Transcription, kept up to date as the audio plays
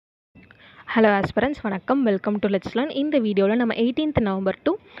Hello aspirants வணக்கம், welcome to let's learn. இந்த வீடியோவில் நம்ம 18th நவம்பர்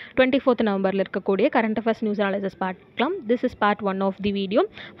டு 24th நவம்பரில் இருக்கக்கூடிய கரண்ட் அஃபேர்ஸ் நியூஸ் அனாலிசிஸ் பார்க்கலாம். This is part 1 of the video.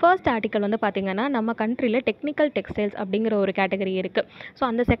 First article வந்து பார்த்திங்கன்னா, நம்ம கண்ட்ரியில் டெக்னிக்கல் டெக்ஸ்டைல்ஸ் அப்படிங்கிற ஒரு கேட்டகரி இருக்குது. ஸோ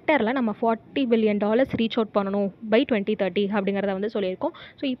அந்த செக்டரில் நம்ம $40 பில்லியன் ரீச் அவுட் பண்ணணும் பை 2030 அப்படிங்கிறத வந்து சொல்லியிருக்கோம்.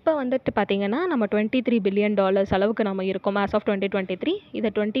 ஸோ இப்போ வந்துட்டு பார்த்திங்கன்னா நம்ம $23 பில்லியன் அளவுக்கு நம்ம இருக்கோம் ஆஸ் ஆஃப் 2023.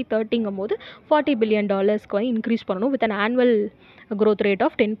 இதை 2030ங்கும் போது $40 பில்லியன் வந்து இன்க்ரீஸ் பண்ணணும் with an annual growth rate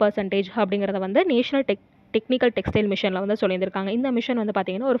of 10% அப்படிங்கிறத வந்து நேஷனல் டெக்னிக்கல் டெக்ஸ்டைல் மிஷனில் வந்து சொல்லியிருக்காங்க. இந்த மிஷன் வந்து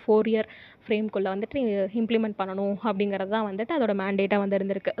பார்த்திங்கன்னா ஒரு 4-year ஃப்ரேம்குள்ளே வந்துட்டு இம்ப்ளிமெண்ட் பண்ணணும் அப்படிங்கிறது தான் வந்துட்டு அதோட மேண்டேட்டாக வந்து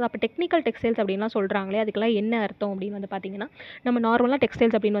இருந்திருக்கு. அப்போ டெக்னிக்கல் டெக்ஸ்டைல்ஸ் அப்படின்லாம் சொல்கிறாங்களே, அதுக்கெல்லாம் என்ன அர்த்தம் அப்படின்னு வந்து பார்த்திங்கன்னா, நம்ம நார்மலாக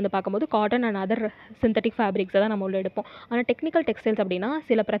டெக்ஸ்டைல்ஸ் அப்படின்னு வந்து பார்க்கும்போது காட்டன் அண்ட் அதர் சிந்தட்டிக் ஃபேப்ரிக்ஸை தான் நம்ம உள்ள எடுப்போம். ஆனால் டெக்னிக்கல் டெக்ஸ்டைல்ஸ் அப்படின்னா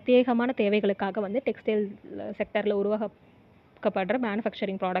சில பிரத்யேகமான தேவைகளுக்காக வந்து டெக்ஸ்டைல் செக்டரில் உருவாக்கப்படுற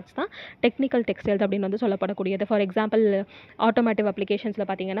மேனுஃபேக்சரிங் ப்ராடக்ட்ஸ் தான் டெக்னிக்கல் டெக்ஸ்டைல்ஸ் அப்படின்னு வந்து சொல்லப்படக்கூடியது. ஃபார் எக்ஸாம்பிள் ஆட்டோமேட்டிவ் அப்ளிகேஷன்ஸில்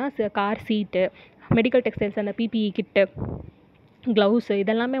பார்த்தீங்கன்னா கார் சீட்டு, மெடிக்கல் டெக்ஸ்டைல்ஸ், அந்த பிபிஇ கிட்டு, க்ளவுஸு,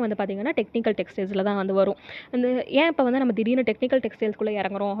 இதெல்லாமே வந்து பார்த்திங்கன்னா டெக்னிக்கல் டெக்ஸ்டைல்ஸில் தான் வந்து வரும். இந்த ஏன் இப்போ வந்து நம்ம திடீர்னு டெக்னிக்கல் டெக்ஸ்டைல்ஸ்குள்ளே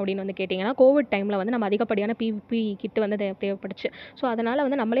இறங்குறோம் அப்படின்னு வந்து கேட்டிங்கன்னா, கோவிட் டைமில் வந்து நம்ம அதிகப்படியான பிபிஇ கிட்டு வந்து தேவைப்பட்டுச்சு. ஸோ அதனால்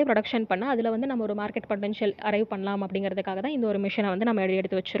வந்து நம்மளே ப்ரொடக்ஷன் பண்ணால் அதில் வந்து நம்ம ஒரு மார்க்கெட் பொட்டன்ஷியல் அரைவ் பண்ணலாம் அப்படிங்கிறதுக்காக தான் இந்த ஒரு மிஷனை வந்து நம்ம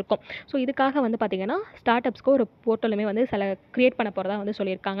எடுத்து வச்சுருக்கோம். ஸோ இதுக்காக வந்து பார்த்திங்கன்னா ஸ்டார்ட் அப்ஸ்க்கு ஒரு போர்ட்டலுமே வந்து கிரியேட் பண்ண போகிறதா வந்து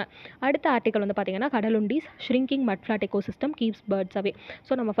சொல்லியிருக்காங்க. அடுத்த ஆர்டிக்கல் வந்து பார்த்திங்கன்னா, கடலுண்டீஸ் ஷ்ரிங்கிங் மட் ஃப்ளாட் எக்கோசிஸ்டம் கீப்ஸ் பேர்ட்ஸ் அவே.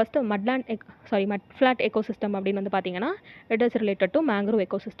 ஸோ நம்ம ஃபஸ்ட்டு மட் ஃப்ளாட் எக்கோசிஸ்டம் அப்படின்னு வந்து பார்த்திங்கன்னா it is related to mangrove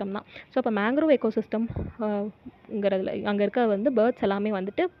ecosystem தான். ஸோ இப்போ மேங்க்ரோவ் எக்கோசிஸ்டம்ங்கிறதுல அங்கே இருக்க வந்து பேர்ட்ஸ் எல்லாமே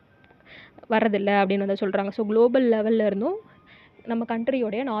வந்துட்டு வரதில்லை அப்படின்னு வந்து சொல்கிறாங்க. ஸோ குளோபல் லெவலில் இருந்தும் நம்ம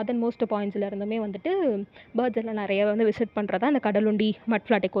கண்ட்ரியோடைய நார்தன் மோஸ்ட் பாயிண்ட்ஸில் இருந்துமே வந்துட்டு பேர்ட்ஸ் எல்லாம் நிறைய வந்து விசிட் பண்ணுறதா இந்த கடலுண்டி மட்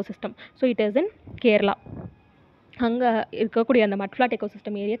flat ecosystem. So it is in Kerala. அங்கே இருக்கக்கூடிய அந்த மட் ஃப்ளாட்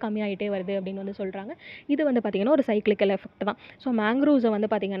எக்கோசிஸ்டம் ஏரியா கம்மியாகிட்டே வருது அப்படின்னு வந்து சொல்கிறாங்க. இது வந்து பார்த்திங்கன்னா ஒரு சைக்ளிக்கல் எஃபெக்ட் தான். ஸோ மேங்க்ரோவ்ஸை வந்து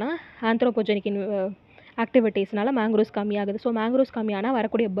பார்த்திங்கன்னா ஆந்த்ரோபோஜெனிக் ஆக்டிவிட்டீஸ்னால மேங்க்ரோவ்ஸ் கம்மியாகுது. ஸோ மேங்க்ரோவ்ஸ் கம்மியானால்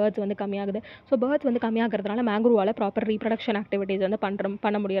வரக்கூடிய பேர்ட்ஸ் வந்து கம்மியாகுது. ஸோ பேர்ட்ஸ் வந்து கம்மியாகிறதுனால மேங்க்ரோவால் ப்ராப்பர் ரீப்ரொடக்ஷன் ஆக்டிவிட்டீஸ் வந்து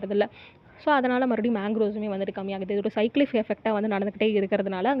பண்ண முடியறதில்ல. ஸோ அதனால் மறுபடியும் மேங்க்ரோவ்ஸுமே வந்துட்டு கம்மியாகுது. இது ஒரு சைக்ளிக் எஃபெக்டாக வந்து நடந்துக்கிட்டே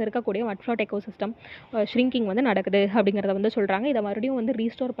இருக்கிறதுனால அங்கே இருக்கக்கூடிய மட் ஃப்ளாட் எக்கோசிஸ்டம் ஷ்ரிங்கிங் வந்து நடக்குது அப்படிங்கிறத வந்து சொல்கிறாங்க. இதை மறுபடியும் வந்து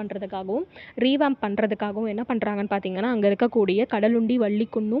ரீஸ்டோர் பண்ணுறதுக்காகவும் ரீவாம்ப் பண்ணுறதுக்காகவும் என்ன பண்ணுறாங்கன்னு பார்த்தீங்கன்னா, அங்கே இருக்கக்கூடிய கடலுண்டி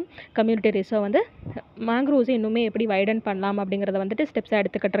வள்ளிக்குன்னும் கம்யூனிட்டி ரிசர்வ் வந்து மேங்க்ரோவ்ஸை இன்னுமே எப்படி வைடன் பண்ணலாம் அப்படிங்கிறத வந்துட்டு ஸ்டெப்ஸாக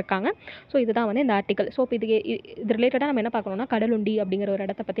எடுத்துக்கிட்டு இருக்காங்க. ஸோ இதுதான் வந்து இந்த ஆர்டிக்கல். ஸோ இப்போ இது ரிலேட்டடாக நம்ம என்ன பார்க்கணும்னா, கடலுண்டி அப்படிங்கிற ஒரு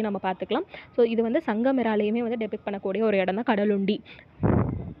இடத்த பற்றி நம்ம பார்த்துக்கலாம். ஸோ இது வந்து சங்கமிராலையுமே வந்து டெபிக்ட் பண்ணக்கூடிய ஒரு இடம் தான் கடலுண்டி.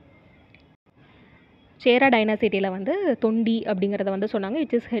 சேரா டைனாசிட்டியில் வந்து தொண்டி அப்படிங்கிறத வந்து சொன்னாங்க,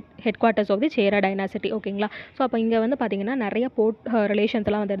 which is head quarters of the சேரா டைனாசிட்டி. ஓகேங்களா. ஸோ அப்போ இங்கே வந்து பார்த்திங்கன்னா நிறைய போர்ட்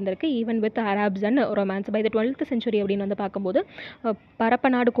ரிலேஷன்ஸ்லாம் வந்து இருந்திருக்கு, even with Arabs and romance. By the 12th century அப்படின்னு வந்து பார்க்கும்போது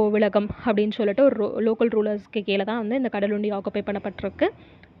பரப்பநாடு கோவிலகம் அப்படின்னு சொல்லிட்டு ஒரு லோக்கல் ரூலர்ஸ்க்கு கீழே தான் வந்து இந்த கடலுண்டி ஆக்குப்பை பண்ணப்பட்டிருக்கு.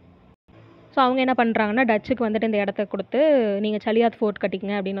 ஸோ அவங்க என்ன பண்ணுறாங்கன்னா, டச்சுக்கு வந்துட்டு இந்த இடத்த கொடுத்து நீங்கள் சலியாத் ஃபோர்ட்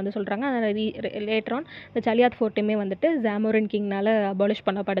கட்டிங்க அப்படின்னு வந்து சொல்கிறாங்க. அதனால் லேட்டர் ஆன் இந்த சலியாத் ஃபோர்ட்டுமே வந்துட்டு ஜாமோரின் கிங்னால் அபாலிஷ்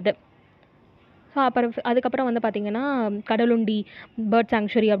பண்ணப்படுது. ஸோ அதுக்கப்புறம் வந்து பார்த்திங்கன்னா கடலுண்டி பேர்ட்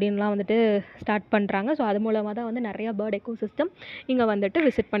சாங்சுரி அப்படின்லாம் வந்துட்டு ஸ்டார்ட் பண்ணுறாங்க. ஸோ அது மூலமாக தான் வந்து நிறையா பேர்ட் எக்கோசிஸ்டம் இங்கே வந்துட்டு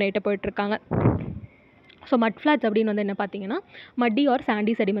விசிட் பண்ணிட்டு போயிட்டுருக்காங்க. ஸோ மட் ஃப்ளாட்ஸ் அப்படின்னு வந்து என்ன பார்த்தீங்கன்னா, மட்டி ஆர்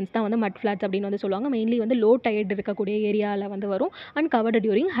சாண்டி செடிமெண்ட்ஸ் தான் வந்து மட் ஃப்ளாட்ஸ் அப்படின்னு வந்து சொல்லுவாங்க. மெயின்லி வந்து லோ டைட் இருக்கக்கூடிய ஏரியாவில் வந்து வரும் and covered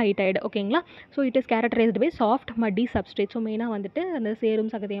during high tight. ஓகேங்களா. So it is characterised by soft mitti substrate. So மெயினாக வந்துட்டு அந்த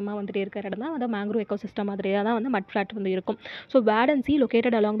சேரும் சகதியமாக வந்துட்டு இருக்கிற இடம் தான் வந்து மேங்க்ரோவ் எக்கோசிஸ்டம் மாதிரியாக தான் வந்து மட் ஃப்ளாட் வந்து இருக்கும். So Vedan C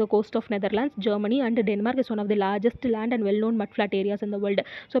located along the cost of Netherlands, Germany and Denmark is one of the largest land and well known மட் flat areas in the world.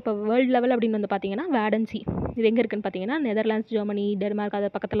 So இப்போ வேர்ல்டு லெவல் அப்படின்னு வந்து பார்த்தீங்கன்னா வேடன் சி இது எங்கே இருக்குன்னு பார்த்தீங்கன்னா நெதர்லாண்ட்ஸ், ஜெர்மனி, டென்மார்க்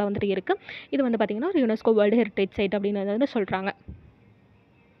அது பக்கத்தில் வந்துட்டு இருக்குது. இது வந்து பார்த்தீங்கன்னா ஒரு யுனெஸ்கோ வேர்ல்டு ஹெரிட்டேஜ் சைட் அப்படின்னு வந்து சொல்கிறாங்க.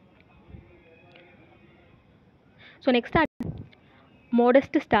 So next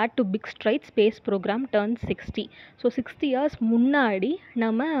மோடஸ்ட் start to big straight space program turn 60. So 60 years முன்னாடி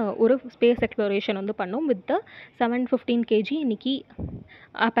நம்ம ஒரு ஸ்பேஸ் எக்ஸ்ப்ளோரேஷன் வந்து பண்ணோம் வித் த 715 kg இன்னைக்கு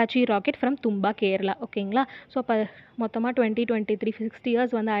Apache rocket from Thumba, Kerala. ஓகேங்களா. ஸோ அப்போ மொத்தமாக 2023 60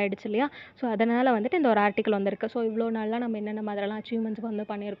 years வந்து ஆயிடுச்சு இல்லையா. ஸோ அதனால் வந்துட்டு இந்த ஒரு ஆர்டிக்கல் வந்திருக்கு. ஸோ இவ்வளோ நாளாக நம்ம என்னென்ன மாதிரிலாம் அச்சீவ்மெண்ட்ஸ் வந்து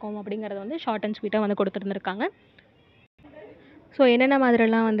பண்ணியிருக்கோம் அப்படிங்கிறத வந்து ஷார்ட் அண்ட் ஸ்வீட்டாக வந்து கொடுத்துருந்துருக்காங்க. ஸோ என்னென்ன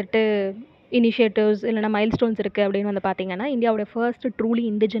மாதிரிலாம் வந்துட்டு இனிஷியேட்டிவ்ஸ் இல்லைனா மைல்ஸ்டோன்ஸ் இருக்குது அப்படின்னு வந்து பார்த்திங்கன்னா, இந்தியாவோட ஃபர்ஸ்ட் ட்ரூலி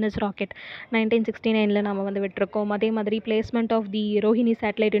இண்டிஜினஸ் ராக்கெட் 1969 நம்ம வந்து விட்டுருக்கோம். அதே மாதிரி placement of the Rohini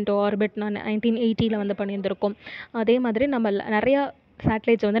satellite into orbit 1980 வந்து பண்ணியிருந்திருக்கோம். அதே மாதிரி நம்ம நிறையா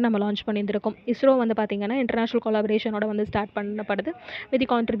சேட்டலைட்ஸ் வந்து நம்ம லான்ச் பண்ணியிருந்திருக்கோம். இஸ்ரோ வந்து பார்த்திங்கன்னா இன்டர்நேஷ்னல் கொலாபரேஷனோட வந்து ஸ்டார்ட் பண்ணப்படுது with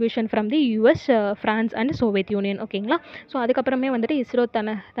contribution from the US, France and Soviet union. ஓகேங்களா. ஸோ அதுக்கப்புறமே வந்துட்டு இஸ்ரோ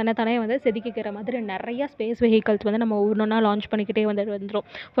தன்னைத்தானே வந்து செதுக்கிக்கிற மாதிரி நிறையா ஸ்பேஸ் வெஹிக்கல்ஸ் வந்து நம்ம ஒன்றா லான்ச் பண்ணிக்கிட்டே வந்துடும்.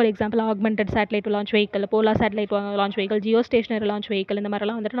 For example augmented satellite launch vehicle, polar satellite launch vehicle, Jio stationary launch vehicle, இந்த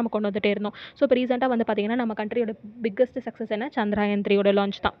மாதிரிலாம் வந்துட்டு நம்ம கொண்டு வந்துட்டே இருந்தோம். ஸோ இப்போ ரீசெண்டாக வந்து பார்த்திங்கன்னா நம்ம கண்ட்ரியோட பிக்கஸ்ட் சக்ஸஸ் என்ன, சந்திராயன் 3யோட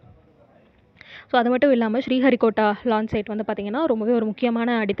லான்ச் தான். ஸோ அது மட்டும் இல்லாமல் ஸ்ரீஹரிகோட்டா லான்ச் சைட் வந்து பார்த்திங்கன்னா ரொம்பவே ஒரு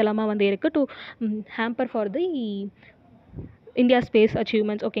முக்கியமான அடித்தளமாக வந்து இருக்குது to hamper for the India space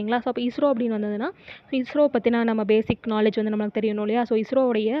achievements. ஓகேங்களா. ஸோ அப்போ இஸ்ரோ அப்படின்னு வந்ததுன்னா இஸ்ரோ பற்றினா நம்ம பேசிக் நாலேஜ் வந்து நம்மளுக்கு தெரியணும் இல்லையா. ஸோ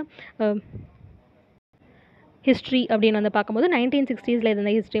இஸ்ரோவுடைய ஹிஸ்ட்ரி அப்படின்னு வந்து பார்க்கும்போது 1960s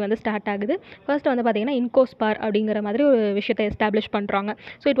இந்த ஹிஸ்ட்ரி வந்து ஸ்டார்ட் ஆகுது. ஃபர்ஸ்ட் வந்து பார்த்திங்கன்னா இன்கோஸ்பார் அப்படிங்கிற மாதிரி ஒரு விஷயத்தை எஸ்டாப்ளிஷ் பண்ணுறாங்க.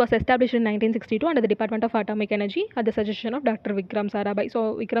 So it was establish in 1962 and the department of atomic energy at the suggestion of doctor Vikram Sarabhai. So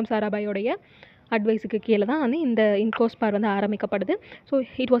Vikram சாராபாயோடைய அட்வைஸுக்கு கீழே தான் வந்து இந்த இன்கோஸ்பார் வந்து ஆரம்பிக்கப்படுது. So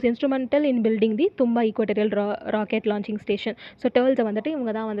it was instrumental in building the Thumba ஈக்குவட்டரியல் rocket launching station. So டேர்ல்ஸை வந்துட்டு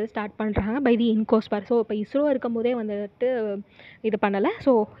இவங்க தான் வந்து ஸ்டார்ட் பண்ணுறாங்க பை தி இன்கோஸ்பார். ஸோ இப்போ இஸ்ரோ இருக்கும்போதே வந்துட்டு இது பண்ணலை.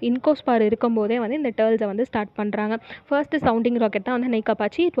 ஸோ இன்கோஸ்பார் இருக்கும்போதே வந்து இந்த டேர்ல்ஸை வந்து ஸ்டார்ட் பண்ணுறாங்க. ஃபர்ஸ்ட் சவுண்டிங் ராக்கெட் தான் வந்து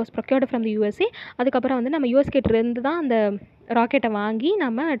நெய்காப்பாச்சி. It was ப்ரொக்யூர்டு from the USA. அதுக்கப்புறம் வந்து நம்ம யூஎஸ் கிட்டேருந்து தான் அந்த ராக்கெட்டை வாங்கி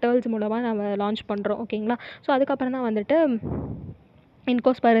நம்ம டேர்ல்ஸ் மூலமாக நம்ம லான்ச் பண்ணுறோம். ஓகேங்களா. ஸோ அதுக்கப்புறம் தான் வந்துட்டு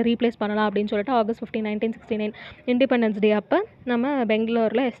இன்கோஸ்பாரை ரீப்ளேஸ் பண்ணலாம் அப்படின்னு சொல்லிட்டு ஆகஸ்ட் 15, 1969 இண்டிபெண்டன்ஸ் டே அப்போ நம்ம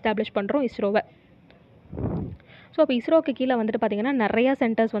பெங்களூரில் எஸ்டாப்ளிஷ் பண்ணுறோம் இஸ்ரோவை. ஸோ அப்போ இஸ்ரோக்கு கீழே வந்துட்டு பார்த்திங்கன்னா நிறையா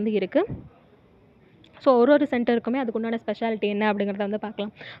சென்டர்ஸ் வந்து இருக்குது. ஸோ ஒரு சென்டருக்குமே அதுக்குண்டான ஸ்பெஷாலிட்டி என்ன அப்படிங்கிறத வந்து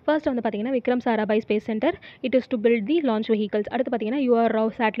பார்க்கலாம். ஃபர்ஸ்ட் வந்து பார்த்திங்கன்னா Vikram Sarabhai space centre, it is to build the launch vehicles. அடுத்து பார்த்திங்கன்னா you are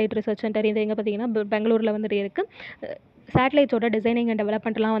Rao satellite research centre. இது எங்கே பார்த்திங்கன்னா பெங்களூரில் வந்துட்டு இருக்குது. சேட்டலைட்ஸோட டிசைனிங் அண்ட்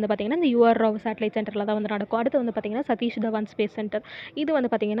டெவலப்மெண்ட்லாம் வந்து பார்த்திங்கன்னா இந்த யூஆர் ராவ் சேட்டலைட் சென்டரில் தான் வந்து நடக்கும். அடுத்து வந்து பார்த்திங்கன்னா சதீஷ் தவான் ஸ்பேஸ் சென்டர். இது வந்து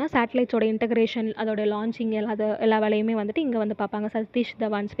பார்த்திங்கன்னா சேட்டலைட்ஸோட இன்டகிரேஷன், அதோட லான்ச்சிங் எல்லா வேலையுமே வந்துட்டு இங்கே வந்து பார்ப்பாங்க. Satish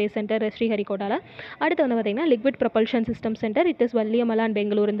Dhawan space centre ஸ்ரீஹரிகோட்டாவில். அடுத்து வந்து பார்த்திங்கன்னா liquid propulsion system centre, it is வல்லியமலா and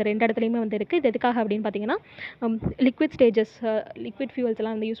Bangalore. இந்த 2 இடத்துலையுமே வந்து இருக்குது. இது எதுக்காக அப்படின்னு பார்த்திங்கன்னா லிக்விட் ஸ்டேஜஸ், லிக்விட் ஃபியூல்ஸ்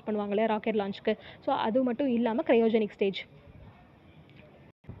எல்லாம் வந்து யூஸ் பண்ணுவாங்களே ராக்கெட் லான்ச்சுக்கு. ஸோ அது மட்டும் இல்லாமல் க்ரையோஜெனிக் ஸ்டேஜ்,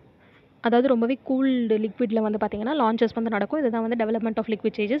 அதாவது ரொம்பவே கூல்டு லிக்விடில் வந்து பார்த்திங்கன்னா லான்ச்சஸ் வந்து நடக்கும். இதுதான் வந்து development of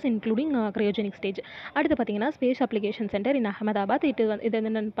liquid stages including cryogenic stage. அடுத்து பார்த்திங்கன்னா space application centre in Ahmedabad. இது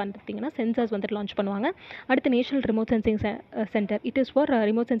என்னென்னு பார்த்திங்கன்னா சென்சர்ஸ் வந்துட்டு லான்ச் பண்ணுவாங்க. அடுத்து national remote sensing centre, it is for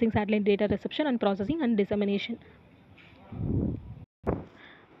remote sensing satellite data reception and processing and dissemination.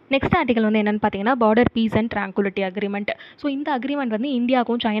 Next article வந்து என்னென்னு பார்த்தீங்கன்னா border peace and tranquillity agreement. So இந்த அக்ரிமெண்ட் வந்து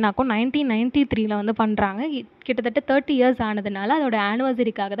இந்தியாவுக்கும் சைனாக்கும் 1993 வந்து பண்ணுறாங்க. கிட்டத்தட்ட 30 இயர்ஸ் ஆனதுனால அதோட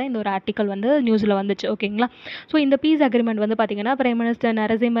ஆனிவர்சரிக்காக தான் இந்த ஒரு ஆர்டிக்கல் வந்து நியூஸில் வந்துச்சு. ஓகேங்களா. ஸோ இந்த பீஸ் அக்ரிமெண்ட் வந்து பார்த்திங்கன்னா பிரைம் மினிஸ்டர்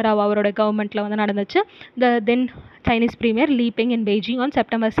நரசிம்ம ராவ் அவரோட கவர்மெண்ட்டில் வந்து நடந்துச்சு. தென் Chinese premier Lee Peng in Beijing on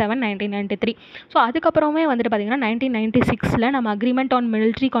September 7, 1993. So அதுக்கப்புறமே வந்துட்டு பார்த்திங்கன்னா 1996 நம்ம agreement on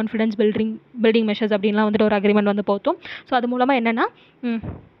military confidence building measures அப்படின்லாம் வந்துட்டு ஒரு அக்ரிமெண்ட் வந்து போத்தோம். ஸோ அது மூலமாக என்னென்னா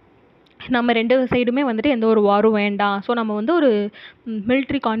நம்ம 2 சைடுமே வந்துட்டு எந்த ஒரு வாரும் வேண்டாம். ஸோ நம்ம வந்து ஒரு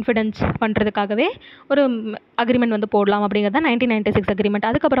மிலிட்ரி கான்ஃபிடன்ஸ் பண்ணுறதுக்காகவே ஒரு அக்ரிமெண்ட் வந்து போடலாம் அப்படிங்கிறது தான் 1996 அக்ரிமெண்ட்.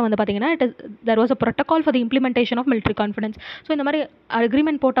 அதுக்கப்புறம் வந்து பார்த்திங்கன்னா there was a protocol for the implementation of military confidence. So இந்த மாதிரி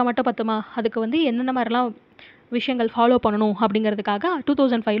அக்ரிமெண்ட் போட்டால் மட்டும் பத்துமா, அதுக்கு வந்து என்னென்ன மாதிரிலாம் விஷயங்கள் ஃபாலோ பண்ணணும் அப்படிங்கிறதுக்காக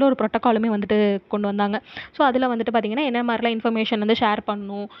 2005 ஒரு ப்ரோட்டோகாலுமே வந்துட்டு கொண்டு வந்தாங்க. ஸோ அதில் வந்துட்டு பார்த்திங்கன்னா என்ன மாதிரிலாம் இன்ஃபர்மேஷன் வந்து ஷேர்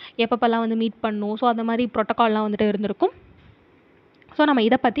பண்ணணும், எப்பப்பெல்லாம் வந்து மீட் பண்ணணும், ஸோ அந்த மாதிரி ப்ரோட்டோகால்லாம் வந்துட்டு இருந்திருக்கும். ஸோ நம்ம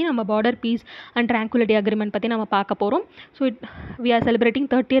இதை பற்றி நம்ம border peace and tranquillity agreement பற்றி நம்ம பார்க்க போகிறோம். So we are celebrating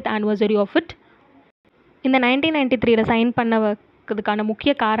 30th anniversary of it. இந்த 1993 சைன் பண்ணதுக்கான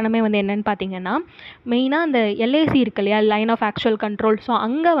முக்கிய காரணமே வந்து என்னென்னு பார்த்தீங்கன்னா மெயினாக அந்த எல்ஏசி இருக்கு இல்லையா, line of actual control. So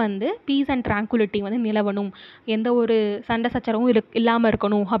அங்கே வந்து பீஸ் அண்ட் ட்ராங்குலிட்டி வந்து நிலவணும், எந்த ஒரு சண்டை சச்சரவும் இல்லாமல்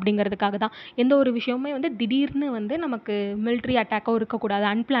இருக்கணும் அப்படிங்கிறதுக்காக தான். எந்த ஒரு விஷயமுமே வந்து திடீர்னு வந்து நமக்கு மிலிட்ரி அட்டாக்கோ இருக்கக்கூடாது,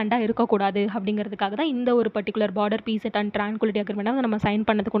 அன்பிளான்டாக இருக்கக்கூடாது அப்படிங்கிறதுக்காக தான் இந்த ஒரு particular border peace and tranquillity அக்ரிமெண்ட்டை வந்து நம்ம சைன்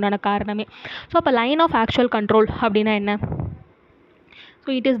பண்ணதுக்கு உண்டான காரணமே. ஸோ அப்போ லைன் ஆஃப் ஆக்சுவல் கண்ட்ரோல் அப்படின்னா என்ன?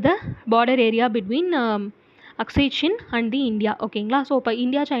 So it is the border area between அக்ஸேச்சின் and the India. ஓகேங்களா. ஸோ இப்போ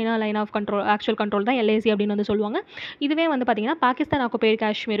India China line of control actual control தான் எல்ஏசி அப்படின்னு வந்து சொல்லுவாங்க. இதுவே வந்து பார்த்திங்கன்னா பாகிஸ்தான் ஆக்குபைடு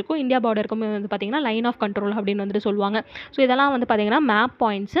காஷ்மீருக்கும் இந்தியா பார்டருக்கும் வந்து பார்த்திங்கன்னா லைன் ஆஃப் கண்ட்ரோல் அப்படின்னு வந்துட்டு சொல்லுவாங்க. ஸோ இதெல்லாம் வந்து பார்த்திங்கன்னா மேப்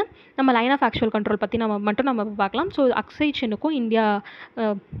பாயிண்ட்ஸு. நம்ம லைன் ஆஃப் ஆக்சுவல் கண்ட்ரோல் பற்றி நம்ம பார்க்கலாம். ஸோ அக்ஸேச்சினுக்கும் இந்தியா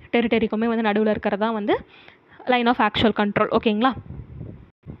டெரிட்டரிக்குமே வந்து நடுவில் இருக்கிறதா வந்து லைன் ஆஃப் ஆக்சுவல் கண்ட்ரோல். ஓகேங்களா.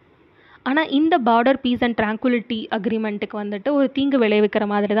 ஆனால் இந்த பார்டர் பீஸ் அண்ட் ட்ராங்குலிட்டி அக்ரிமெண்ட்டுக்கு வந்துட்டு ஒரு தீங்கு விளைவிக்கிற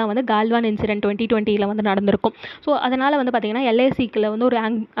மாதிரி தான் வந்து கால்வான் இன்சிடென்ட் 2020 வந்து நடந்திருக்கும். ஸோ அதனால் வந்து பார்த்திங்கன்னா எல்ஏசிக்கில் வந்து ஒரு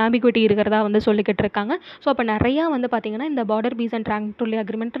ஆம்பிகுவிட்டி இருக்கிறதா வந்து சொல்லிக்கிட்டு இருக்காங்க. ஸோ அப்போ நிறையா வந்து பார்த்திங்கன்னா இந்த border peace and tranquillity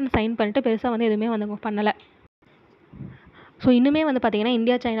அக்ரிமெண்ட்டை sign பண்ணிட்டு பெருசாக வந்து எதுவுமே வந்து பண்ணலை. ஸோ இன்னுமே வந்து பார்த்திங்கன்னா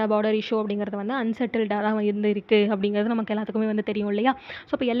இந்தியா சைனா பார்டர் இஷ்யூ அப்படிங்கிறது வந்து அன்செட்டில்டாக தான் இருக்குது அப்படிங்கிறது நமக்கு எல்லாத்துக்குமே வந்து தெரியும் இல்லையா.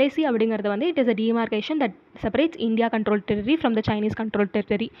 ஸோ இப்போ எல்ஏசி அப்படிங்கிறது வந்து it is a demarcation that separates India control territory from the Chinese control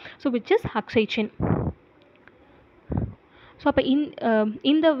territory, so which is Akshay chain. So அப்போ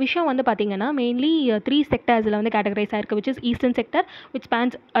இந்த விஷயம் வந்து பார்த்திங்கன்னா மெயின்லி 3 செக்டர்ஸில் வந்து கேட்டகரைஸ் ஆயிருக்கு, which is eastern sector which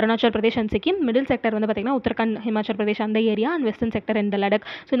spans Arunachal Pradesh and Sikkim. Middle sector வந்து பார்த்திங்கன்னா உத்தரகாண்ட், ஹிமாச்சல் பிரதேஷ் அந்த ஏரியா, அண்ட் வெஸ்டர்ன் செக்டர் இந்த லடாக்.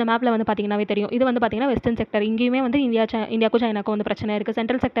 ஸோ இந்த மேப்பில் வந்து பார்த்திங்கன்னாவே தெரியும், இது வந்து பார்த்திங்கன்னா வெஸ்டர்ன் செக்டர். இங்கேயுமே வந்து இந்தியாவுக்கும் சைனாக்கும் வந்து பிரச்சனை இருக்குது.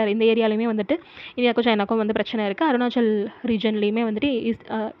 சென்ட்ரல் செக்டர் இந்த ஏரியாலையுமே வந்துட்டு இந்தியாவுக்கும் சைனாக்கும் வந்து பிரச்சனை இருக்குது. அருணாச்சல் ரீஜன்லேயுமே வந்துட்டு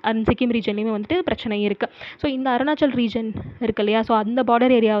சிக்கிம் ரீஜன்லேயுமே வந்துட்டு பிரச்சனை இருக்குது. ஸோ இந்த அருணாச்சல் ரீஜன் இருக்குது இல்லையா, ஸோ அந்த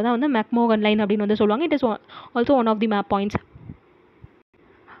பார்டர் ஏரியாவை தான் வந்து மெக்மோகன் லைன் அப்படின்னு வந்து சொல்லுவாங்க. It is also one of the map points.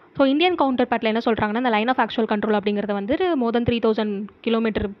 So Indian counter பார்ட்டில் என்ன சொல்கிறாங்கன்னா, இந்த லைன் ஆஃப் ஆக்சுவல் கண்ட்ரோல் அப்படிங்கிறது வந்து மோர் தென் 3000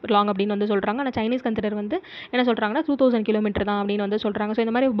 கிலோமீட்டர் லாங் அப்படின்னு வந்து சொல்கிறாங்க. ஆனால் சைனீஸ் கன்சிடர் வந்து என்ன சொல்கிறாங்கன்னா 2000 கிலோமீட்டர் தான் அப்படின்னு வந்து சொல்கிறாங்க. ஸோ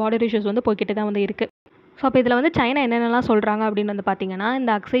இந்த மாதிரி பார்டர் இஷ்யூஸ் வந்து போய்கிட்டு தான் வந்து இருக்குது. ஸோ அப்போ இதில் வந்து சைனா என்னென்னலாம் சொல்கிறாங்க அப்படின்னு வந்து பார்த்திங்கன்னா,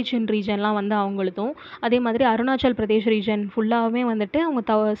 இந்த அக்ஸை செயின் ரீஜன்லாம் வந்து அவங்களுதும், அதே மாதிரி அருணாச்சல் பிரதேஷ் ரீஜன் ஃபுல்லாகவே வந்துட்டு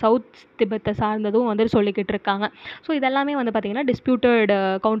அவங்க சவுத் திபெத்தை சார்ந்ததும் வந்து சொல்லிக்கிட்டு இருக்காங்க. ஸோ இதெல்லாமே வந்து பார்த்திங்கன்னா disputed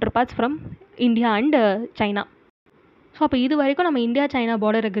counter parts from India and China. So அப்போ இது வரைக்கும் நம்ம இந்தியா சைனா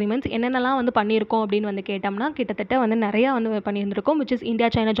பார்டர் அக்ரிமெண்ட்ஸ் என்னென்னலாம் வந்து பண்ணியிருக்கோம் அப்படின்னு வந்து கேட்டோம்னா, கிட்டத்தட்ட வந்து நிறையா வந்து பண்ணியிருந்திருக்கோம், which is India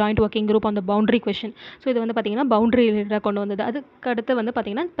China joint working group on the boundary question. So இது வந்து பார்த்திங்கன்னா பவுண்டரி ரிலேட்டடாக கொண்டு வந்தது. அதுக்கு அடுத்து வந்து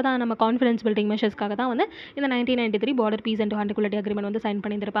பார்த்திங்கன்னா இப்போ தான் நம்ம கான்ஃபிடன்ஸ் பில்டிங் மெஷர்ஸ்க்காக தான் வந்து இந்த 1993 பார்டர் பீஸ் அண்ட் கான்டிகுலிட்டி அக்ரிமெண்ட் வந்து சைன்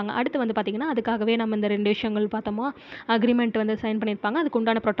பண்ணியிருப்பாங்க. அடுத்து வந்து பார்த்திங்கன்னா அதுக்காகவே நம்ம இந்த 2 விஷயங்கள் பார்த்தோமா, அக்ரிமெண்ட் வந்து சைன் பண்ணியிருப்பாங்க, அதுக்கு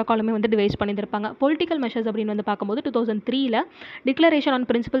உண்டான ப்ரோட்டோகாலுமே வந்து டிவைஸ் பண்ணியிருப்பாங்க. பொலிட்டிக்கல் மெஷர்ஸ் அப்படின்னு வந்து பார்க்கும்போது 2003ல் declaration on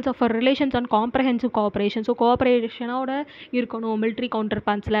principles of relations on comprehensive cooperation, so கோஆப்ரேஷனோட இருக்கணும் மிலிட்ரி கவுண்டர்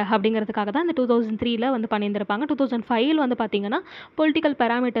பார்ட்ஸில் அப்படிங்கிறதுக்காக தான் இந்த 2003ல் வந்து பண்ணியிருந்திருப்பாங்க. 2005 வந்து பார்த்திங்கன்னா பொலிட்டிக்கல்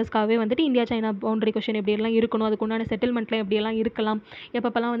பேராமீட்டர்ஸ்க்காகவே வந்துட்டு இந்தியா சைனா பவுண்டரி கொஷின் எப்படியெல்லாம் இருக்கணும், அதுக்கு உண்டான செட்டில்மெண்ட்டில் எப்படியெல்லாம் இருக்கலாம்,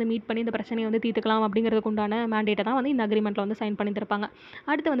 எப்பப்பெல்லாம் வந்து மீட் பண்ணி இந்த பிரச்சனையை வந்து தீர்த்துக்கலாம் அப்படிங்கிறதுக்கு உண்டான மேண்டேட்டை தான் வந்து இந்த அக்ரிமெண்ட்டில் வந்து சைன் பண்ணியிருப்பாங்க.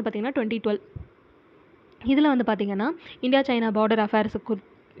 அடுத்து வந்து பார்த்திங்கன்னா 2012 இதில் வந்து பார்த்திங்கன்னா இந்தியா சைனா பார்டர் அஃபேர்ஸுக்கு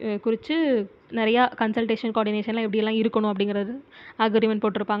குறித்து நிறையா கன்சல்டேஷன் கோஆர்டினேஷன்லாம் எப்படியெல்லாம் இருக்கணும் அப்படிங்கிறது அக்ரிமெண்ட்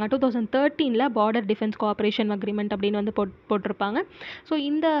போட்டிருப்பாங்க. 2013ல் பார்டர் டிஃபென்ஸ் கோஆப்ரேஷன் அக்ரிமெண்ட் அப்படின்னு வந்து போட்டிருப்பாங்க. ஸோ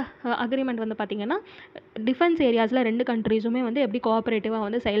இந்த அக்ரிமெண்ட் வந்து பார்த்திங்கன்னா டிஃபென்ஸ் ஏரியாஸில் 2 கண்ட்ரீஸுமே வந்து எப்படி கோஆப்ரேட்டிவாக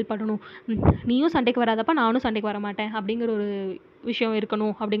வந்து செயல்படணும், நீயும் சண்டைக்கு வராதப்பா நானும் சண்டைக்கு வர மாட்டேன் அப்படிங்கிற ஒரு விஷயம்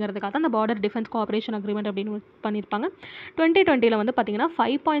இருக்கணும் அப்படிங்கிறதுக்காக தான் அந்த பார்டர் டிஃபென்ஸ் கோஆப்ரேஷன் அக்ரிமெண்ட் அப்படின்னு பண்ணியிருப்பாங்க. 2020ல் வந்து பார்த்திங்கன்னா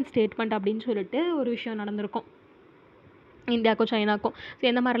 5 பாயிண்ட் ஸ்டேட்மெண்ட் அப்படின்னு சொல்லிட்டு ஒரு விஷயம் நடந்திருக்கும் இந்தியாவுக்கும் சைனாக்கும். ஸோ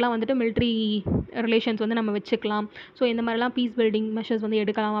எந்த மாதிரிலாம் வந்துட்டு மிலிட்ரி ரிலேஷன்ஸ் வந்து நம்ம வச்சுக்கலாம், ஸோ எந்த மாதிரிலாம் பீஸ் பில்டிங் மெஷர்ஸ் வந்து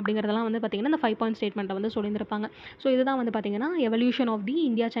எடுக்கலாம் அப்படிங்கிறதெல்லாம் வந்து பார்த்திங்கன்னா இந்த 5 பாயிண்ட் ஸ்டேட்மெண்ட்டை வந்து சொல்லியிருந்திருப்பாங்க. ஸோ இதுதான் வந்து பார்த்திங்கன்னா evolution of the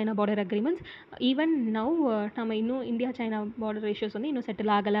India China border agreements. Even now நம்ம இன்னும் இந்தியா சைனா பார்டர் இஷ்யூஸ் வந்து இன்னும்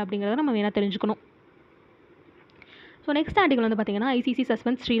செட்டில் ஆகலை அப்படிங்கிறத நம்ம வேணால் தெரிஞ்சுக்கணும். ஸோ நெக்ஸ்ட் ஆர்டிகல் வந்து பார்த்திங்கன்னா ஐசிசி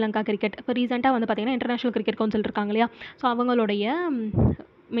சஸ்பெண்ட் ஸ்ரீலங்கா கிரிக்கெட். இப்போ ரீசெண்டாக வந்து பார்த்திங்கன்னா இன்டர்நேஷனல் கிரிக்கெட் கவுன்சில் இருக்காங்க இல்லையா, ஸோ அவங்களுடைய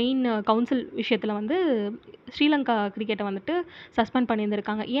மெயின் கவுன்சில் விஷயத்தில் வந்து ஸ்ரீலங்கா கிரிக்கெட்டை வந்துட்டு சஸ்பெண்ட்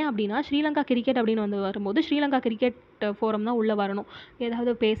பண்ணியிருந்திருக்காங்க. ஏன் அப்படின்னா ஸ்ரீலங்கா கிரிக்கெட் அப்படின்னு வந்து வரும்போது ஸ்ரீலங்கா கிரிக்கெட் ஃபோரம் தான் உள்ளே வரணும்,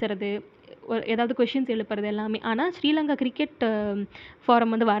 ஏதாவது பேசுகிறது, ஏதாவது கொஷின்ஸ் எழுப்புறது எல்லாமே. ஆனால் ஸ்ரீலங்கா கிரிக்கெட்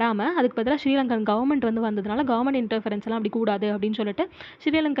ஃபாரம் வந்து வராமல் அதுக்கு பதிலாக ஸ்ரீலங்கன் கவர்மெண்ட் வந்து வந்ததுனால கவர்மெண்ட் இன்டர்ஃபரன்ஸ்லாம் அப்படி கூடாது அப்படின்னு சொல்லிட்டு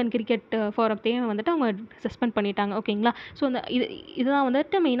ஸ்ரீலங்கன் கிரிக்கெட் ஃபாரத்தையும் வந்துட்டு அவங்க சஸ்பெண்ட் பண்ணிட்டாங்க. ஓகேங்களா. ஸோ இந்த இதுதான்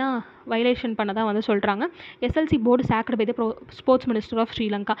வந்துட்டு மெயினாக வயலேஷன் பண்ணதான் வந்து சொல்கிறாங்க. SLC board சாக்டு by the sports minister of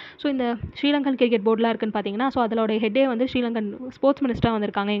Sri Lanka. So இந்த ஸ்ரீலங்கன் கிரிக்கெட் போர்டெலாம் இருக்குன்னு பார்த்தீங்கன்னா, ஸோ அதோட ஹெட்டே வந்து ஸ்ரீலங்கன் ஸ்போர்ட்ஸ் மினிஸ்டராக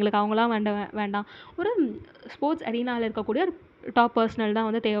வந்திருக்காங்க. எங்களுக்கு அவங்களாம் வேண்டாம், ஒரு ஸ்போர்ட்ஸ் அரீனாவில் இருக்கக்கூடிய ஒரு டாப் பர்சனல் தான்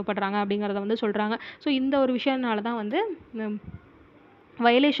வந்து தேவைப்படுறாங்க அப்படிங்கிறத வந்து சொல்கிறாங்க. ஸோ இந்த ஒரு விஷயத்தினால தான் வந்து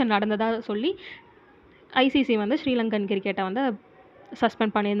வயலேஷன் நடந்ததாக சொல்லி ஐசிசி வந்து ஸ்ரீலங்கன் கிரிக்கெட்டை வந்து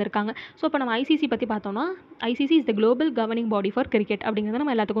சஸ்பெண்ட் பண்ணியிருந்திருக்காங்க. ஸோ இப்போ நம்ம ஐசிசி பற்றி பார்த்தோம்னா, ICC is the global governing body for cricket அப்படிங்கிறது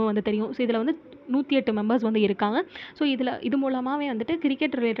நம்ம எல்லாத்துக்கும் வந்து தெரியும். ஸோ இதில் வந்து 108 மெம்பர்ஸ் வந்து இருக்காங்க. ஸோ இது மூலமாகவே வந்துட்டு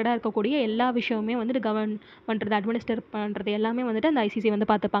கிரிக்கெட் ரிலேட்டடாக இருக்கக்கூடிய எல்லா விஷயமுமே வந்துட்டு கவர்ன் பண்ணுறது, அட்மினிஸ்டர் பண்ணுறது எல்லாமே வந்துட்டு அந்த ஐசிசி வந்து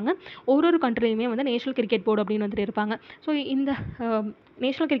பார்த்துப்பாங்க. ஒரு கண்ட்ரிலையுமே வந்து நேஷனல் கிரிக்கெட் போர்டு அப்படின்னு வந்துட்டு இருப்பாங்க. ஸோ இந்த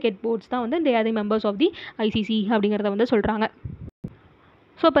நேஷனல் கிரிக்கெட் போர்ட்ஸ் தான் வந்து they are the members of the ICC அப்படிங்கிறத வந்து சொல்கிறாங்க.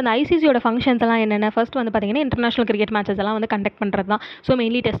 ஸோ இப்போ இந்த ஐசிசியோட ஃபங்க்ஷன்ஸ் எல்லாம் என்னென்ன, ஃபர்ஸ்ட் வந்து பார்த்திங்கன்னா இன்டர்நேஷனல் கிரிக்கெட் மேட்சஸ் எல்லாம் வந்து கண்டக்ட் பண்ணுறது தான். ஸோ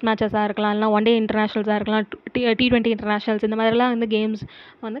மெயின்லி டெஸ்ட் மேட்சஸாக இருக்கலாம், இல்லைனா ஒன் டே இன்டர்நேஷனல்ஸாக இருக்கலாம், T20 இன்டர்நேஷனல்ஸ், இந்த மாதிரிலாம் வந்து கேம்ஸ்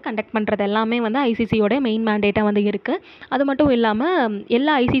வந்து கண்டக்ட் பண்ணுறது எல்லாமே வந்து ஐசிசியோட மெயின் மேண்டேட்டாக வந்து இருக்குது. அது மட்டும் இல்லாமல்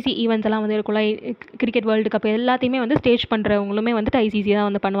எல்லா ஐசிசி ஈவெண்ட்ஸ் எல்லாம் வந்து இருக்குல்ல, கிரிக்கெட் வேர்ல்டு கப் எல்லாத்தையுமே வந்து ஸ்டேஜ் பண்ணுறவங்களுமே வந்துட்டு ஐசிசி தான்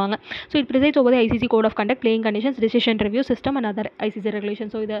வந்து பண்ணுவாங்க. So it presides over ICC code of conduct, playing conditions, decision review system and other ICC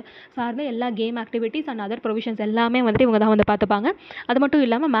regulation. So இதை சார்ந்த எல்லா game activities and other provisions எல்லாமே வந்துட்டு இவங்க தான் வந்து பார்த்துப்பாங்க. அது மட்டும்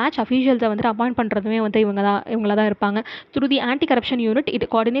இல்லாமல் மேட்ச் அஃபீஷியல்ஸை வந்துட்டு அப்பாயிண்ட் பண்ணுறதுமே வந்து இவங்கள தான் இருப்பாங்க. Through the anti corruption unit it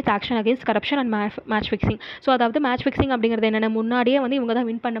coordinates action against corruption and match fixing. So அதாவது மேட்ச் ஃபிக்ஸிங் அப்படிங்கிறது என்னென்ன, முன்னாடியே வந்து இவங்க தான்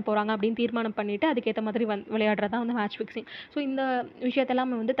வின் பண்ண போகிறாங்க அப்படின்னு தீர்மானம் பண்ணிவிட்டு அதுக்கேற்ற மாதிரி விளையாடுறது தான் வந்து மேட்ச் ஃபிக்ஸிங். ஸோ இந்த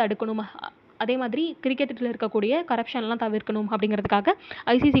விஷயத்தெல்லாம் வந்து தடுக்கணும். அதே மாதிரி கிரிக்கெட்டில் இருக்கக்கூடிய கரப்ஷன்லாம் தவிர்க்கணும் அப்படிங்கிறதுக்காக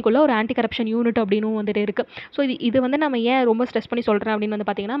ஐசிசிக்குள்ளே ஒரு ஆன்டி கரப்ஷன் யூனிட் அப்படின்னும் வந்துட்டு இருக்குது. ஸோ இது வந்து நம்ம ஏன் ரொம்ப ஸ்ட்ரெஸ் பண்ணி சொல்கிறேன் அப்படின்னு வந்து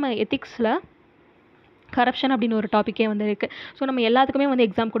பார்த்திங்கன்னா, நம்ம எத்திக்ஸில் கரப்ஷன் அப்படின்னு ஒரு டாப்பிக்கே வந்து இருக்குது. ஸோ நம்ம எல்லாத்துக்குமே வந்து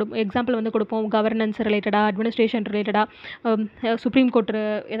எக்ஸாம்பிள் வந்து கொடுப்போம். கவர்னன்ஸ் ரிலேட்டடாக, அட்மினிஸ்ட்ரேஷன் ரிலேட்டடாக, சுப்ரீம் கோர்ட்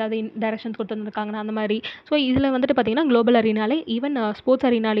ஏதாவது டைரக்ஷன்ஸ் கொடுத்துருந்துருக்காங்கன்னா அந்த மாதிரி. ஸோ இதில் வந்துட்டு பார்த்திங்கன்னா குளோபல் அரினாலே, ஈவன் ஸ்போர்ட்ஸ்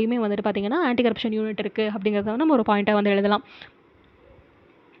அரினாலையுமே வந்துட்டு பார்த்திங்கன்னா ஆன்டி கரப்ஷன் யூனிட் இருக்குது அப்படிங்கிறத நம்ம ஒரு பாயிண்ட்டாக வந்து எழுதலாம்.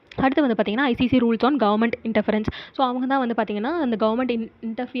 அடுத்து வந்து பார்த்திங்கன்னா ICC rules on government interference. So அவங்க தான் வந்து பார்த்திங்கன்னா அந்த கவர்மெண்ட்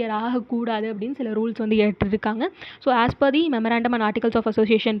இன்டர்ஃபியர் ஆகக்கூடாது அப்படின்னு சில ரூல்ஸ் வந்து ஏற்றிருக்காங்க. So as per the memorandum and articles of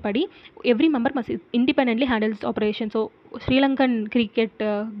association படி every member must independently handles operation. So Sri Lankan cricket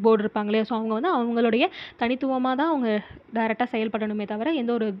board இருப்பாங்களே, ஸோ அவங்க வந்து அவங்களுடைய தனித்துவமாக தான் அவங்க டைரெக்டாக செயல்படணுமே தவிர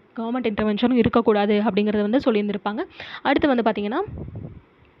எந்த ஒரு கவர்மெண்ட் இன்டர்வென்ஷனும் இருக்கக்கூடாது அப்படிங்கிறத வந்து சொல்லியிருந்திருப்பாங்க. அடுத்து வந்து பார்த்திங்கன்னா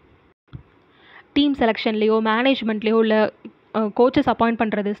டீம் செலெக்ஷன்லேயோ மேனேஜ்மெண்ட்லேயோ இல்லை கோச்சஸ் அப்பாயிண்ட்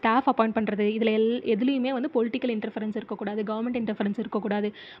பண்ணுறது, ஸ்டாஃப் அப்பாயிண்ட் பண்ணுறது, இதில் எதுலேயுமே வந்து பொலிட்டிக்கல் இன்டர்ஃபரன்ஸ் இருக்கக்கூடாது, கவர்மெண்ட் இன்டர்ஃபரன்ஸ் இருக்கக்கூடாது,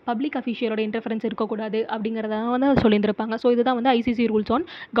 பப்ளிக் அஃபீஷியலோட இன்டர்ஃபரன்ஸ் இருக்கக்கூடாது அப்படிங்கிறத வந்து சொல்லியிருந்திருப்பாங்க. ஸோ இதுதான் வந்து ICC rules on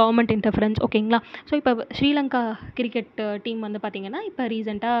government interference. ஓகேங்களா. ஸோ இப்போ ஸ்ரீலங்கா கிரிக்கெட் டீம் வந்து பார்த்திங்கன்னா இப்போ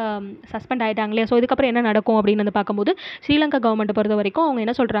ரீசெண்டாக சஸ்பெண்ட் ஆகிட்டாங்களே. ஸோ இதுக்கப்புறம் என்ன நடக்கும் அப்படின்னு வந்து பார்க்கும்போது ஸ்ரீலங்கா கவர்மெண்ட்டை பொறுத்த வரைக்கும் அவங்க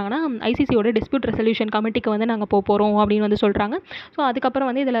என்ன சொல்கிறாங்கன்னா, ஐசிசியோட டிஸ்பியூட் ரெசல்யூஷன் கமிட்டிக்கு வந்து நாங்கள் போகிறோம் அப்படின்னு வந்து சொல்கிறாங்க. ஸோ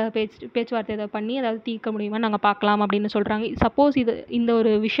அதுக்கப்புறம் வந்து இதில் பேச்சுவார்த்தை இதை பண்ணி ஏதாவது தீர்க்க முடியுமா நாங்கள் பார்க்கலாம் அப்படின்னு சொல்கிறாங்க. சப்போஸ் இந்த ஒரு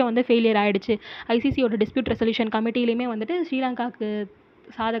விஷயம் வந்து ஃபெயிலியர் ஆகிடுச்சு, ஐசிசியோட டிஸ்பியூட் ரெசல்யூஷன் கமிட்டிலையுமே வந்துட்டு ஸ்ரீலங்காவுக்கு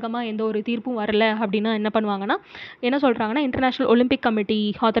சாதகமாக எந்த ஒரு தீர்ப்பும் வரல அப்படின்னா என்ன பண்ணுவாங்கன்னா, என்ன சொல்கிறாங்கன்னா, international Olympic committee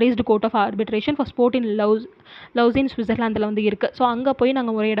authorised court of arbitration for sport in loves இன் சுவிட்சர்லாந்தில் வந்து இருக்குது. ஸோ அங்கே போய்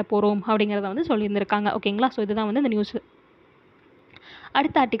நாங்கள் முறையிட போகிறோம் அப்படிங்கிறத வந்து சொல்லியிருந்திருக்காங்க. ஓகேங்களா. ஸோ இதுதான் வந்து இந்த நியூஸ்.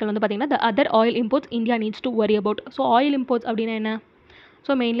 அடுத்த ஆர்டிக்கல் வந்து பார்த்திங்கன்னா, the other oil imports India needs to worry about. So oil imports அப்படின்னா என்ன?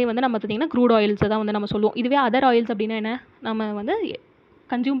 ஸோ மெயின்லி வந்து நம்ம பார்த்திங்கன்னா க்ரூட் ஆயில்ஸை தான் வந்து நம்ம சொல்லுவோம். இதுவே அதர் ஆயில்ஸ் அப்படின்னா என்ன, நம்ம வந்து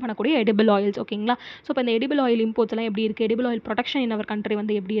கன்சியூம் பண்ணக்கூடிய எடிபிள் ஆயில்ஸ். ஓகேங்களா. ஸோ இப்போ இந்த எடிபிள் ஆயில் இம்போர்ட்ஸ்லாம் எப்படி இருக்குது, edible oil production in our country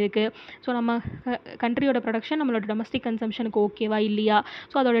வந்து எப்படி இருக்குது, ஸோ நம்ம கண்ட்ரியோட ப்ரொடக்ஷன் நம்மளோட டொமஸ்டிக் கன்சம்ஷனுக்கு ஓகேவா இல்லையா,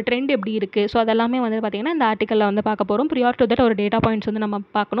 ஸோ அதோட ட்ரெண்ட் எப்படி இருக்குது, ஸோ அதெல்லாமே வந்து பார்த்திங்கன்னா இந்த ஆர்டிக்கலில் வந்து பார்க்க போகிறோம். ப்ரியார் டு தட் ஒரு டேட்டா பாயிண்ட்ஸ் வந்து நம்ம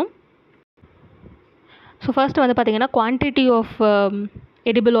பார்க்கணும். ஸோ ஃபர்ஸ்ட் வந்து பார்த்திங்கன்னா quantity of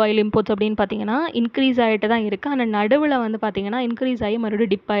edible oil imports அப்படின்னு பார்த்திங்கன்னா இன்க்ரீஸ் ஆகிட்டு தான் இருக்குது. ஆனால் நடுவில் வந்து பார்த்திங்கன்னா இன்க்ரீஸ் ஆகி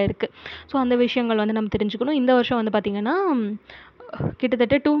மறுபடியும் டிப் ஆகிருக்கு. ஸோ அந்த விஷயங்கள் வந்து நம்ம தெரிஞ்சுக்கணும். இந்த வருஷம் வந்து பார்த்திங்கன்னா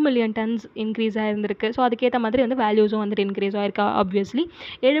கிட்டத்தட்ட 2 மில்லியன் டன்ஸ் இன்க்ரீஸ் ஆகிருந்திருக்கு. ஸோ அதுக்கேற்ற மாதிரி வந்து வேல்யூஸும் வந்துட்டு இன்க்ரீஸ் ஆகிருக்கு. ஆப்வியஸ்லி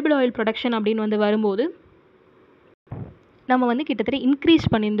எடிபிள் ஆயில் ப்ரொடக்ஷன் அப்படின்னு வந்து வரும்போது நம்ம வந்து கிட்டத்தட்ட இன்க்ரீஸ்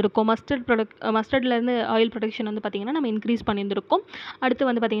பண்ணியிருந்திருக்கோம். மஸ்டர்ட்லேருந்து ஆயில் ப்ரொடக்ஷன் வந்து பார்த்திங்கன்னா நம்ம இன்க்ரீஸ் பண்ணியிருந்திருக்கோம். அடுத்து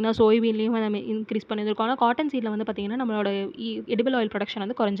வந்து பார்த்திங்கன்னா சோய்பீன்லேயும் நம்ம இன்க்ரீஸ் பண்ணியிருந்திருக்கோம். ஆனால் காட்டன் சீடில் வந்து பார்த்திங்கன்னா நம்மளோட எடிபிள் ஆயில் ப்ரொடக்ஷன்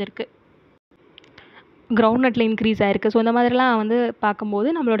வந்து குறைஞ்சிருக்கு. கிரவுண்ட் நட்டில் இன்க்ரீஸ் ஆகிருக்கு. ஸோ இந்த மாதிரிலாம் வந்து பார்க்கும்போது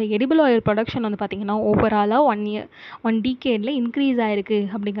நம்மளோட எடிபிள் ஆயில் ப்ரொடக்ஷன் வந்து பார்த்திங்கன்னா ஓவராலாக 1 டிகேடில் இன்க்ரீஸ் ஆகிருக்கு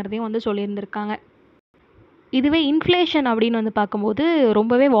அப்படிங்கிறதையும் வந்து சொல்லியிருந்திருக்காங்க. இதுவே இன்ஃப்ளேஷன் அப்படின்னு வந்து பார்க்கும்போது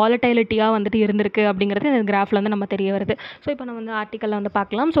ரொம்பவே வாலடைலிட்டியாக வந்துட்டு இருந்திருக்கு அப்படிங்கிறது இந்த கிராஃபில் வந்து நம்ம தெரிய வருது. ஸோ இப்போ நம்ம வந்து ஆர்டிக்கலில் வந்து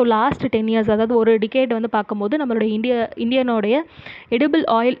பார்க்கலாம். ஸோ லாஸ்ட் 10 இயர்ஸ், அதாவது ஒரு டிகேட் வந்து பார்க்கும்போது நம்மளோட இந்தியனோடைய எடிபிள்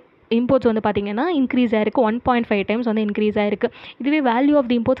ஆயில் இம்போர்ட்ஸ் வந்து பார்த்திங்கன்னா இன்க்ரீஸ் ஆகிருக்கு. 1.5 டைம்ஸ் வந்து இன்க்ரீஸ் ஆகிருக்கு. இதுவே value of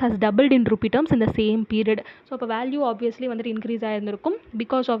the imports has doubled in Ruby terms இந்த சேம் பீரியட். ஸோ இப்போ வேல்யூ ஆப்வியஸ்லி வந்துட்டு increase ஆகிருந்திருக்கும்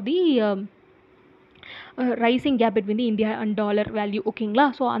because of the rising gap between the India and dollar value. ஓகேங்களா.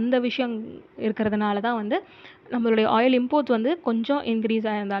 ஸோ அந்த விஷயம் இருக்கிறதுனால தான் வந்து நம்மளுடைய ஆயில் இம்போர்ட்ஸ் வந்து கொஞ்சம் இன்க்ரீஸ்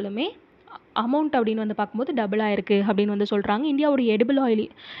ஆகிருந்தாலுமே அமௌண்ட் அப்படின்னு வந்து பார்க்கும்போது டபுள் ஆகிருக்கு அப்படின்னு வந்து சொல்கிறாங்க. இந்தியாவுடைய எடிபிள் ஆயில்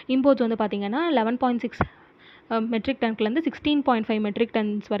இம்போர்ட்ஸ் வந்து பார்த்திங்கன்னா 11.6 மெட்ரிக் டன்லேருந்து 16.5 மெட்ரிக்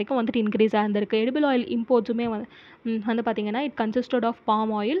டன்ஸ் வரைக்கும் வந்துட்டு இன்க்ரீஸ் ஆகிருக்கு. எடிபிள் ஆயில் இம்போர்ட்ஸுமே வந்து பார்த்திங்கன்னா it consistent of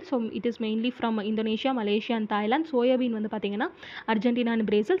palm oil. So it is mainly from Indonesia, Malaysia and Thailand. Soybean வந்து பார்த்திங்கன்னா Argentina and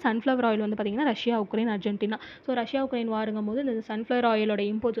Brazil. Sunflower oil வந்து பார்த்திங்கன்னா Russia, Ukraine, Argentina. So Russia Ukraine வாருங்கும் போது இந்த சன்ஃப்ளவர் ஆயிலோட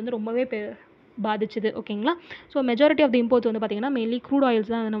இம்போர்ட்ஸ் வந்து ரொம்பவே பாதிச்சுது. ஓகேங்களா. So majority of the imports வந்து பார்த்திங்கன்னா மெயின்லி க்ரூட்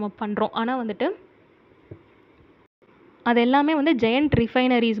ஆயில்ஸ் தான் நம்ம பண்ணுறோம். ஆனால் வந்துட்டு அது எல்லாமே வந்து ஜெயண்ட்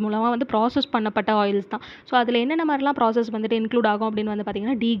ரிஃபைனரிஸ் மூலமாக வந்து ப்ராசஸ் பண்ணப்பட்ட ஆயில்ஸ் தான். ஸோ அதில் என்னென்ன மாதிரிலாம் ப்ராசஸ் வந்துட்டு இன்க்ளூட் ஆகும் அப்படின்னு வந்து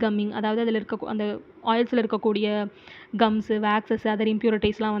பார்த்திங்கன்னா டீகம்மிங், அதாவது அதில் அந்த ஆயில்ஸில் இருக்கக்கூடிய கம்ஸு, வேக்ஸஸ், அதர்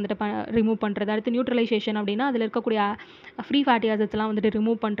இம்ப்யூரிட்டிஸ்லாம் வந்துட்டு ரிமூவ் பண்ணுறது. அடுத்து நியூட்ரலைசேஷன் அப்படின்னா அதில் இருக்கக்கூடிய ஃப்ரீ ஃபேட்டி ஆசிட்ஸ்லாம் வந்துட்டு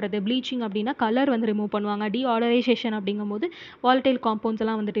ரிமூவ் பண்ணுறது. ப்ளீச்சிங் அப்படின்னா கலர் வந்து ரிமூவ் பண்ணுவாங்க. டீஆடரைசேஷன் அப்படிங்கும்போது வாலடைல் காம்பவுண்ட்ஸ்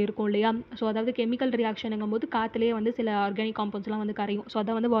எல்லாம் வந்துட்டு இருக்கும் இல்லையா. ஸோ அதாவது கெமிக்கல் ரியாக்ஷனுங்கும் போது காற்றுலேயே வந்து சில ஆர்கானிக் காம்பவுண்ட்ஸ்லாம் வந்து கரையும். ஸோ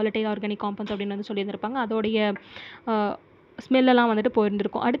அதை வந்து வாலடைல் ஆர்கானிக் காம்பவுண்ட்ஸ் அப்படின்னு வந்து சொல்லியிருந்திருப்பாங்க. அதோடைய ஸ்மெல்லெல்லாம் வந்துட்டு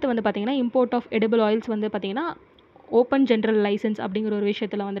போயிருந்திருக்கும். அடுத்து வந்து பார்த்திங்கன்னா இம்போர்ட் ஆஃப் எடிபிள் ஆயில்ஸ் வந்து பார்த்திங்கன்னா ஓப்பன் ஜென்ரல் லைசன்ஸ் அப்படிங்கிற ஒரு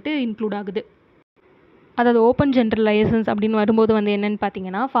விஷயத்தில் வந்துட்டு இன்க்ளூட் ஆகுது. அதாவது ஓப்பன் ஜென்ரல் லைசன்ஸ் அப்படின்னு வரும்போது வந்து என்னென்னு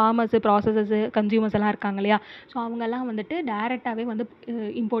பார்த்தீங்கன்னா, ஃபார்மர்ஸு, ப்ராசஸர்ஸு, கன்சியூமர்ஸ் எல்லாம் இருக்காங்க இல்லையா? ஸோ அவங்கெல்லாம் வந்துட்டு டேரெக்டாகவே வந்து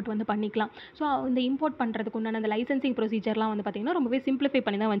இம்போர்ட் வந்து பண்ணிக்கலாம். ஸோ இந்த இம்போர்ட் பண்ணுறதுக்கு உண்டான அந்த லைசன்சிங் ப்ரொசீஜர்லாம் வந்து பார்த்திங்கன்னா ரொம்பவே சிம்பிளிஃபை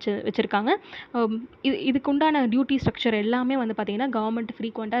பண்ணி தான் வச்சுருக்காங்க. இதுக்கு உண்டான டியூட்டி ஸ்ட்ரக்சர் எல்லாமே வந்து பார்த்திங்கன்னா கவர்மெண்ட்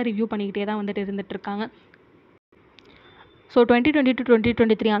ஃப்ரீக்வெண்ட்டாக ரிவ்யூ பண்ணிக்கிட்டே தான் வந்துட்டு இருந்துகிட்ருக்காங்க. ஸோ 2020 to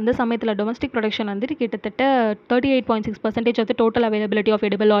 2023 அந்த சமயத்தில் டொமஸ்டிக் ப்ரொடக்ஷன் வந்துட்டு கிட்டத்தட்ட 38.6% of the total availability of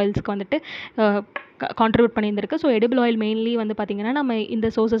edible ஆயில்ஸ்க்கு வந்துட்டு contribute பண்ணியிருந்திருக்கு. So edible oil mainly வந்து பார்த்திங்கன்னா நம்ம இந்த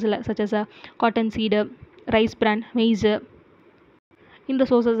சோர்சஸில் சச்சஸ் காட்டன் சீடு, ரைஸ் பிரான், மெய்ஸு, இந்த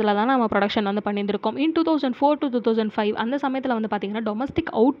சோர்சஸில் தான் நம்ம ப்ரொடக்ஷன் வந்து பண்ணியிருந்திருக்கோம். இன் 2004 to 2005 அந்த சமயத்தில் வந்து பார்த்திங்கன்னா domestic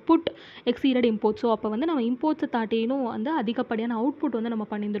output exceeded import. So அப்போ வந்து நம்ம இம்போர்ட்ஸை தாட்டினும் வந்து அதிகப்படியான அவுட்புட் வந்து நம்ம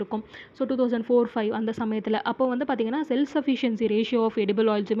பண்ணியிருந்திருக்கோம். ஸோ 2004-05 அந்த சமயத்தில் அப்போ வந்து பார்த்திங்கன்னா self sufficiency ratio of edible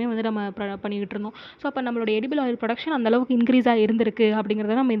ஆயில்ஸுமே வந்து நம்ம பண்ணிக்கிட்டு இருந்தோம். ஸோ அப்போ நம்மளோட எடிபிள் ஆயில் ப்ரொடக்ஷன் அந்தளவுக்கு இன்க்ரீஸாக இருந்திருக்கு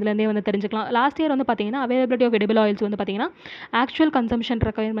அப்படிங்கிறத நம்ம இதுலேருந்தே வந்து தெரிஞ்சுக்கலாம். லாஸ்ட் இயர் வந்து பார்த்திங்கன்னா அவைலபிலிட்டி ஆஃப் எடிபிள் ஆயில்ஸ் வந்து பார்த்திங்கன்னா ஆக்சுவல் கன்சம்ஷன்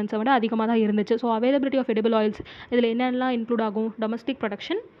ரெக்குயர்மெண்ட்ஸை விட அதிகமாக தான் இருந்துச்சு. So availability of edible oils இதில் என்னென்னலாம் இன்க்ளூட் ஆகும்? டொமஸ்டிக்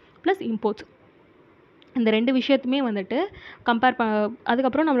ப்ரொடக்ஷன் ப்ளஸ் இம்போர்ட்ஸ், இந்த 2 விஷயத்துமே வந்துட்டு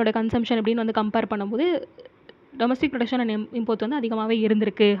அதுக்கப்புறம் நம்மளோட கன்சம்ஷன் அப்படின்னு வந்து கம்பேர் பண்ணும்போது டொமஸ்டிக் ப்ரொடக்ஷன் அண்ட் இம்போர்ட்ஸ் வந்து அதிகமாகவே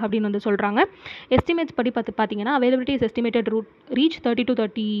இருந்திருக்கு அப்படின்னு வந்து சொல்கிறாங்க. எஸ்டிமேட்ஸ் படி பார்த்தீங்கன்னா availability is estimated reach 30 to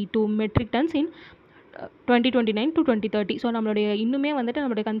 32 matric tons in 2029 to 2030. So நம்மளுடைய இன்னுமே வந்துட்டு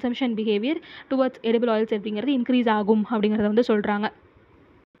நம்மளுடைய consumption behaviour towards edible oils அப்படிங்கிறது இன்க்ரீஸ் ஆகும் அப்படிங்கிறத வந்து சொல்கிறாங்க.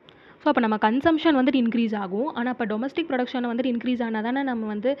 ஸோ அப்போ நம்ம கன்சம்ஷன் வந்துட்டு இன்க்ரீஸ் ஆகும். ஆனால் இப்போ டொமஸ்டிக் ப்ரொடக்ஷனை வந்துட்டு இன்க்ரீஸ் ஆனால் தானே நம்ம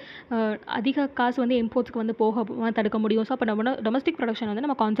வந்து அதிக காசு வந்து இம்போர்ட்ஸ்க்கு வந்து தடுக்க முடியும். ஸோ அப்போ நம்ம டொமஸ்டிக் ப்ரொடக்ஷன் வந்து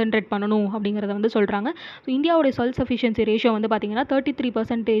நம்ம கான்சென்ட்ரேட் பண்ணணும் அப்படிங்கிறத வந்து சொல்கிறாங்க. ஸோ இந்தியாவுடைய செல்ஃப் சஃபிஷியன்சி ரேஷியோ வந்து பார்த்திங்கன்னா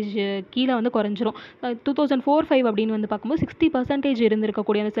 33% கீழே வந்து குறைஞ்சிரும். 2004-05 அப்படின்னு வந்து பார்க்கும்போது 60%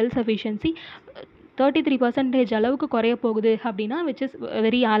 இருந்திருக்கக்கூடிய அந்த செல்ஃப் சஃபிஷியன்சி 33% அளவுக்கு குறைய போகுது அப்படின்னா விச் இஸ்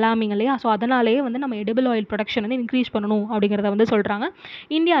வெரி அலார்மிங் இல்லையா? ஸோ அதனாலேயே வந்து நம்ம எடிபிள் ஆயில் ப்ரொடக்ஷன் வந்து இன்க்ரீஸ் பண்ணணும் அப்படிங்கிறத வந்து சொல்கிறாங்க.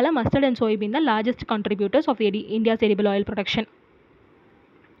 இந்தியாவில் மஸ்டர்ட் அண்ட் சோயாபீன் தான் largest contributors of India's edible oil production.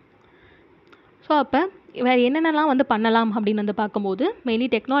 So அப்போ வேறு என்னென்னலாம் வந்து பண்ணலாம் அப்படின்னு வந்து பார்க்கும்போது மெயின்லி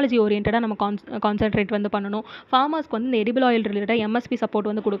டெக்னாலஜி ஓரியன்டாக நம்ம கான்சென்ட்ரேட் வந்து பண்ணணும். ஃபார்மர்ஸ்க்கு வந்து இந்த எடிபிள் ஆயில் ரிலேட்டடாக எம்எஸ்பி சப்போர்ட்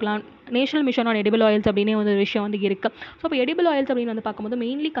வந்து கொடுக்கலாம். National mission on edible oils அப்படின்னே ஒரு விஷயம் வந்து இருக்குது. ஸோ இப்போ எடிபிள் ஆயில்ஸ் அப்படின்னு வந்து பார்க்கும்போது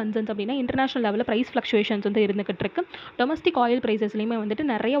மெயின்லி கன்சர்ன்ஸ் அப்படின்னா இன்டர்நேஷனல் லெவலில் ப்ரைஸ் ஃப்ளக்சுவேஷன்ஸ் வந்து இருந்துகிட்டு இருக்கு. டொமஸ்டிக் ஆயில் ப்ரைஸஸ்லையுமே வந்துட்டு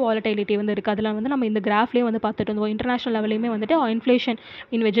நிறைய வாலட்டிலிட்டி வந்து இருக்குது. அதில் வந்து நம்ம இந்த கிராஃப்லேயே வந்து பார்த்துட்டு இருந்தோம். இன்டர்நேஷனல் லெவலையுமே வந்துட்டு இன்ஃப்ளேஷன்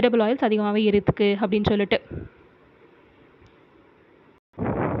இன் வெஜிடபிள் ஆயில்ஸ் அதிகமாகவே இருக்குது அப்படின்னு சொல்லிட்டு.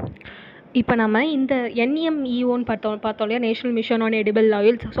 இப்போ நம்ம இந்த NMEOன்னு பார்த்தோம் இல்லையா, national mission on edible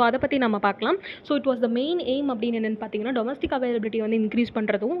oils. So அதை பற்றி நம்ம பார்க்கலாம். So it was the main aim அப்படின்னு என்னென்னு பார்த்தீங்கன்னா டொமஸ்டிக் அவைலபிலிட்டி வந்து இன்க்ரீஸ்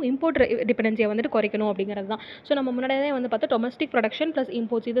பண்ணுறதும் இம்போர்ட் டிபெண்டன்சியை வந்துட்டு குறைக்கணும் அப்படிங்கிறது தான். ஸோ நம்ம முன்னாடியே வந்து பார்த்தா டொமஸ்டிக் ப்ரொடக்ஷன் ப்ளஸ்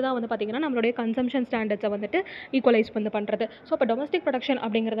இம்போர்ட்ஸ் இதுதான் வந்து பார்த்திங்கன்னா நம்மளுடைய கன்சம்ஷன் ஸ்டாண்டர்ட்ஸை வந்துட்டு ஈக்குவலைஸ் வந்து பண்ணுறது. ஸோ இப்போ டொமஸ்டிக் ப்ரொடக்ஷன்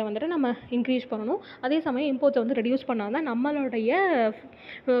அப்படிங்கிறத வந்துட்டு நம்ம இன்க்ரீஸ் பண்ணணும். அதே சமயம் இம்போர்ட்ஸை வந்து ரெடியூஸ் பண்ணால் தான் நம்மளுடைய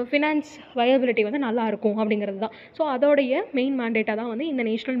ஃபினான்ஸ் வயபிலிட்டி வந்து நல்லாயிருக்கும் அப்படிங்கிறது தான். ஸோ அதோடைய மெயின் மேண்டேட்டாக தான் வந்து இந்த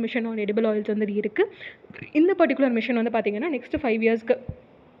national mission on edible oils வந்து இருக்குது. இந்த பர்டிகுலர் மிஷன் வந்து பார்த்திங்கன்னா நெக்ஸ்ட் 5 இயர்ஸ்க்கு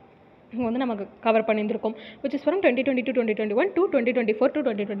வந்து நமக்கு cover பண்ணியிருந்திருக்கும். Which is from 2020 to 2021 to 2024 to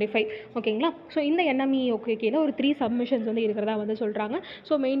 2025. ஓகேங்களா? ஸோ இந்த NMEOக்கு கீழே ஒரு 3 சப்மிஷன்ஸ் வந்து இருக்கிறதா வந்து சொல்கிறாங்க.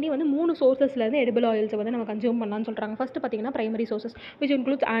 ஸோ மெயின்லி வந்து 3 சோர்சஸ்லேருந்து எடிபிள் ஆயில்ஸை வந்து நம்ம கன்சியூம் பண்ணலாம்னு சொல்கிறாங்க. ஃபஸ்ட்டு பார்த்திங்கன்னா primary sources which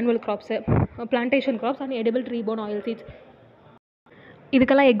includes annual crops, plantation graphs and edible tree Bourne oil seeds.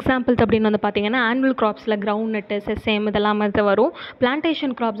 இதுக்கெல்லாம் எக்ஸாம்பிள்ஸ் அப்படின்னு வந்து பார்த்திங்கன்னா ஆனுவல் கிராப்ஸில் கிரவுண்ட் நட்டு, செசேம் இதெல்லாம் வந்து வரும்.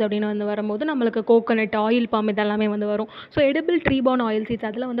 பிளான்டேஷன் கிராப்ஸ் அப்படின்னு வந்து வரும்போது நம்மளுக்கு கோகோனட், ஆயில் பாம் இதெல்லாமே வந்து வரும். So edible tree born oil seeds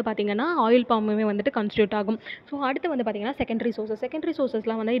அதில் வந்து பார்த்திங்கன்னா ஆயில் பாமுமே வந்துட்டு கன்ஸ்டியூட் ஆகும். ஸோ அடுத்து வந்து பார்த்திங்கன்னா செகண்டரி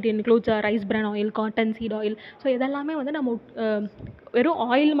சோர்சஸ்லாம் வந்து it includes rice PRAN oil, cotton seed oil. So இதெல்லாமே வந்து நம்ம வெறும்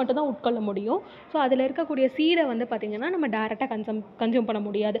ஆயில் மட்டும் தான் உட்கொள்ள முடியும். ஸோ அதில் இருக்கக்கூடிய சீடை வந்து பார்த்திங்கன்னா நம்ம டேரெக்டாக கன்சியூம் பண்ண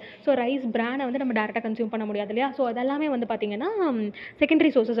முடியாது. ஸோ ரைஸ் பிரானை வந்து நம்ம டேரெக்டாக கன்சியூம் பண்ண முடியாது இல்லையா? ஸோ அதெல்லாமே வந்து பார்த்திங்கன்னா செகண்டரி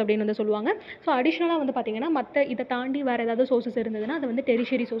சோர்சஸ் அப்படின்னு வந்து சொல்லுவாங்க. ஸோ அடிஷ்னலாக வந்து பார்த்திங்கன்னா மற்ற இதை தாண்டி வேறு ஏதாவது சோர்சஸ் இருந்ததுன்னா அதை வந்து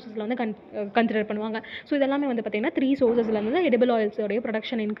டெரிஷரி சோர்சஸில் வந்து கன்சிடர் பண்ணுவாங்க. ஸோ இதெல்லாமே வந்து பார்த்திங்கன்னா 3 சோர்சஸில் வந்து எடிபிள் ஆயில்ஸோடைய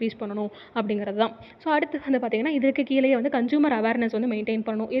ப்ரொடக்ஷன் இன்க்ரீஸ் பண்ணணும் அப்படிங்கிறது தான். ஸோ அடுத்து வந்து பார்த்திங்கன்னா இதுக்கு கீழே வந்து கன்சூமர் அவேர்னஸ் வந்து மெயின்டைன்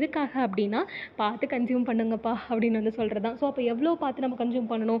பண்ணணும். எதுக்காக அப்படின்னா பார்த்து கன்சியூம் பண்ணுங்கப்பா அப்படின்னு வந்து சொல்கிறது தான். ஸோ அப்போ எவ்வளோ பார்த்து நம்ம கன்சியூம்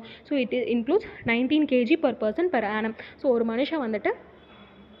பண்ணணும்? So it includes 19 kg per person per annum. So ஒரு மனுஷன் வந்துட்டு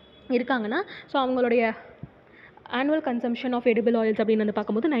இருக்காங்கன்னா ஸோ அவங்களுடைய annual consumption of edible oils அப்படின்னு வந்து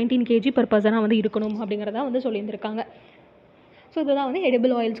பார்க்கும்போது 19 kg per person வந்து இருக்கணும் அப்படிங்கிறதா வந்து சொல்லியிருந்திருக்காங்க. ஸோ இதுதான் வந்து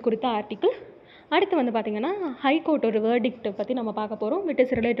எடிபிள் ஆயில்ஸ் குறித்த ஆர்டிக்கிள். அடுத்து வந்து பார்த்திங்கன்னா ஹைகோர்ட் ஒரு வேர்டிக்ட் பற்றி நம்ம பார்க்க போகிறோம். விட்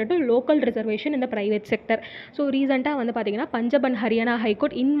is related to local reservation இந்த ப்ரைவேட் செக்டர். ஸோ ரீசெண்டாக வந்து பார்த்திங்கன்னா Punjab and Haryana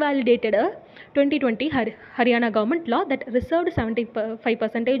high court இன்வாலிடேட்டட் 2020 Haryana government law that reserved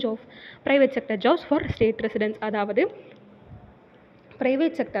 75% of private sector jobs for state residents. அதாவது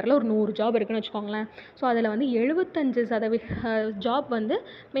ப்ரைவேட் செக்டரில் ஒரு 100 ஜாப் இருக்குன்னு வச்சுக்கோங்களேன். ஸோ அதில் வந்து 75% ஜாப் வந்து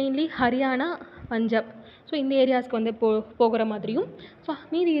மெயின்லி ஹரியானா, பஞ்சாப், ஸோ இந்த ஏரியாஸ்க்கு வந்து போகிற மாதிரியும், ஸோ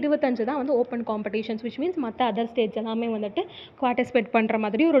மீதி 25 தான் வந்து ஓப்பன் காம்படிஷன்ஸ், விச் மீன்ஸ் மற்ற அதர் ஸ்டேட்ஸ் எல்லாமே வந்துட்டு பார்ட்டிசிபேட் பண்ணுற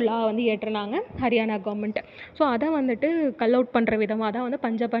மாதிரி ஒரு லா வந்து ஏற்றுனாங்க ஹரியானா கவர்மெண்ட். ஸோ அதை வந்துட்டு கல் அவுட் பண்ணுற விதமாக தான் வந்து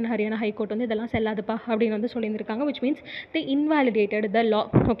பஞ்சாப் அண்ட் ஹரியானா ஹைகோர்ட் வந்து இதெல்லாம் செல்லாதுப்பா அப்படின்னு வந்து சொல்லியிருக்காங்க. விச் மீன்ஸ் தி இன்வாலிடேட்டட் த லா.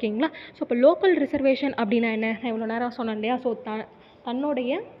 ஓகேங்களா. ஸோ இப்போ லோக்கல் ரிசர்வேஷன் அப்படின்னா என்ன, நான் இவ்வளோ நேரம் சொன்னேன் இல்லையா. ஸோ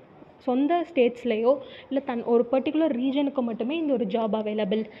தன்னுடைய சொந்த ஸ்டேட்ஸ்லேயோ இல்லை ஒரு பர்டிகுலர் ரீஜனுக்கு மட்டுமே இந்த ஒரு ஜாப்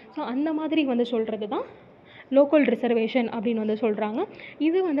அவைலபிள். ஸோ அந்த மாதிரி வந்து சொல்கிறது தான் லோக்கல் ரிசர்வேஷன் அப்படின்னு வந்து சொல்கிறாங்க.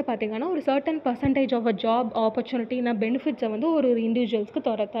 இது வந்து பார்த்திங்கன்னா ஒரு certain percentage of a job ஆப்பர்ச்சுனிட்டினா பெனிஃபிட்ஸை வந்து ஒரு இண்டிவிஜுவல்ஸ்க்கு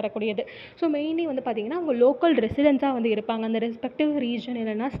தரக்கூடியது. ஸோ மெயின்லி வந்து பார்த்திங்கன்னா அவங்க லோக்கல் ரெசிடென்ஸாக வந்து இருப்பாங்க அந்த ரெஸ்பெக்டிவ் ரீஜன்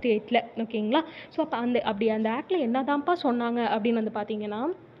இல்லைனா ஸ்டேட்டில். ஓகேங்களா. ஸோ அப்போ அந்த ஆக்டில் என்ன தான்ப்பா சொன்னாங்க அப்படின்னு வந்து பார்த்திங்கன்னா,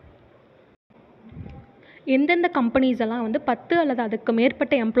 எந்தெந்த கம்பெனிஸ் எல்லாம் வந்து 10 அல்லது அதுக்கு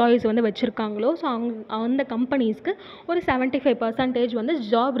மேற்பட்ட எம்ப்ளாயீஸ் வந்து வச்சுருக்காங்களோ, ஸோ அந்த கம்பெனிஸ்க்கு ஒரு 75% வந்து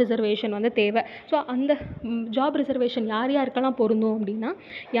ஜாப் ரிசர்வேஷன் வந்து தேவை. ஸோ அந்த ஜாப் ரிசர்வேஷன் யார் யாருக்கெல்லாம் பொருந்தும் அப்படின்னா,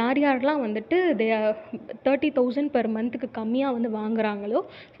 யார் யாரெல்லாம் வந்துட்டு 30,000 பெர் மந்த்துக்கு கம்மியாக வந்து வாங்குறாங்களோ,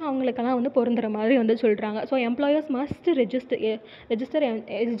 ஸோ அவங்களுக்கெல்லாம் வந்து பொருந்துகிற மாதிரி வந்து சொல்கிறாங்க. So employers must register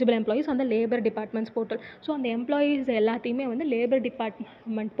eligible employees அந்த லேபர் டிபார்ட்மெண்ட்ஸ் போர்ட்டல். ஸோ அந்த எம்ப்ளாயீஸ் எல்லாத்தையுமே வந்து லேபர்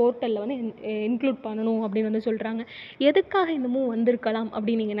டிபார்ட்மெண்ட் போர்ட்டலில் வந்து இன்க்ளூட் பண்ணணும் அப்படின்னு வந்து சொல்கிறாங்க. எதுக்காக இந்த மூவ் வந்திருக்கலாம்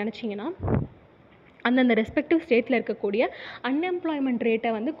அப்படின்னு நீங்கள் நினச்சிங்கன்னா, அந்தந்த ரெஸ்பெக்டிவ் ஸ்டேட்டில் இருக்கக்கூடிய அன்எம்ப்ளாய்மெண்ட்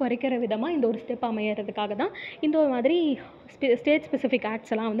ரேட்டை வந்து குறைக்கிற விதமாக இந்த ஒரு ஸ்டெப் அமையறதுக்காக தான் இந்த ஒரு மாதிரி ஸ்டேட் ஸ்பெசிஃபிக்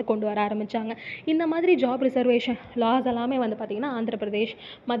ஆக்ட்ஸ் எல்லாம் வந்து கொண்டு வர ஆரம்பித்தாங்க. இந்த மாதிரி ஜாப் ரிசர்வேஷன் லாஸ் எல்லாமே வந்து பார்த்திங்கன்னா ஆந்திர பிரதேஷ்,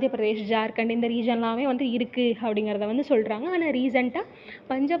 மத்திய பிரதேஷ், ஜார்க்கண்ட் இந்த ரீஜன்லாமே வந்து இருக்குது அப்படிங்கிறத வந்து சொல்கிறாங்க. ஆனால் ரீசெண்டாக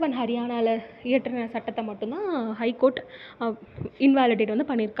பஞ்சாப் அண்ட் ஹரியானாவில் இயற்றின சட்டத்தை மட்டும்தான் ஹைகோர்ட் இன்வாலிடேட்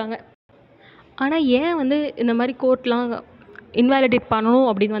வந்து பண்ணியிருக்காங்க. ஆனால் ஏன் வந்து இந்த மாதிரி கோர்ட்லாம் இன்வாலிடேட் பண்ணணும்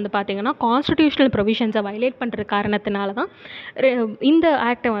அப்படின்னு வந்து பார்த்திங்கன்னா, கான்ஸ்டிடியூஷனல் ப்ரொவிஷன்ஸை வயலேட் பண்ணுற காரணத்தினால தான் இந்த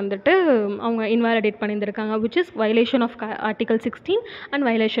ஆக்டை வந்துட்டு அவங்க invalidate பண்ணியிருந்திருக்காங்க. Which is violation of article 16 and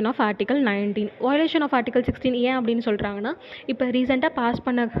violation of article 19. Violation of article 16 ஏன் அப்படின்னு சொல்கிறாங்கன்னா, இப்போ ரீசெண்டாக பாஸ்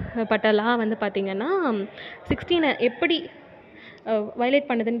பண்ணப்பட்ட லா வந்து பார்த்திங்கன்னா 16 எப்படி வயலேட்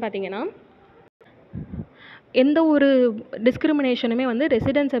பண்ணுதுன்னு பார்த்திங்கன்னா, எந்த ஒரு டிஸ்கிரிமினேஷனுமே வந்து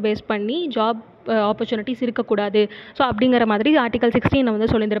ரெசிடென்ஸை பேஸ் பண்ணி ஜாப் ஆப்பர்ச்சுனிட்டிஸ் இருக்கக்கூடாது. ஸோ அப்படிங்கிற மாதிரி ஆர்டிகல் 16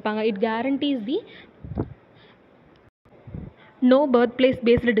 வந்து சொல்லியிருந்திருப்பாங்க. It guarantees the no birth place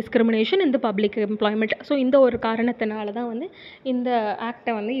based discrimination இந்த பப்ளிக் எம்ப்ளாய்மெண்ட். ஸோ இந்த ஒரு காரணத்தினால தான் வந்து இந்த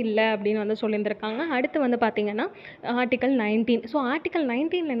ஆக்டை வந்து இல்லை அப்படின்னு வந்து சொல்லியிருந்திருக்காங்க. அடுத்து வந்து பார்த்திங்கன்னா ஆர்டிகல் 19. ஸோ ஆர்டிகல்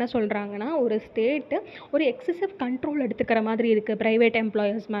 19 என்ன சொல்கிறாங்கன்னா, ஒரு ஸ்டேட்டு ஒரு எக்ஸசிவ் கண்ட்ரோல் எடுத்துக்கிற மாதிரி இருக்குது ப்ரைவேட்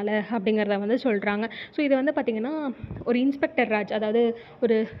எம்ப்ளாயர்ஸ் மேலே அப்படிங்கிறத வந்து சொல்கிறாங்க. ஸோ இது வந்து பார்த்திங்கன்னா ஒரு இன்ஸ்பெக்டர் ராஜ், அதாவது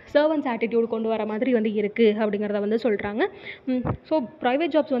ஒரு சர்வன்ஸ் ஆட்டிடியூட் கொண்டு வர மாதிரி வந்து இருக்குது அப்படிங்கிறத வந்து சொல்கிறாங்க. ஸோ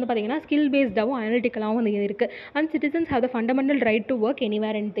ப்ரைவேட் ஜாப்ஸ் வந்து பார்த்திங்கன்னா ஸ்கில் பேஸ்டாகவும் அனலிட்டிக்கலாகவும் வந்து இருக்குது. And citizens have the fundamental right to work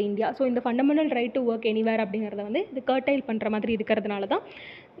anywhere in the India. So இந்த fundamental right to work anywhere அப்படிங்கிறத வந்து இது கர்டைல் பண்ணுற மாதிரி இருக்கிறதுனால தான்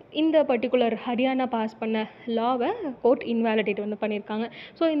இந்த பர்டிகுலர் ஹரியானா பாஸ் பண்ண லாவை கோர்ட் இன்வாலிடேட் வந்து பண்ணியிருக்காங்க.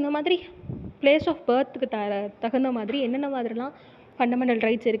 ஸோ இந்த மாதிரி பிளேஸ் ஆஃப் பர்த்துக்கு தகுந்த மாதிரி என்னென்ன மாதிரிலாம் ஃபண்டமெண்டல்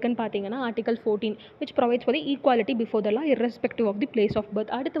ரைட்ஸ் இருக்குன்னு பார்த்தீங்கன்னா, article 14 which provides for the equality before the law irrespective of the place of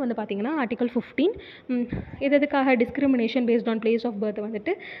birth. அடுத்து வந்து பார்த்தீங்கன்னா ஆர்டிகல் 15 எதுக்காக discrimination based on place of birth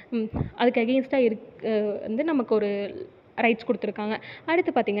வந்துட்டு அதுக்கு அகெயின்ஸ்டாக வந்து நமக்கு ஒரு ரைட்ஸ் கொடுத்துருக்காங்க.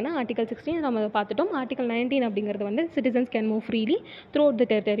 அடுத்து பார்த்திங்கன்னா ஆர்டிகல் 16 நம்ம பார்த்துட்டோம். ஆர்டிகல் 19 அப்படிங்கிறது வந்து citizens can move freely through out the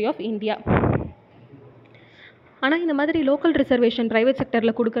territory of India. ஆனால் இந்த மாதிரி லோக்கல் ரிசர்வேஷன் ப்ரைவேட்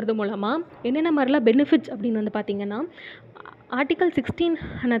செக்டரில் கொடுக்கறது மூலமாக என்னென்ன மாதிரிலாம் பெனிஃபிட்ஸ் அப்படின்னு வந்து பார்த்திங்கன்னா, ஆர்டிகல்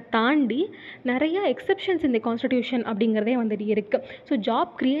 16 தாண்டி நிறைய எக்ஸப்ஷன்ஸ் இந்த கான்ஸ்டிடியூஷன் அப்படிங்கிறதே வந்துட்டு இருக்குது. ஸோ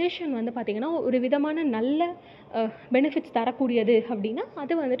ஜாப் க்ரியேஷன் வந்து பார்த்திங்கன்னா ஒரு விதமான நல்ல பெனிஃபிட்ஸ் தரக்கூடியது அப்படின்னா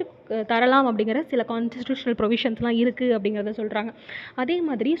அது வந்துட்டு தரலாம் அப்படிங்கிற சில கான்ஸ்டிடியூஷனல் ப்ரொவிஷன்ஸ்லாம் இருக்குது அப்படிங்கிறத சொல்கிறாங்க. அதே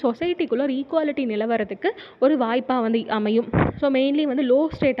மாதிரி சொசைட்டிக்குள்ளே ஈக்குவாலிட்டி நிலவரத்துக்கு ஒரு வாய்ப்பாக வந்து அமையும். ஸோ மெயின்லி வந்து லோ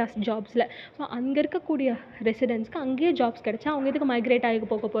ஸ்டேட்டஸ் ஜாப்ஸில் ஸோ அங்கே இருக்கக்கூடிய ரெசிடென்ட்ஸ்க்கு அங்கேயே ஜாப்ஸ் கிடைச்சா அவங்க இதுக்கு மைக்ரேட் ஆகி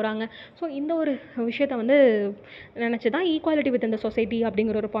போக போகிறாங்க. ஸோ இந்த ஒரு விஷயத்தை வந்து நினச்சி தான் ஈக்குவாலிட்டி வித் இந்த சொசைட்டி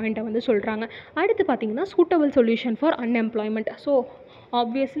அப்படிங்கிற ஒரு பாயிண்ட்டை வந்து சொல்கிறாங்க. அடுத்து பார்த்திங்கன்னா suitable solution for unemployment. So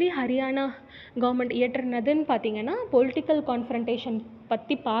obviously Haryana government இயற்றினதுன்னு பார்த்திங்கன்னா பொலிட்டிக்கல் கான்ஃபரன்டேஷன்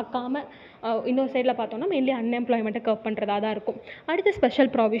பற்றி பார்க்காம இன்னொரு சைடில் பார்த்தோன்னா மெயின்லி அன்எம்ப்ளாய்மெண்ட்டை கர்வ் பண்ணுறதா தான் இருக்கும். அடுத்து ஸ்பெஷல்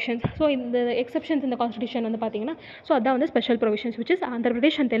ப்ரொவிஷன்ஸ். ஸோ இந்த எக்ஸப்ஷன்ஸ் இந்த கான்ஸ்டிடியூஷன் வந்து பார்த்திங்கன்னா ஸோ அதான் வந்து special provisions which is Andhra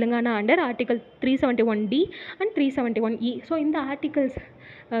Pradesh and Telangana under article 371D and 371E. So இந்த ஆர்டிகல்ஸ்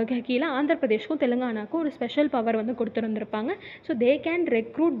கீழே ஆந்திர பிரதேஷ்க்கும் தெலுங்கானாக்கும் ஒரு ஸ்பெஷல் பவர் வந்து கொடுத்துருந்துருப்பாங்க. So they can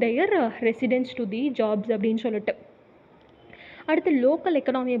recruit their residents to the jobs அப்படின்னு சொல்லிட்டு. அடுத்து லோக்கல்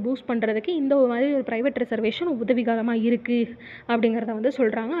எக்கனாமியை பூஸ்ட் பண்ணுறதுக்கு இந்த மாதிரி ஒரு ப்ரைவேட் ரிசர்வேஷன் உதவிகரமாக இருக்குது அப்படிங்கிறத வந்து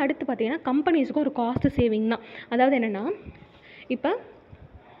சொல்கிறாங்க. அடுத்து பார்த்திங்கன்னா கம்பெனிஸுக்கு ஒரு காஸ்ட் சேவிங் தான். அதாவது என்னென்னா, இப்போ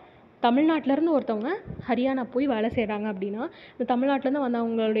தமிழ்நாட்டிலேருந்து ஒருத்தவங்க ஹரியானா போய் வேலை செய்கிறாங்க அப்படின்னா, இந்த தமிழ்நாட்டிலேருந்து வந்து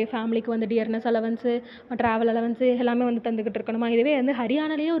அவங்களுடைய ஃபேமிலிக்கு வந்து டியர்னஸ் அலவன்ஸு, ட்ராவல் அலவன்ஸு எல்லாமே வந்து தந்துக்கிட்டு இருக்கணுமா. இதுவே வந்து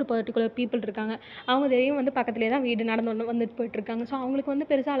ஹரியானாலேயே ஒரு பர்டிகுலர் பீப்புள் இருக்காங்க, அவங்க தெரியும் வந்து பக்கத்துலேயே தான் வீடு நடந்து வந்துட்டு போயிட்டுருக்காங்க. ஸோ அவங்களுக்கு வந்து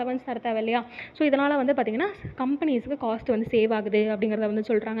பெருசாக அலவன்ஸ் தர தேவை இல்லையா. ஸோ இதனால் வந்து பார்த்திங்கன்னா கம்பெனிஸுக்கு காஸ்ட் வந்து சேவ் ஆகுது அப்படிங்கிறத வந்து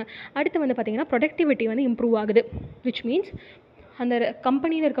சொல்கிறாங்க. அடுத்து வந்து பார்த்திங்கன்னா ப்ரொடக்டிவிட்டி வந்து இம்ப்ரூவ் ஆகுது, விச் மீன்ஸ் அந்த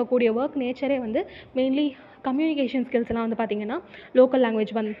கம்பெனியில் இருக்கக்கூடிய ஒர்க் நேச்சரே வந்து மெயின்லி கம்யூனிகேஷன் ஸ்கில்ஸ்லாம் வந்து பார்த்திங்கன்னா லோக்கல்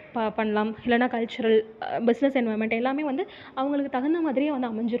லாங்குவேஜ் பண்ணலாம், இல்லைனா கல்ச்சுரல், பிஸ்னஸ் என்வரன்மெண்ட் எல்லாமே வந்து அவங்களுக்கு தகுந்த மாதிரியே வந்து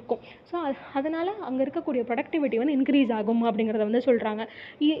அமைஞ்சிருக்கும். ஸோ அதனால் அங்கே இருக்கக்கூடிய ப்ரொடக்டிவிட்டி வந்து இன்க்ரீஸ் ஆகும் அப்படிங்கிறத வந்து சொல்கிறாங்க.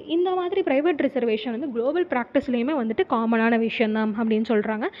 இந்த மாதிரி ப்ரைவேட் ரிசர்வேஷன் வந்து குளோபல் ப்ராக்டிஸ்லேயுமே வந்துட்டு காமனான விஷயம் தான் அப்படின்னு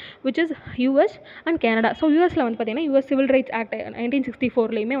சொல்கிறாங்க, which is US and Canada. So யூஎஸில் வந்து பார்த்திங்கன்னா யூஎஸ் சிவில் ரைட்ஸ் ஆக்ட்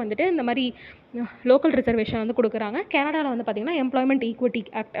 1964லேயுமே வந்துட்டு இந்த மாதிரி லோக்கல் ரிசர்வேஷன் வந்து கொடுக்குறாங்க. கனடாவில் வந்து பார்த்திங்கன்னா எம்ப்ளாய்மெண்ட் ஈக்விட்டி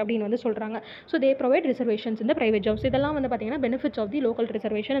ஆக்ட் அப்படின்னு வந்து சொல்கிறாங்க. ஸோ தே ப்ரொவைட் ரிசர்வேஷன்ஸ் இந்த ப்ரைவேட் ஜாப்ஸ். இதெல்லாம் வந்து பார்த்திங்கன்னா benefits of the local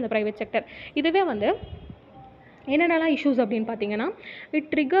reservation இந்த ப்ரைவேட் செக்டர். இதுவே வந்து என்னென்னலாம் இஷ்யூஸ் அப்படின்னு பார்த்தீங்கன்னா,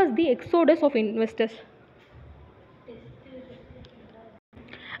 it triggers the exodus of investors.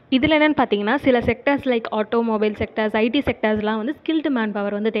 இதில் என்னென்னு பார்த்தீங்கன்னா, சில sectors like automobile sectors, ID செக்டர்ஸ்லாம் வந்து ஸ்கில்டு மேன்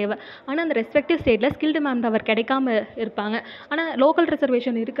பவர் வந்து தேவை. ஆனால் அந்த ரெஸ்பெக்டிவ் ஸ்டேட்டில் ஸ்கில்டு மேன் பவர் கிடைக்காம இருப்பாங்க. ஆனால் லோக்கல்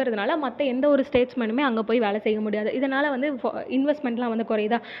ரிசர்வேஷன் இருக்கிறதுனால மற்ற எந்த ஒரு ஸ்டேட்ஸ்மேனுமே அங்கே போய் வேலை செய்ய முடியாது. இதனால் வந்து இன்வெஸ்ட்மெண்ட்லாம் வந்து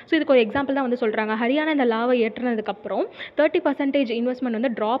குறையுதா. ஸோ இதுக்கு ஒரு எக்ஸாம்பிள் தான் வந்து சொல்கிறாங்க. ஹரியானா இந்த லாவை ஏற்றினதுக்கப்புறம் 30% இன்வெஸ்ட்மெண்ட்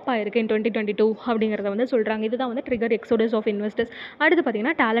வந்து ட்ராப் ஆயிருக்கு இன் 2022 அப்படிங்கிறத வந்து சொல்கிறாங்க. இதுதான் வந்து ட்ரிகர் எக்ஸோடஸ் ஆஃப் இன்வெஸ்டர்ஸ். அடுத்து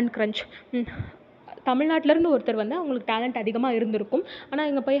பார்த்தீங்கன்னா டேலண்ட் க்ரன்ச். தமிழ்நாட்டிலேருந்து ஒருத்தர் வந்து அவங்களுக்கு டேலண்ட் அதிகமாக இருந்திருக்கும், ஆனால்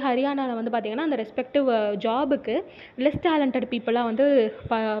இங்கே போய் ஹரியானாவில் வந்து பார்த்திங்கன்னா அந்த ரெஸ்பெக்டிவ் ஜாபுக்கு லெஸ் டேலண்டட் பீப்புளாக வந்து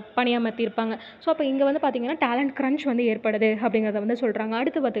பணியமர்த்தியிருப்பாங்க. ஸோ அப்போ இங்கே வந்து பார்த்திங்கன்னா டேலண்ட் க்ரன்ச் வந்து ஏற்படுது அப்படிங்கிறத வந்து சொல்கிறாங்க.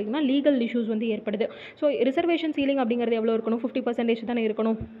 அடுத்து பார்த்திங்கன்னா லீகல் இஷ்யூஸ் வந்து ஏற்படுது. ஸோ ரிசர்வேஷன் சீலிங் அப்படிங்கிறது எவ்வளோ இருக்கணும், 50% தானே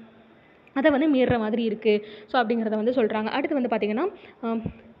இருக்கணும், அதை வந்து மீறுற மாதிரி இருக்குது. ஸோ அப்படிங்கிறத வந்து சொல்கிறாங்க. அடுத்து வந்து பார்த்திங்கன்னா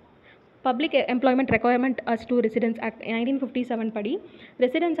public employment requirement us to residence act 1957 படி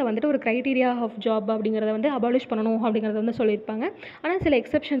ரெசிடென்ஸை வந்துட்டு ஒரு க்ரைட்டீரியா ஆஃப் ஜாப் அப்படிங்கிறத வந்து அபாலிஷ் பண்ணணும் அப்படிங்கிறத வந்து சொல்லியிருப்பாங்க. ஆனால் சில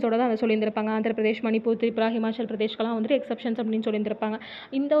எக்ஸப்ஷன்ஸோட தான் அதை சொல்லியிருந்திருப்பாங்க. ஆந்திர பிரதேஷ், மணிப்பூர், திரிபுரா, ஹிமாச்சல் பிரதேஷ்கெல்லாம் வந்துட்டு எக்ஸப்ஷன்ஸ் அப்படின்னு சொல்லியிருந்திருப்பாங்க.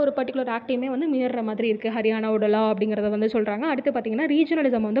 இந்த ஒரு பர்டிகுலர் ஆக்டையுமே வந்து மீறுற மாதிரி இருக்குது ஹரியானாவோட லா அப்படிங்கிறத வந்து சொல்கிறாங்க. அடுத்து பார்த்திங்கன்னா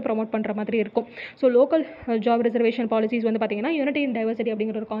ரீஜனலிசம் வந்து ப்ரொமோட் பண்ணுற மாதிரி இருக்கும். So local job reservation policies வந்து பார்த்திங்கன்னா யூனிட்டி இன் டைவர்சிட்டி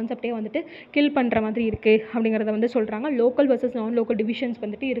அப்படிங்கிற ஒரு கான்செப்டே வந்துட்டு கில் பண்ணுற மாதிரி இருக்குது அப்படிங்கிறத வந்து சொல்கிறாங்க. லோக்கல் வர்சஸ் நான் லோக்கல் டிவிஷன்ஸ்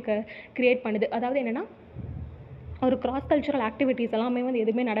வந்துட்டு கிரியேட் பண்ணுது. அதாவது என்னென்னா ஒரு கிராஸ் கல்ச்சுரல் ஆக்டிவிட்டீஸ் எல்லாமே வந்து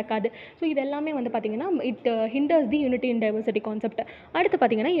எதுவுமே நடக்காது. ஸோ இது எல்லாமே வந்து பார்த்திங்கன்னா it hinders the unity in diversity concept. அடுத்து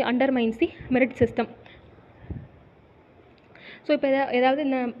பார்த்திங்கன்னா அண்டர்மைன்ஸ் தி மெரிட் சிஸ்டம். ஸோ இப்போ ஏதாவது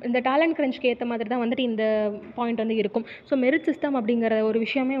இந்த டேலண்ட் க்ரன்ச்சுக்கு ஏற்ற மாதிரி தான் வந்துட்டு இந்த பாயிண்ட் வந்து இருக்கும். ஸோ மெரிட் சிஸ்டம் அப்படிங்கிற ஒரு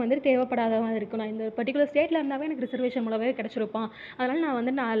விஷயமே வந்துட்டு தேவைப்படாத மாதிரி இருக்கும். நான் இந்த பர்டிகுலர் ஸ்டேட்டில் இருந்தாவே எனக்கு ரிசர்வேஷன் மூலமே கிடச்சிருப்பான், அதனால் நான்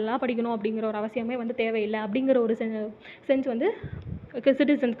வந்து நல்லா படிக்கணும் அப்படிங்கிற ஒரு அவசியமே வந்து தேவையில்லை அப்படிங்கிற ஒரு சென்ஸ் வந்து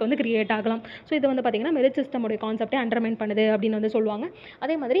சிட்டிசன்ஸ்க்கு வந்து கிரியேட் ஆகலாம். ஸோ இது வந்து பார்த்திங்கன்னா மெரிட் சிஸ்டமுடைய கான்செப்டே அண்டர்மைன் பண்ணுது அப்படின்னு வந்து சொல்லுவாங்க.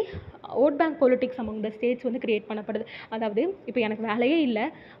 அதே மாதிரி vote bank politics among the states வந்து கிரியேட் பண்ணப்படுது. அதாவது இப்போ எனக்கு வேலையே இல்லை,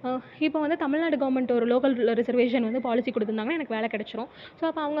 இப்போ வந்து தமிழ்நாடு கவர்மெண்ட் ஒரு லோக்கல் ரிசர்வேஷன் வந்து பாலிசி கொடுத்துருந்தாங்கன்னா எனக்கு வேலை கிடச்சிரும். ஸோ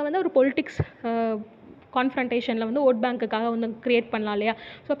அப்போ அவங்க வந்து ஒரு பொலிட்டிக்ஸ் கான்ஃப்ரண்டேஷனில் வந்து ஓட் பேங்க்குக்காக வந்து க்ரியேட் பண்ணலாம் இல்லையா.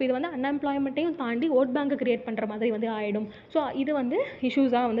 ஸோ அப்போ இது வந்து அன்எம்ப்ளாய்மெண்ட்டையும் தாண்டி ஓட் பேங்க்கு க்ரியேட் பண்ணுற மாதிரி வந்து ஆகிடும். ஸோ இது வந்து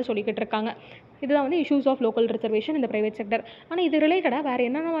இஷ்யூஸாக வந்து சொல்லிக்கிட்டு இருக்காங்க. இதுதான் வந்து இஷ்யூஸ் ஆஃப் லோக்கல் ரிசர்வேஷன் இந்த ப்ரைவேட் செக்டர். ஆனால் இது ரிலேட்டடாக வேறு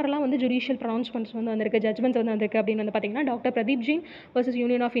என்னென்ன மாதிரிலாம் வந்து ஜுடிஷியல் ப்ரொனவுன்ஸ்மெண்ட்ஸ் வந்து வந்திருக்கு, ஜட்மெண்ட்ஸ் வந்து வந்திருக்கு அப்படின்னு வந்து பார்த்திங்கன்னா doctor Pradeep Jain versus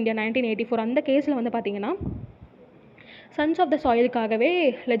union of India 1984 அந்த கேஸில் வந்து பார்த்திங்கன்னா sons of the சாயிலுக்காகவே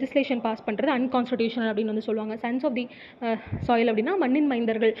legislation pass பண்ணுறது அன்கான்ஸ்டிடியூஷனல் அப்படின்னு வந்து சொல்லுவாங்க. சன்ஸ் ஆஃப் தி சாயில் அப்படின்னா மண்ணின்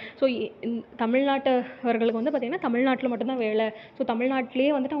மைந்தர்கள். ஸோ தமிழ்நாட்டவர்களுக்கு வந்து பார்த்திங்கன்னா தமிழ்நாட்டில் மட்டும்தான் வேலை, ஸோ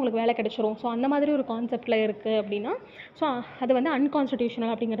தமிழ்நாட்டிலேயே வந்துட்டு அவங்களுக்கு வேலை கிடைச்சிரும். ஸோ அந்த மாதிரி ஒரு கான்செப்டில் இருக்குது அப்படின்னா ஸோ அது வந்து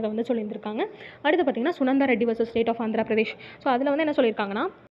அன்கான்ஸ்டிடியூஷனல் அப்படிங்கிறத வந்து சொல்லியிருந்திருக்காங்க. அடுத்து பார்த்திங்கன்னா Sunanda Reddy versus state of Andhra Pradesh. So அதில் வந்து என்ன சொல்லியிருக்காங்கன்னா,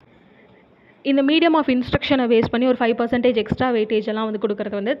 இந்த மீடியம் ஆஃப் இன்ஸ்ட்ரக்ஷனை பேஸ் பண்ணி ஒரு 5% எக்ஸ்ட்ரா வெயிட்டேஜ் எல்லாம் வந்து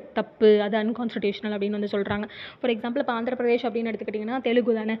கொடுக்குறது வந்து தப்பு, அது அன்கான்ஸ்டிடியூஷனல் அப்படின்னு வந்து சொல்கிறாங்க. ஃபார் எக்ஸாம்பிள் இப்போ ஆந்திர பிரதேஷ் அப்படின்னு எடுத்துக்கிட்டிங்கன்னா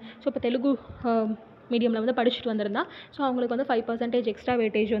தெலுங்கு தானே. ஸோ இப்போ தெலுங்கு மீடியமில் வந்து படிச்சுட்டு வந்திருந்தா ஸோ அவங்களுக்கு வந்து 5% எக்ஸ்ட்ரா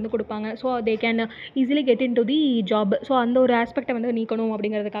வெயிட்டேஜ் வந்து கொடுப்பாங்க. So they can easily get in to the job. So அந்த ஒரு ஆஸ்பெக்டை வந்து நீக்கணும்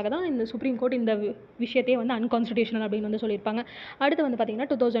அப்படிங்கிறதுக்காக தான் இந்த சுப்ரீம் கோர்ட் இந்த விஷயத்தையே வந்து அன்கான்ஸ்டிடியூஷனல் அப்படின்னு வந்து சொல்லியிருப்பாங்க. அடுத்து வந்து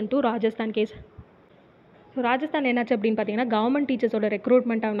பார்த்திங்கன்னா 2002 ராஜஸ்தான் கேஸ். ஸோ ராஜஸ்தான் என்னாச்சு அப்படின்னு பார்த்தீங்கன்னா கவர்மெண்ட் டீச்சர்ஸோட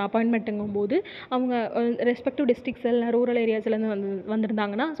ரெக்ரூட்மெண்ட் அவங்க அப்பாயின்மெண்ட்டுங்கும் போது அவங்க ரெஸ்பெக்டிவ் டிஸ்ட்ரிக்ஸில் ரூரல் ஏரியாஸ்லேருந்து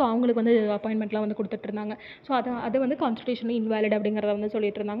வந்திருந்தாங்கன்னா ஸோ அவங்களுக்கு வந்து அப்பாயின்மெண்ட்லாம் வந்து கொடுத்துட்ருந்தாங்க. ஸோ அது வந்து கான்ஸ்டிடியூஷனலி இன்வாலிட் அப்படிங்கிறத வந்து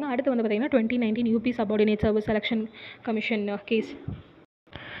சொல்லிட்டு இருந்தாங்க. அடுத்து வந்து பார்த்திங்கன்னா 2019 UP subordinate service selection commission case.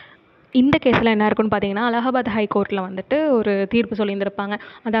 இந்த கேஸில் என்ன இருக்குன்னு பார்த்தீங்கன்னா, அலகாபாத் ஹைகோர்ட்டில் வந்துட்டு ஒரு தீர்ப்பு சொல்லியிருந்திருப்பாங்க.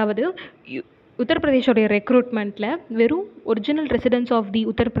 அதாவது உத்தரப்பிரதேஷோடைய ரெக்ரூட்மெண்ட்டில் வெறும் original residence of the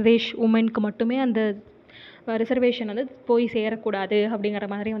Uttar Pradesh உமனுக்கு மட்டுமே அந்த ரிசர்வேஷன் வந்து போய் சேரக்கூடாது அப்படிங்கிற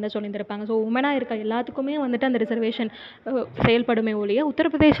மாதிரி வந்து சொல்லியிருந்திருப்பாங்க. ஸோ உமனாக இருக்க எல்லாத்துக்குமே வந்துட்டு அந்த ரிசர்வேஷன் செயல்படுமே ஒழிய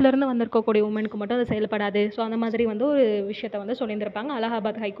உத்தரப்பிரதேசிலேருந்து வந்திருக்கக்கூடிய உமனுக்கு மட்டும் அது செயல்படாது. ஸோ அந்த மாதிரி வந்து ஒரு விஷயத்தை வந்து சொல்லியிருந்திருப்பாங்க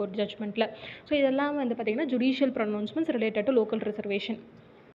அலகாபாத் ஹைகோர்ட் ஜட்ஜ்மெண்ட்டில். ஸோ இதெல்லாம் வந்து பார்த்திங்கன்னா judicial ப்ரொனவுன்ஸ்மெண்ட்ஸ் related to local reservation.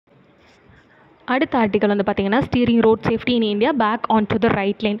 அடுத்த ஆர்டிக்கல் வந்து பார்த்திங்கன்னா steering road safety in India back on to the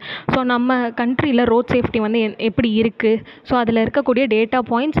right line. So நம்ம கண்ட்ரியில் ரோட் சேஃப்டி வந்து எப்படி இருக்குது, ஸோ அதில் இருக்கக்கூடிய data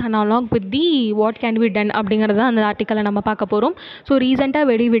points and along with the what can be done அப்படிங்கிறத அந்த ஆர்டிக்கலை நம்ம பார்க்க போகிறோம். ஸோ ரீசெண்டாக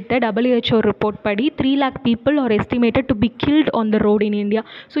வெளிவிட்ட WHO ரிப்போர்ட் படி 3 lakh people are estimated to be killed on the road in India.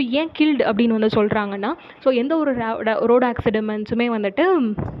 So ஏன் கில்டு அப்படின்னு வந்து சொல்கிறாங்கன்னா, ஸோ எந்த ஒரு ரோடு ஆக்சிடென்ட்ஸுமே வந்துட்டு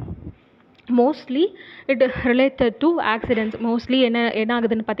mostly it related to accidents. Mostly என்ன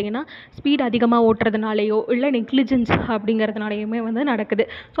ஆகுதுன்னு பார்த்தீங்கன்னா, ஸ்பீட் அதிகமாக ஓட்டுறதுனாலையோ இல்லை நெக்லிஜென்ஸ் அப்படிங்கிறதுனாலையுமே வந்து நடக்குது.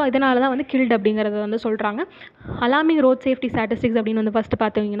 ஸோ இதனால தான் வந்து கில்டு அப்படிங்கிறத வந்து சொல்கிறாங்க. அலார்மிங் ரோட் சேஃப்டி ஸ்டாட்டிஸ்டிக்ஸ் அப்படின்னு வந்து ஃபஸ்ட்டு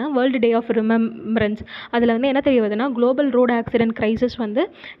பார்த்தீங்கன்னா வேர்ல்டு டே ஆஃப் ரிமெம்பரன்ஸ், அதில் வந்து என்ன தெரிய வருதுன்னா, குளோபல் ரோடு ஆக்சிடென்ட் க்ரைசிஸ் வந்து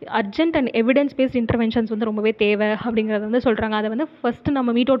urgent and evidence based interventions வந்து ரொம்பவே தேவை அப்படிங்கிறத வந்து சொல்கிறாங்க. அதை வந்து ஃபஸ்ட்டு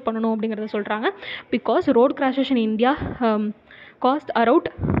நம்ம மீட் அவுட் பண்ணணும் அப்படிங்கிறத சொல்கிறாங்க. Because road crashes in India cost around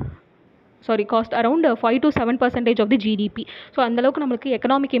 5 to 7% of the GDP. So அந்தளவுக்கு நம்மளுக்கு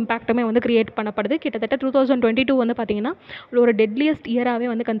எக்கனாமிக் இம்பாக்ட்டுமே வந்து கிரியேட் பண்ணப்படுது. கிட்டத்தட்ட 2022 வந்து பார்த்திங்கன்னா ஒரு டெட்லியஸ்ட் இயராகவே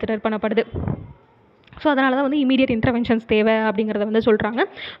வந்து கன்சிடர் பண்ணப்படுது. ஸோ அதனால தான் வந்து இமீடியட் இன்டர்வென்ஷன்ஸ் தேவை அப்படிங்கிறத வந்து சொல்கிறாங்க.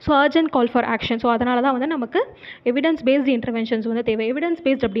 So urgent call for action. So அதனால தான் வந்து நமக்கு எவிடன்ஸ் பேஸ்டு இன்டர்வென்ஷன்ஸ் வந்து தேவை. எவிடன்ஸ்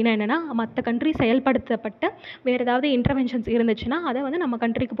பேஸ்ட் அப்படின்னா என்னென்னா, மற்ற கண்ட்ரி செயல்படுத்தப்பட்ட வேறு ஏதாவது இன்டர்வென்ஷன்ஸ் இருந்துச்சுன்னா அதை வந்து நம்ம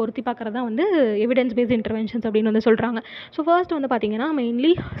கண்ட்ரிக்கு பொருத்தி பார்க்குறது தான் வந்து எவிடன்ஸ் பேஸ்ட் இன்டர்வென்ஷன்ஸ் அப்படின்னு வந்து சொல்கிறாங்க. ஸோ ஃபர்ஸ்ட் வந்து பார்த்திங்கன்னா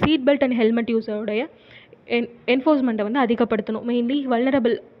mainly seat belt and helmet யூஸோடைய என்ஃபோர்ஸ்மெண்ட்டை வந்து அதிகப்படுத்தணும். மெயின்லி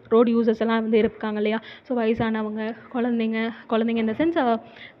வல்னரபிள் ரோடு யூசர்ஸ் எல்லாம் வந்து இருக்காங்க இல்லையா. ஸோ வயசானவங்க, குழந்தைங்க இந்த சென்ஸ்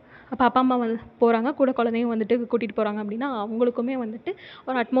அப்போ அப்பா அம்மா வந்து போகிறாங்க, கூட குழந்தையும் வந்துட்டு கூட்டிகிட்டு போகிறாங்க அப்படின்னா அவங்களுக்குமே வந்துட்டு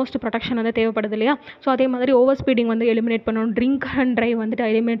ஒரு அட்மோஸ்ட் ப்ரொடெக்ஷன் வந்து தேவைப்படுது இல்லையா. ஸோ அதே மாதிரி ஓவர் ஸ்பீடிங் வந்து எலிமினேட் பண்ணணும், ட்ரிங்க் அண்ட் ட்ரைவ் வந்துட்டு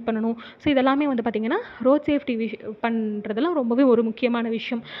எலிமினேட் பண்ணணும். ஸோ இதெல்லாமே வந்து பார்த்திங்கன்னா ரோட் சேஃப்டி பண்ணுறதுலாம் ரொம்பவே ஒரு முக்கியமான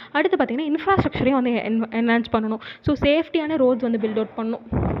விஷயம். அடுத்து பார்த்திங்கன்னா இன்ஃப்ராஸ்ட்ரக்சரையும் வந்து என்ஹான்ஸ் பண்ணணும். ஸோ சேஃப்டியான ரோட்ஸ் வந்து பில்ட் அவுட் பண்ணணும்.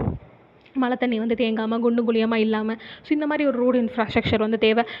 மழை தண்ணி வந்து தேங்காமல் குண்டு குழியமாக இல்லாமல். ஸோ இந்த மாதிரி ஒரு ரோடு இன்ஃப்ராஸ்ட்ரக்சர் வந்து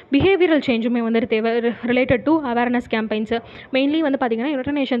தேவை. பிஹேவியரல் சேஞ்சுமே வந்துட்டு தேவை related to awareness campaigns. Mainly வந்து பார்த்திங்கன்னா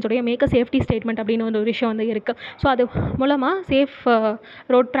United நேஷன்ஸோடைய make a safety statement அப்படின்னு ஒரு விஷயம் வந்து இருக்குது. ஸோ அது மூலமாக சேஃப்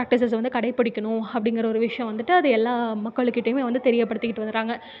ரோட் ப்ராக்டிசஸ் வந்து கடைப்பிடிக்கணும் அப்படிங்கிற ஒரு விஷயம் வந்துட்டு அது எல்லா மக்களுக்கிட்டையுமே வந்து தெரியப்படுத்திக்கிட்டு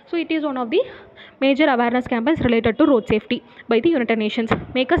வராங்க. So it is one of the major awareness campaigns related to road safety by the United Nations.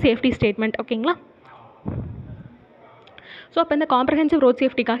 Make a safety statement. ஓகேங்களா. ஸோ அப்போ இந்த காம்ப்ரஹென்சிவ் ரோட்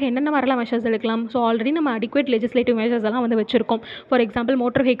சேஃப்டிக்காக என்னென்ன மாதிரிலாம் மெஷர்ஸ் எடுக்கலாம். ஸோ ஆல்ரெடி நம்ம அடிக்வேட் லெஜிஸ்லேட்டிவ் மெஷர்ஸ் எல்லாம் வந்து வச்சிருக்கோம். For example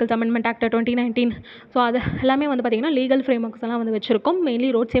motor vehicles amendment act 2019. So அது எல்லாமே வந்து பார்த்திங்கன்னா லீகல் ஃப்ரேம்வொர்க்ஸ் எல்லாம் வந்து வச்சிருக்கோம். மெயின்லி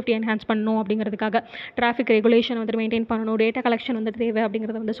ரோட் சேஃப்டி என்ஹான்ஸ் பண்ணணும் அப்படிங்கிறதுக்காக. டிராஃபிக் ரெகுலேஷன் வந்துட்டு மெயின்டைன் பண்ணணும், டேட்டா கலெக்ஷன் வந்துட்டு தேவை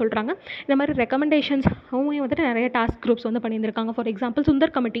அப்படிங்கிறத வந்து சொல்கிறாங்க. இந்த மாதிரி ரெக்கமெண்டேஷன்ஸ் அவங்க வந்துட்டு நிறைய டாஸ்க் குரூப்ஸ் வந்து பண்ணியிருக்காங்க. ஃபார் எக்ஸாம்பிள்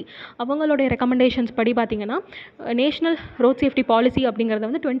சுந்தர் கமிட்டி அவங்களுடைய ரெக்கமெண்டேஷன்ஸ் படி பார்த்திங்கன்னா நேஷனல் ரோட் சேஃப்டி பாலிசி அப்படிங்கிறத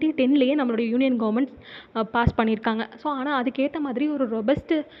வந்து 2010 நம்மளுடைய யூனியன் கவர்மெண்ட் பாஸ் பண்ணியிருக்காங்க. ஸோ ஆனால் அதுக்கேற்ற மாதிரி ஒரு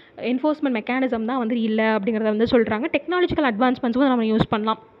ரொபஸ்ட் என்ஃபோர்ஸ்மெண்ட் மெக்கானிசம் தான் வந்து இல்லை அப்படிங்கிறத வந்து சொல்கிறாங்க. டெக்னாலஜிக்கல் அட்வான்ஸ்மெண்ட்ஸ் வந்து நம்ம யூஸ்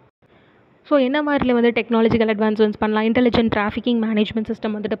பண்ணலாம். ஸோ என்ன மாதிரில வந்து டெக்னாலஜிக்கல் அட்வான்ஸ்மெண்ட்ஸ் பண்ணலாம். இன்டெலிஜென்ட் டிராஃபிக்கிங் மேனேஜ்மெண்ட்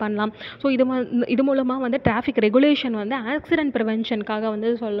சிஸ்டம் வந்துட்டு பண்ணலாம். ஸோ இது மூலமாக வந்து டிராஃபிக் ரெகுலேஷன் வந்து ஆக்சிடென்ட் ப்ரிவென்ஷனுக்காக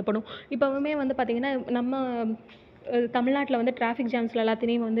வந்து சொல்லப்படும். இப்போவுமே வந்து பார்த்திங்கன்னா நம்ம தமிழ்நாட்டில் வந்து டிராஃபிக் ஜாம்ஸில்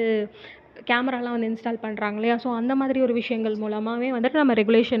எல்லாத்தையும் வந்து கேமராலாம் வந்து இன்ஸ்டால் பண்ணுறாங்க இல்லையா. ஸோ அந்த மாதிரி ஒரு விஷயங்கள் மூலமாகவே வந்துட்டு நம்ம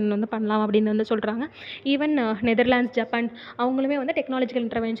ரெகுலேஷன் வந்து பண்ணலாம் அப்படின்னு வந்து சொல்கிறாங்க. ஈவன் நெதர்லாண்ட்ஸ், ஜப்பான் அவங்களுமே வந்து technological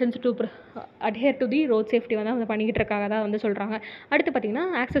interventions to adhere to the road safety வந்து பண்ணிக்கிட்டு இருக்காங்க தான் வந்து சொல்கிறாங்க. அடுத்து பார்த்திங்கன்னா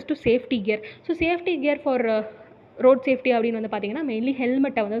access to safety gear. So safety gear for road safety அப்படின்னு வந்து பார்த்திங்கன்னா மெயின்லி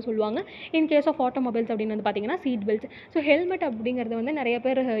ஹெல்மெட்டை வந்து சொல்லுவாங்க. இன் கேஸ் ஆஃப் ஆட்டோமொபைல்ஸ் அப்படின்னு வந்து பார்த்திங்கன்னா சீட் பெல்ட்ஸ். ஸோ ஹெல்மெட் அப்படிங்கிறது வந்து நிறைய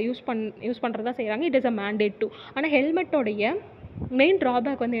பேர் யூஸ் பண்ணுறதா செய்கிறாங்க. It is a mandate two. ஆனால் ஹெல்மெட்டோடைய மெயின்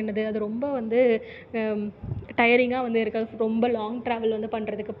ட்ராபேக் வந்து என்னது, அது ரொம்ப வந்து டயரிங்காக வந்து இருக்க, ரொம்ப லாங் ட்ராவல் வந்து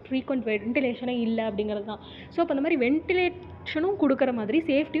பண்ணுறதுக்கு ஃப்ரீக்வெண்ட் வென்டிலேஷனே இல்லை அப்படிங்கிறது தான். ஸோ இப்போ அந்த மாதிரி வென்டிலேஷனும் கொடுக்குற மாதிரி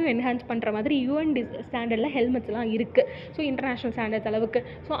சேஃப்டியும் என்ஹான்ஸ் பண்ணுற மாதிரி யூஎன் ஸ்டாண்டர்டில் ஹெல்மெட்ஸ்லாம் இருக்குது. ஸோ இன்டர்நேஷ்னல் ஸ்டாண்டர்ட்ஸ் அளவுக்கு.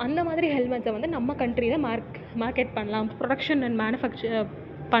 ஸோ அந்த மாதிரி ஹெல்மெட்ஸை வந்து நம்ம கண்ட்ரியில் மார்க்கெட் பண்ணலாம், ப்ரொடக்ஷன் அண்ட்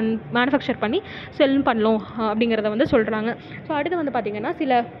மேனுஃபேக்சர் பண்ணி செல் பண்ணலாம் அப்படிங்கிறத வந்து சொல்கிறாங்க. ஸோ அடுத்து வந்து பார்த்திங்கன்னா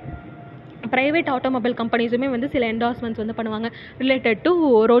சில ப்ரைவேட் ஆட்டோமொபைல் கம்பெனிஸுமே வந்து சில என்டார்ஸ்மெண்ட்ஸ் வந்து பண்ணுவாங்க related to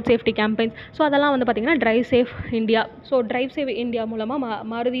road safety campaigns. So அதெல்லாம் வந்து பார்த்திங்கன்னா drive safe India. So drive safe India மூலமாக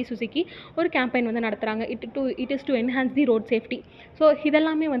மாருதி சுசுகி ஒரு கேம்பெயின் வந்து நடத்துகிறாங்க. It is to enhance the road safety. So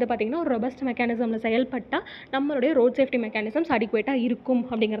இதெல்லாமே வந்து பார்த்திங்கன்னா ஒரு ரொபஸ்ட் மெக்கானிசமில் செயல்பட்டால் நம்மளுடைய ரோட் சேஃப்டி மெக்கானிசம்ஸ் அடிக்குவேட்டாக இருக்கும்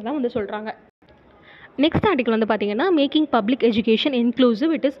அப்படிங்கிறத வந்து சொல்கிறாங்க. நெக்ஸ்ட் ஆர்டிக்கல் வந்து பார்த்திங்கன்னா making public education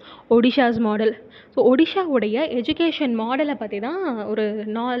inclusive it is ஒடிஷாஸ் model. So ஒடிஷாவுடைய education மாடலை பற்றி தான் ஒரு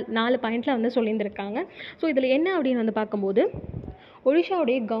 4 பாயிண்டில் வந்து சொல்லியிருந்திருக்காங்க. ஸோ இதில் என்ன அப்படின்னு வந்து பார்க்கும்போது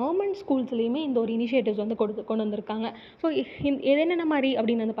ஒடிஷாவுடைய கவர்மெண்ட் ஸ்கூல்ஸ்லேயுமே இந்த ஒரு இனிஷியேட்டிவ்ஸ் வந்து கொண்டு வந்திருக்காங்க. ஸோ என்னென்ன மாதிரி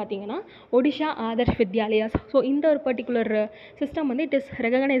அப்படின்னு வந்து பார்த்திங்கன்னா ஒடிஷா ஆதர்ஷ் வித்யாலயாஸ். ஸோ இந்த ஒரு பர்டிகுலர் சிஸ்டம் வந்து it is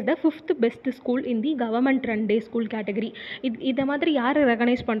recognise the 5th best school in the government run day school category. இதை மாதிரி யார்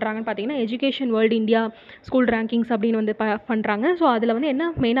ரெகனைஸ் பண்ணுறாங்கன்னு பார்த்தீங்கன்னா education world India school rankings அப்படின்னு வந்து பண்ணுறாங்க. ஸோ அதில் வந்து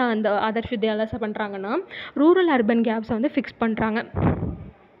என்ன மெயினாக அந்த ஆதர்ஷ் வித்யாலயாஸை பண்ணுறாங்கன்னா ரூரல் அர்பன் கேப்ஸை வந்து ஃபிக்ஸ் பண்ணுறாங்க.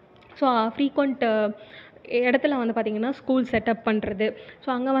 ஸோ ஃப்ரீக்வெண்ட் இடத்துல வந்து பார்த்திங்கன்னா ஸ்கூல் செட்டப் பண்ணுறது. ஸோ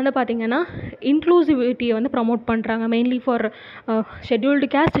அங்கே வந்து பார்த்திங்கன்னா இன்க்ளூசிவிட்டியை வந்து ப்ரமோட் பண்ணுறாங்க mainly for scheduled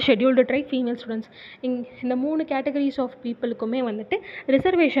caste, scheduled try, female students. இந்த 3 கேட்டகரிஸ் ஆஃப் பீப்புளுக்குமே வந்துட்டு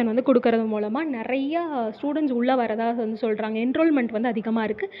ரிசர்வேஷன் வந்து கொடுக்கறது மூலமாக நிறையா ஸ்டூடெண்ட்ஸ் உள்ளே வரதாக வந்து சொல்கிறாங்க. என்ரோல்மெண்ட் வந்து அதிகமாக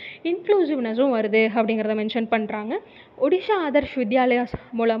இருக்குது, இன்க்ளூசிவ்னஸும் வருது அப்படிங்கிறத மென்ஷன் பண்ணுறாங்க. ஒடிஷா ஆதர்ஷ் வித்யாலயாஸ்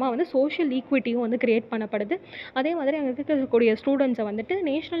மூலமாக வந்து சோஷியல் ஈக்விட்டியும் வந்து க்ரியேட் பண்ணப்படுது. அதே மாதிரி அங்கே இருக்கக்கூடிய ஸ்டூடெண்ட்ஸை வந்துட்டு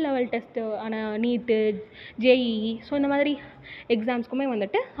நேஷ்னல் லெவல் டெஸ்ட்டு ஆனால் நீட்டு, ஜேஇஇ ஸோ இந்த மாதிரி எக்ஸாம்ஸ்க்குமே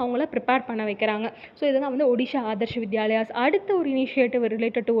வந்துட்டு அவங்கள ப்ரிப்பேர் பண்ண வைக்கிறாங்க. ஸோ இதெல்லாம் வந்து ஒடிஷா ஆதர்ஷ் வித்யாலயாஸ். அடுத்த ஒரு இனிஷியேட்டிவ்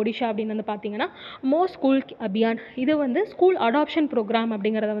ரிலேட்டட் டு ஒடிஷா அப்படின்னு வந்து பார்த்திங்கன்னா மோ ஸ்கூல் அபியான். இது வந்து ஸ்கூல் அடாப்ஷன் ப்ரோக்ராம்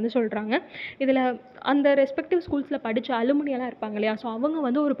அப்படிங்கிறத வந்து சொல்கிறாங்க. இதில் அந்த ரெஸ்பெக்டிவ் ஸ்கூல்ஸில் படித்த அலுமினியெல்லாம் இருப்பாங்க இல்லையா, ஸோ அவங்க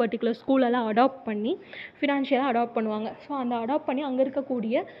வந்து ஒரு பர்டிகுலர் ஸ்கூலெல்லாம் அடாப்ட் பண்ணி ஃபினான்ஷியலாக அடாப்ட் பண்ணுவாங்க. ஸோ அந்த அடாப்ட் பண்ணி அங்கே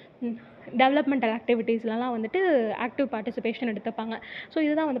இருக்கக்கூடிய டெவலப்மெண்டல் ஆக்டிவிட்டீஸ்லாம் வந்துட்டு ஆக்டிவ் பார்ட்டிசிபேஷன் எடுத்துப்பாங்க. ஸோ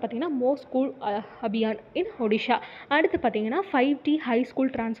இதுதான் வந்து பார்த்திங்கன்னா மோ ஸ்கூல் அபியான் இன் ஒடிஷா. அடுத்து பார்த்திங்கன்னா 5T high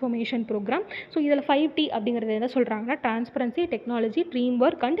school transformation program. So இதில் 5T அப்படிங்கிறது என்ன சொல்கிறாங்கன்னா transparency, technology, dream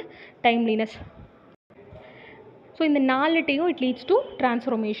work and டைம்லினஸ். So இந்த 4Tயும் it leads to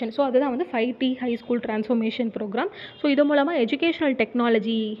transformation. So அதுதான் வந்து 5T high school transformation program. So இது மூலமாக educational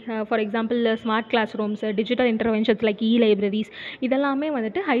technology, for example smart class rooms, digital interventions like libraries இதெல்லாமே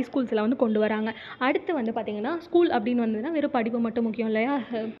வந்துட்டு ஹை ஸ்கூல்ஸில் வந்து கொண்டு வராங்க. அடுத்து வந்து பார்த்திங்கன்னா ஸ்கூல் அப்படின்னு வந்ததுன்னா வெறும் படிப்பு மட்டும் முக்கியம் இல்லையா,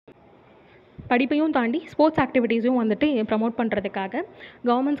 படிப்பையும் தாண்டி ஸ்போர்ட்ஸ் ஆக்டிவிட்டீஸும் வந்துட்டு ப்ரமோட் பண்ணுறதுக்காக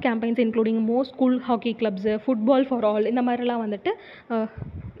governments campaigns including more school hockey clubs, football for all இந்த மாதிரிலாம் வந்துட்டு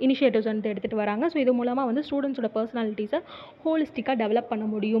இனிஷியேட்டிவ்ஸ் வந்து எடுத்துகிட்டு வராங்க. ஸோ இது மூலமாக வந்து ஸ்டூடெண்ட்ஸோட பர்சனாலிட்டிஸை ஹோலிஸ்டிக்காக டெவலப் பண்ண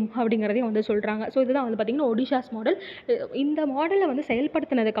முடியும் அப்படிங்கிறதையும் வந்து சொல்கிறாங்க. ஸோ இதுதான் வந்து பார்த்திங்கன்னா ஒடிஷாஸ் மாடல். இந்த மாடலை வந்து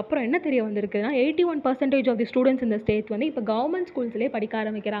செயல்படுத்தினதுக்கப்புறம் என்ன தெரிய வந்திருக்குன்னா 81% ஆஃப் தி ஸ்டூடெண்ட்ஸ் இந்த ஸ்டேட் வந்து இப்போ கவர்மெண்ட் ஸ்கூல்ஸ்லேயே படிக்க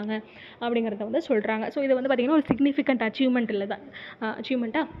ஆரம்பிக்கிறாங்க அப்படிங்கிறத வந்து சொல்கிறாங்க. ஸோ இது வந்து பார்த்திங்கன்னா ஒரு சிக்னிஃபிகண்ட்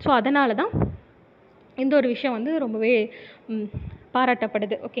அச்சீவ்மெண்ட்டாக. ஸோ அதனால தான் இந்த ஒரு விஷயம் வந்து ரொம்பவே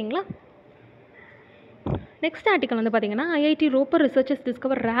பாராட்டப்படுது. ஓகேங்களா. நெக்ஸ்ட் ஆர்டிக்கல் வந்து பார்த்திங்கன்னா IIT Ropar researchers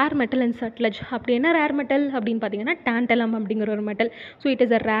discover rare metal இன் சட்லஜ். அப்படி என்ன ரேர் மெட்டல் அப்படின்னு பார்த்தீங்கன்னா டான்டலம் அப்படிங்கிற ஒரு metal. So it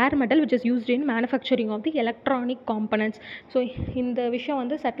is a rare metal which is used in manufacturing of the electronic components. So இந்த விஷயம்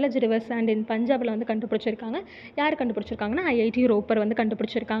வந்து சட்லஜ் ரிவர்ஸ் அண்ட் இன் பஞ்சாபில் வந்து கண்டுபிடிச்சிருக்காங்க. யார் கண்டுபிடிச்சிருக்காங்கன்னா ஐஐடி ரோப்பர் வந்து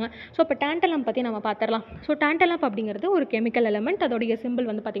கண்டுபிடிச்சிருக்காங்க. ஸோ இப்போ டான்டலம் பற்றி நம்ம பார்த்துடலாம். ஸோ டான்டலம் அப்படிங்கிறது ஒரு கெமிக்கல் எலமெண்ட். அதோடைய சிம்பிள்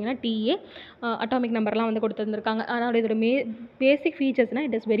வந்து பார்த்திங்கன்னா TA, அட்டாமிக் நம்பர்லாம் வந்து கொடுத்துருந்துருக்காங்க. அதனால் இதோட பேசிக் ஃபீச்சர்ஸ்னால்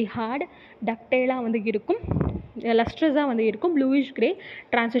இட் இஸ் வெரி ஹார்ட், டக்டைலாக வந்து இருக்கும், லஸ்ட்ரஸாக வந்து இருக்கும், bluish grey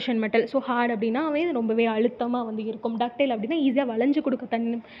transition metal. So heart அப்படின்னாவே ரொம்பவே அழுத்தமாக வந்து இருக்கும், டக்டைல் அப்படின்னா ஈஸியாக வளைஞ்சு கொடுக்க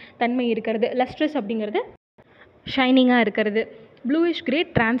தன்மை இருக்கிறது, லஸ்ட்ரஸ் அப்படிங்கிறது ஷைனிங்காக இருக்கிறது, bluish grey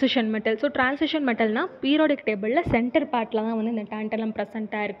transition metal. So transition மெட்டல்னால் periodic டேபிளில் சென்டர் பார்ட்டில் தான் வந்து இந்த டான்டலம்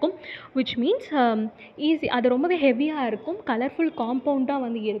ப்ரெசண்ட்டாக இருக்கும். விச் மீன்ஸ் ஈஸி, அது ரொம்பவே ஹெவியாக இருக்கும், கலர்ஃபுல் காம்பவுண்டாக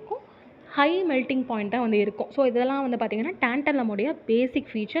வந்து இருக்கும், ஹை மெல்ட்டிங் பாயிண்ட்டாக வந்து இருக்கும். ஸோ இதெல்லாம் வந்து பார்த்திங்கன்னா டான்டலமுடைய பேசிக்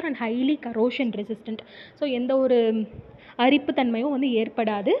feature and highly corrosion resistant. So எந்த ஒரு அரிப்பு தன்மையும் வந்து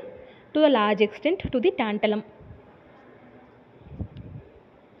ஏற்படாது to a large extend to the tantalum.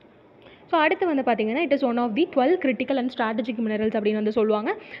 So அடுத்து வந்து பார்த்திங்கன்னா it is one of the 12 critical and strategic minerals அப்படின்னு வந்து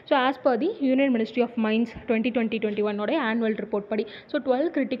சொல்லுவாங்க. So as per the union ministry of mines 2020-21 annual report படி. So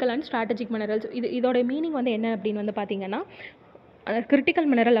 12 critical and strategic minerals. இதோட meaning வந்து என்ன அப்படின்னு வந்து பார்த்திங்கன்னா கிரிட்டிக்கல்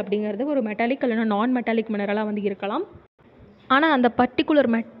மினரல் அப்படிங்கிறது ஒரு மெட்டாலிக் இல்லைனா நான் மெட்டாலிக் மினரலாக வந்து இருக்கலாம். ஆனால் அந்த பர்டிகுலர்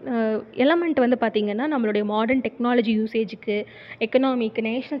எலமெண்ட் வந்து பார்த்திங்கன்னா நம்மளுடைய மாடர்ன் டெக்னாலஜி யூசேஜுக்கு, எக்கனாமிக்கு,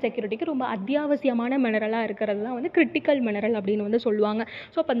 நேஷ்னல் செக்யூரிட்டிக்கு ரொம்ப அத்தியாவசியமான மினரலாக இருக்கிறது தான் வந்து கிரிட்டிக்கல் மினரல் அப்படின்னு வந்து சொல்லுவாங்க.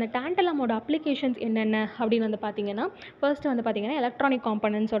 ஸோ அப்போ அந்த டான்டலமோட அப்ளிகேஷன்ஸ் என்னென்ன அப்படின்னு வந்து பார்த்திங்கன்னா, ஃபர்ஸ்ட்டு வந்து பார்த்திங்கன்னா எலக்ட்ரானிக்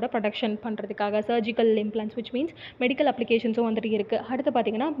காம்பனன்ட்ஸோட ப்ரொடக்ஷன் பண்ணுறதுக்காக, surgical implants which means medical அப்ளிகேஷன்ஸும் வந்துட்டு இருக்குது. அடுத்து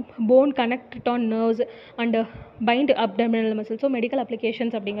பார்த்திங்கன்னா phone connect on nerves and find abdominal muscle. So medical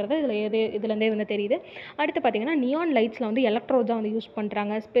applications அப்படிங்கிறது இதுலேருந்தே வந்து தெரியுது. அடுத்து பார்த்திங்கன்னா நியான் லைட்ஸில் வந்து எலக்ட்ரோட் தான் வந்து யூஸ்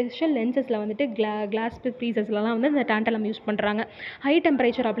பண்ணுறாங்க. ஸ்பெஷல் லென்சஸில் வந்துட்டு கிளாஸ் ப்ரீசஸ்லாம் வந்து இந்த டான்டலம் யூஸ் பண்ணுறாங்க. ஹை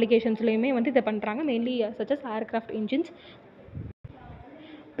டெம்பரேச்சர் அப்ளிகேஷன்ஸ்லையுமே வந்து இதை பண்ணுறாங்க, மெயின்லி சச்சஸ் ஏர்க்ராஃப்ட் இன்ஜின்ஸ்.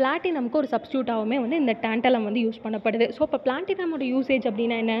 பிளாட்டினமுக்கு ஒரு சப்ஸ்டியூட்டாகவுமே வந்து இந்த டான்டலம் வந்து யூஸ் பண்ணப்படுது. ஸோ இப்போ பிளாட்டினமோட யூசேஜ்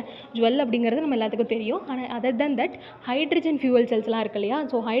அப்படின்னா என்ன, ஜுவல் அப்படிங்கிறது நம்ம எல்லாத்துக்கும் தெரியும். ஆனால் other then that hydrogen fuel செல்ஸ்லாம் இருக்கு இல்லையா,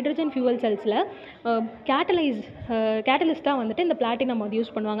 ஸோ ஹைட்ரஜன் ஃபியூவல் செல்ஸில் கேட்டலிஸ்ட்டாக வந்துட்டு இந்த பிளாட்டினம் வந்து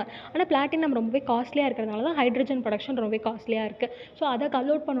யூஸ் பண்ணுவாங்க. ஆனால் பிளாட்டினம் ரொம்பவே காஸ்ட்லியாக இருக்கிறதுனால தான் ஹைட்ரஜன் ப்ரொடக்ஷன் ரொம்பவே காஸ்ட்லியாக இருக்குது. ஸோ அதை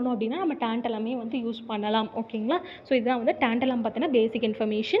கன்வெர்ட் பண்ணணும் அப்படின்னா நம்ம டான்டலமே வந்து யூஸ் பண்ணலாம். ஓகேங்களா, ஸோ இதுதான் வந்து டான்டலம் பற்றின பேசிக்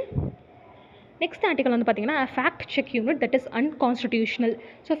இன்ஃபர்மேஷன். நெக்ஸ்ட் ஆர்டிக்கல் வந்து பார்த்திங்கன்னா fact check unit that is unconstitutional.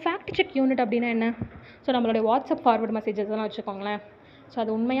 So fact check unit அப்படின்னா என்ன, ஸோ நம்மளுடைய வாட்ஸ்அப் ஃபார்வர்டு மெசேஜஸ்லாம் வச்சுக்கோங்களேன். ஸோ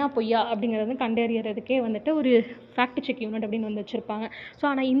அது உண்மையாக பொய்யா அப்படிங்கிறது வந்து கண்டறியறதுக்கே வந்துட்டு ஒரு ஃபேக்ட் செக் யூனிட் அப்படின்னு வந்து வச்சுருப்பாங்க. ஸோ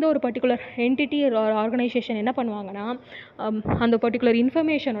ஆனால் இந்த ஒரு பர்டிகுலர் என்டிட்டி ஒரு ஆர்கனைசேஷன் என்ன பண்ணுவாங்கன்னா, அந்த பர்டிகுலர்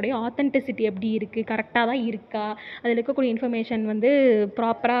இன்ஃபர்மேஷனுடைய ஆத்தென்டிசிட்டி எப்படி இருக்குது, கரெக்டாக தான் இருக்கா, அதில் இருக்கக்கூடிய இன்ஃபர்மேஷன் வந்து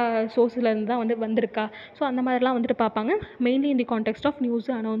ப்ராப்பராக சோர்ஸ்லேருந்து தான் வந்து வந்திருக்கா, ஸோ அந்த மாதிரிலாம் வந்துட்டு பார்ப்பாங்க. Mainly in the context of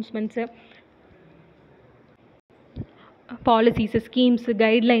news, அனௌன்ஸ்மெண்ட்ஸு, policies, schemes,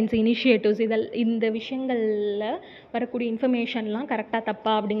 guidelines, initiatives, இந்த விஷயங்களில் வரக்கூடிய இன்ஃபர்மேஷன்லாம் கரெக்டாக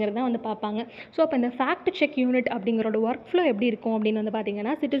தப்பா அப்படிங்கிறது தான் வந்து பார்ப்பாங்க. ஸோ அப்போ இந்த fact check unit அப்படிங்கிறோட work flow எப்படி இருக்கும் அப்படின்னு வந்து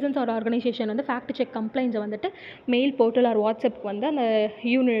பார்த்திங்கன்னா, சிட்டிசன்ஸ் ஒரு ஆர்கனைசேஷன் வந்து ஃபேக்ட் செக் கம்ப்ளைண்ட்ஸை வந்துட்டு மெயில், போர்ட்டல் ஆர் வாட்ஸ்அப் வந்து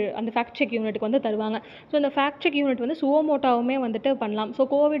அந்த ஃபேக்ட் செக் யூனிட்டுக்கு வந்து தருவாங்க. ஸோ அந்த ஃபேக்ட் செக் யூனிட் வந்து சுவோமோட்டாவுமே வந்துட்டு பண்ணலாம். ஸோ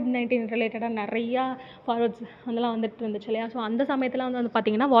COVID-19 ரிலேட்டடாக நிறையா ஃபார்வர்ட்ஸ் அதெல்லாம் வந்துட்டு இருந்துச்சு இல்லையா, ஸோ அந்த சமயத்தில் வந்து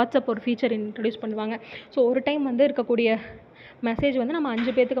பார்த்திங்கன்னா வாட்ஸ்அப் ஒரு ஃபீச்சர் இன்ட்ரடியூஸ் பண்ணுவாங்க. ஸோ ஒரு டைம் வந்து இருக்கக்கூடிய மெசேஜ் வந்து நம்ம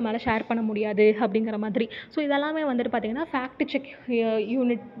 5 பேத்துக்கு மேலே ஷேர் பண்ண முடியாது அப்படிங்கிற மாதிரி. ஸோ இதெல்லாமே வந்துட்டு பார்த்திங்கன்னா ஃபேக்ட் செக்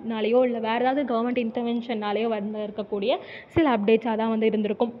யூனிட்னாலேயோ இல்லை வேறு ஏதாவது கவர்மெண்ட் இன்டர்வென்ஷன்னாலேயோ வந்து இருக்கக்கூடிய சில அப்டேட்ஸாக தான் வந்து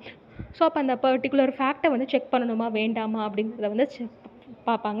இருந்திருக்கும். ஸோ அப்போ அந்த பர்டிகுலர் ஃபேக்டை வந்து செக் பண்ணணுமா வேண்டாமா அப்படிங்கிறத வந்து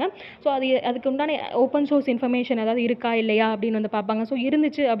பார்ப்பாங்க. ஸோ அதுக்கு உண்டான ஓப்பன் சோர்ஸ் இன்ஃபர்மேஷன் ஏதாவது இருக்கா இல்லையா அப்படின்னு வந்து பார்ப்பாங்க. ஸோ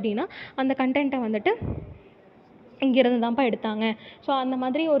இருந்துச்சு அப்படின்னா அந்த கண்டென்ட்டை வந்துட்டு இங்கேருந்து தான்ப்பா எடுத்தாங்க, ஸோ அந்த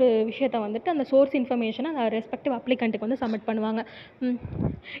மாதிரி ஒரு விஷயத்த வந்துட்டு அந்த சோர்ஸ் இன்ஃபர்மேஷனை அந்த ரெஸ்பெக்டிவ் அப்ளிகண்ட்டுக்கு வந்து சப்மிட் பண்ணுவாங்க.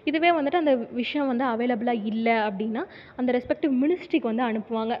 இதுவே வந்துட்டு அந்த விஷயம் வந்து அவைலபிளாக இல்லை அப்படின்னா அந்த ரெஸ்பெக்டிவ் மினிஸ்ட்ரிக்கு வந்து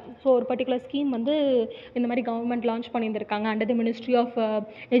அனுப்புவாங்க. ஸோ ஒரு பர்டிகுலர் ஸ்கீம் வந்து இந்த மாதிரி government launch பண்ணியிருந்திருக்காங்க under the ministry of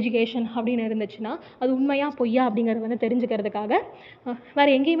education அப்படின்னு இருந்துச்சுன்னா அது உண்மையா பொய்யா அப்படிங்கிறது வந்து தெரிஞ்சுக்கிறதுக்காக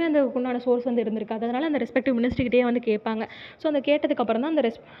வேறு எங்கேயுமே அந்த உண்டான சோர்ஸ் வந்து இருந்திருக்காது. அதனால் அந்த ரெஸ்பெக்டிவ் மினிஸ்ட்ரிக்கிட்டே வந்து கேட்பாங்க. ஸோ அந்த கேட்டதுக்கப்புறம் தான் அந்த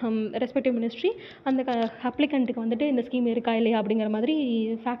ரெஸ்பெக்டிவ் மினிஸ்ட்ரி அந்த அப்ளிகண்ட்டுக்கு வந்துட்டு இந்த ஸ்கீம் இருக்கா இல்லையா அப்படிங்கிற மாதிரி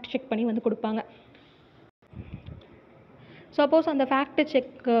ஃபேக்ட் செக் பண்ணி வந்து கொடுப்பாங்க. சப்போஸ் அந்த ஃபேக்ட்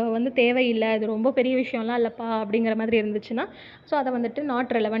செக் வந்து தேவையில்லை, அது ரொம்ப பெரிய விஷயம்லாம் இல்லைப்பா அப்படிங்கிற மாதிரி இருந்துச்சுன்னா ஸோ அதை வந்துட்டு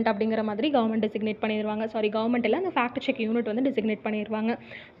நாட் ரெலவெண்ட் அப்படிங்கிற மாதிரி கவர்மெண்ட் டெசிக்னேட் பண்ணிடுவாங்க. கவர்மெண்ட் இல்லை, அந்த ஃபேக்ட் செக் யூனிட் வந்து டெசிக்னேட் பண்ணிடுவாங்க.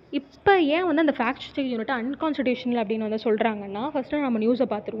 இப்போ ஏன் வந்து அந்த ஃபேக்ட் செக் யூனிட் அன்கான்ஸ்டிடியூஷனல் அப்படின்னு வந்து சொல்கிறாங்கன்னா, ஃபஸ்ட்டு நம்ம நியூஸை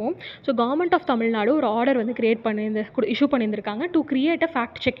பார்த்துருவோம். ஸோ கவர்மெண்ட் ஆஃப் தமிழ்நாடு ஒரு ஆர்டர் வந்து issue பண்ணியிருந்திருக்காங்க to create a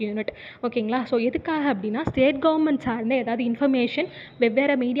fact check unit. ஓகேங்களா, ஸோ எதுக்காக அப்படின்னா ஸ்டேட் கவர்மெண்ட் சார்ந்து ஏதாவது இன்ஃபர்மேஷன்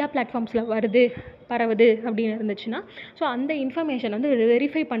வெவ்வேறு மீடியா பிளாட்ஃபார்ம்ஸில் பரவுது அப்படின்னு இருந்துச்சுன்னா ஸோ அந்த இன்ஃபர்மேஷன் வந்து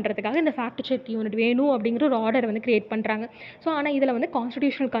வெரிஃபை பண்ணுறதுக்காக இந்த ஃபேக்ட் செக் யூனிட் வேணும் அப்படிங்கிற ஒரு ஆர்டர் வந்து கிரியேட் பண்ணுறாங்க. ஸோ ஆனால் இதில் வந்து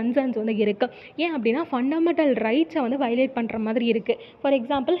கான்ஸ்டிடியூஷனல் கன்சர்ன்ஸ் வந்து இருக்குது. ஏன் அப்படின்னா ஃபண்டமெண்டல் ரைட்ஸை வந்து வயலேட் பண்ணுற மாதிரி இருக்குது. ஃபார்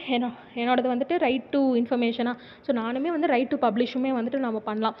எக்ஸாம்பிள் என்னோடது வந்துட்டு ரைட் டு இன்ஃபர்மேஷனாக, ஸோ நானுமே வந்து ரைட் டு பப்ளிஷுமே வந்துட்டு நம்ம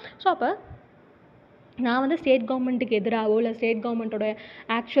பண்ணலாம். ஸோ அப்போ நான் வந்து ஸ்டேட் கவர்மெண்ட்டுக்கு எதிராகவோ இல்லை ஸ்டேட் கவர்மெண்ட்டோட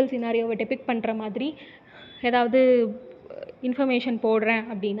ஆக்சுவல் சினாரியோவை டெபிக் பண்ணுற மாதிரி ஏதாவது இன்ஃபர்மேஷன் போடுறேன்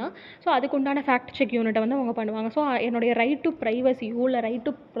அப்படின்னா ஸோ அதுக்கு உண்டான ஃபேக்ட் செக் யூனிட்டை வந்து அவங்க பண்ணுவாங்க. ஸோ என்னுடைய ரைட் டு ப்ரைவசியோ இல்லை ரைட்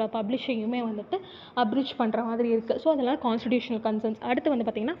டு பப்ளிஷையுமே வந்துட்டு அப்ரிச் பண்ணுற மாதிரி இருக்குது. ஸோ அதெல்லாம் கான்ஸ்டிடியூஷனல் கன்சர்ன்ஸ். அடுத்து வந்து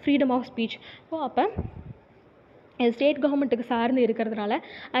பார்த்திங்கன்னா ஃப்ரீடம் ஆஃப் ஸ்பீச். ஸோ அப்போ ஸ்டேட் கவர்மெண்ட்டுக்கு சார்ந்து இருக்கிறதுனால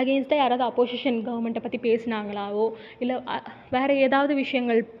அகெயின்ஸ்டாக யாராவது அப்போசிஷன் கவர்மெண்ட்டை பற்றி பேசினாங்களாவோ இல்லை வேறு ஏதாவது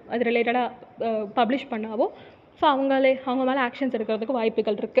விஷயங்கள் அது ரிலேட்டடாக பப்ளிஷ் பண்ணாவோ ஸோ அவங்க மேலே ஆக்ஷன்ஸ் எடுக்கிறதுக்கு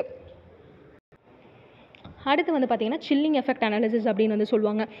வாய்ப்புகள் இருக்குது. அடுத்து வந்து பார்த்திங்கன்னா சில்லிங் எஃபெக்ட் அனாலிசிஸ் அப்படின்னு வந்து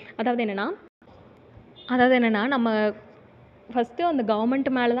சொல்லுவாங்க. அதாவது என்னென்னா நம்ம ஃபஸ்ட்டு அந்த கவர்மெண்ட்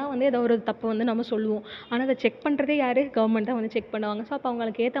மேலே தான் வந்து ஏதோ ஒரு தப்பு வந்து நம்ம சொல்லுவோம். ஆனால் அதை செக் பண்ணுறதே யார், கவர்மெண்ட் தான் வந்து செக் பண்ணுவாங்க. ஸோ அப்போ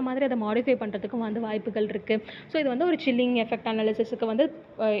அவங்களுக்கு ஏற்ற மாதிரி அதை மாடிஃபை பண்ணுறதுக்கும் வந்து வாய்ப்புகள் இருக்குது. ஸோ இது வந்து ஒரு சில்லிங் எஃபெக்ட் அனாலிசிஸுக்கு வந்து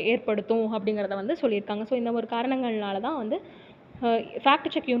ஏற்படுத்தும் அப்படிங்கிறத வந்து சொல்லியிருக்காங்க. ஸோ இந்த ஒரு காரணங்கள்னால தான் வந்து ஃபேக்ட்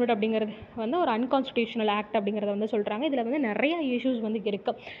செக் யூனிட் அப்படிங்கிறது வந்து ஒரு அன்கான்ஸ்டிடியூஷனல் ஆக்ட் அப்படிங்கிறத வந்து சொல்கிறாங்க. இதில் வந்து நிறைய இஷ்யூஸ் வந்து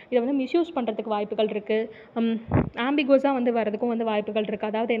இருக்குது. இதை வந்து மிஸ்யூஸ் பண்ணுறதுக்கு வாய்ப்புகள் இருக்குது. ஆம்பிகுவஸாக வந்து வரதுக்கும் வந்து வாய்ப்புகள்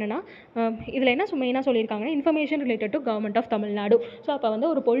இருக்குது. அதாவது என்னென்னா இதில் என்ன மெயினாக சொல்லியிருக்காங்கன்னா information related to government of Tamil Nadu. So அப்போ வந்து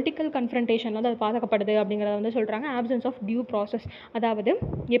ஒரு பொலிட்டிக்கல் கன்ஃபரன்டேஷன் வந்து அது பாதுகாப்படுது அப்படிங்கிறத வந்து சொல்கிறாங்க. ஆப்சன்ஸ் ஆஃப் டியூ ப்ராசஸ், அதாவது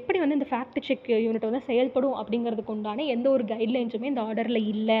எப்படி வந்து இந்த ஃபேக்ட் செக் யூனிட் வந்து செயல்படும் அப்படிங்கிறதுக்கு உண்டான எந்த ஒரு கைட்லைன்ஸுமே இந்த ஆர்டரில்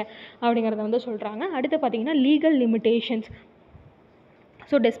இல்லை அப்படிங்கிறத வந்து சொல்கிறாங்க. அடுத்து பார்த்திங்கன்னா legal limitations.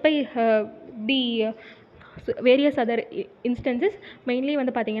 So despite the various other instances, mainly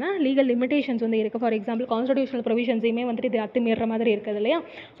வந்து பார்த்திங்கன்னா லீகல் லிமிட்டேஷன்ஸ் வந்து இருக்குது. ஃபார் எக்ஸாம்பிள் கான்ஸ்டிடியூஷனல் ப்ரொவிஷன்ஸையுமே வந்துட்டு இது அத்துமீற மாதிரி இருக்குது இல்லையா?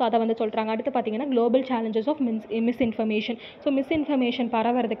 ஸோ அதை வந்து சொல்கிறாங்க. அடுத்து பார்த்திங்கன்னா global challenges of misinformation. So misinformation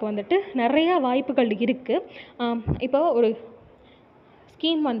பரவறதுக்கு வந்துட்டு நிறையா வாய்ப்புகள் இருக்குது. இப்போ ஒரு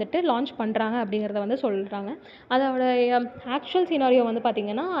ஸ்கீம் வந்துட்டு லான்ச் பண்ணுறாங்க அப்படிங்கிறத வந்து சொல்கிறாங்க. அதோட ஆக்சுவல் சினாரியோ வந்து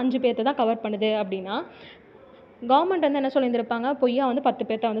பார்த்திங்கன்னா 5 பேர்த்தை தான் கவர் பண்ணுது அப்படின்னா, கவர்மெண்ட் வந்து என்ன சொல்லியிருந்திருப்பாங்க, பொய்யா வந்து 10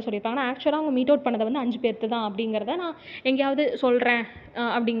 பேர்த்த வந்து சொல்லியிருப்பாங்க. ஆனால் ஆக்சுவலாக அவங்க மீட் அவுட் பண்ணதை வந்து 5 பேர்த்து தான் அப்படிங்கிறத நான் எங்கேயாவது சொல்கிறேன்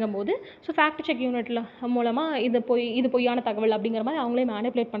அப்படிங்கும்போது, ஸோ ஃபேக்ட் செக் யூனிட்டில் மூலமாக இது பொய்யான தகவல் அப்படிங்கிற மாதிரி அவங்களே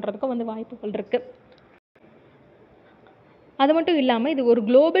மேனிப்புலேட் பண்ணுறதுக்கும் வந்து வாய்ப்புகள் இருக்குது. அது மட்டும் இல்லாமல் இது ஒரு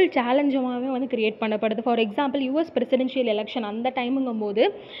குளோபல் சேலஞ்சாகவே வந்து கிரியேட் பண்ணப்படுது. For example US presidential election அந்த டைமுங்கும் போது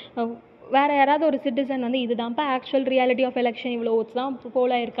வேறு யாராவது ஒரு சிட்டிசன் வந்து இதுதான்ப்பா ஆக்சுவல் ரியாலிட்டி ஆஃப் எலெக்ஷன், இவ்வளோ ஓட்ஸ் தான்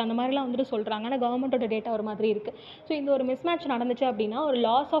போலாக இருக்குது அந்த மாதிரிலாம் வந்துட்டு சொல்கிறாங்க. ஆனால் கவர்மெண்ட்டோட டேட்டா ஒரு மாதிரி இருக்குது. ஸோ இந்த ஒரு மிஸ்மேட்ச் நடந்துச்சு அப்படின்னா ஒரு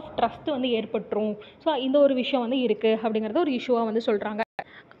லாஸ் ஆஃப் ட்ரஸ்ட் வந்து ஏற்பட்டுரும். ஸோ இந்த ஒரு விஷயம் வந்து இருக்குது அப்படிங்கிறத ஒரு இஷ்யூவாக வந்து சொல்கிறாங்க.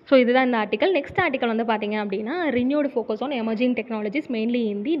 ஸோ இதுதான் இந்த ஆர்டிக்கல். நெக்ஸ்ட் ஆர்டிக்கல் வந்து பார்த்திங்க அப்படின்னா renewed focus on emerging technologies mainly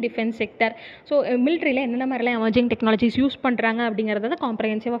in the defence sector. So மிலிட்ரியில் என்னென்ன மாதிரிலாம் எமர்ஜிங் டெக்னாலஜிஸ் யூஸ் பண்ணுறாங்க அப்படிங்கிறத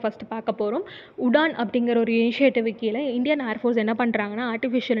காம்ப்ரஹென்சிவாக ஃபஸ்ட்டு பார்க்க போகிறோம். உடான் அப்படிங்கிற ஒரு இனிஷியேட்டிவ் கீழே இந்தியன் ஏர்ஃபோர்ஸ் என்ன பண்ணுறாங்கன்னா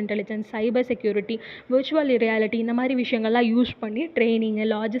artificial intelligence, cyber security, virtual reality இந்த மாதிரி விஷயங்கள்லாம் யூஸ் பண்ணி ட்ரைனிங்கு,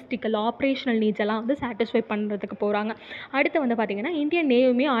 லாஜிஸ்டிக்கல், ஆப்ரேஷனல் நீட்ஸ் எல்லாம் வந்து சாட்டிஸ்ஃபை பண்ணுறதுக்கு போகிறாங்க. அடுத்து வந்து பார்த்திங்கன்னா இந்தியன்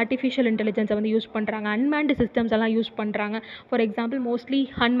நேவியுமே ஆர்டிஃபிஷியல் இன்டெலிஜென்ஸை வந்து யூஸ் பண்ணுறாங்க. அன்மேன்டு சிஸ்டம்ஸ் எல்லாம் யூஸ் பண்ணுறாங்க. For example mostly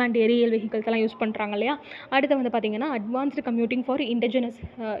unmanned Ariel vehicles எல்லாம் யூஸ் பண்ணுறாங்க இல்லையா? அடுத்து வந்து பார்த்திங்கன்னா advanced computing for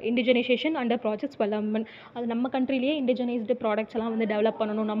indigenisation under project ஸ்வலம்பன். அது நம்ம கண்ட்ரிலேயே இண்டிஜினைஸ்டு ப்ராடக்ட்ஸ் எல்லாம் வந்து டெவலப்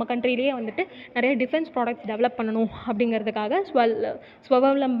பண்ணணும், நம்ம கண்ட்ரிலேயே வந்துட்டு நிறைய டிஃபென்ஸ் ப்ராடக்ட்ஸ் டெவலப் பண்ணணும் அப்படிங்கிறதுக்காக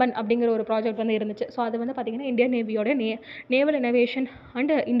ஸ்வலம்பன் அப்படிங்கிற ஒரு ப்ராஜெக்ட் வந்து இருந்துச்சு. ஸோ அது வந்து பார்த்திங்கன்னா Indian நேவியோட naval innovation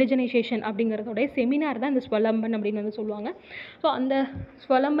and indigenisation அப்படிங்கிறதோடைய seminar தான் இந்த ஸ்வலம்பன் அப்படின்னு வந்து சொல்லுவாங்க. ஸோ அந்த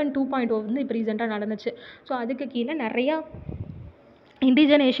ஸ்வலம்பன் 2.0 வந்து இப்போ ரீசெண்டாக நடந்துச்சு. ஸோ அதுக்கு கீழே நிறையா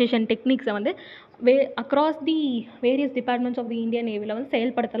இண்டிஜினைசேஷன் டெக்னிக்ஸை வந்து across the various departments of the Indian நேவியில் வந்து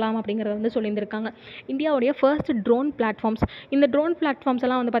செயல்படுத்தலாம் அப்படிங்கிறத வந்து சொல்லியிருந்திருக்காங்க. இந்தியாவுடைய ஃபர்ஸ்ட் ட்ரோன் பிளாட்ஃபார்ம்ஸ், இந்த ட்ரோன் பிளாட்ஃபார்ம்ஸ்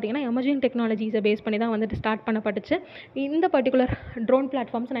எல்லாம் வந்து பார்த்திங்கன்னா எமர்ஜிங் டெக்னாலஜிஸை பேஸ் பண்ணி தான் வந்துட்டு ஸ்டார்ட் பண்ணப்பட்டுச்சு. இந்த பர்டிகுலர் ட்ரோன்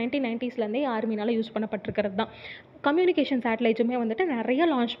பிளாட்ஃபார்ம்ஸ் 1990ஸ்லேருந்தே ஆர்மினால் யூஸ் பண்ணப்பட்டிருக்கிறது தான். கம்யூனிகேஷன் சேட்டலைட்ஸுமே வந்துட்டு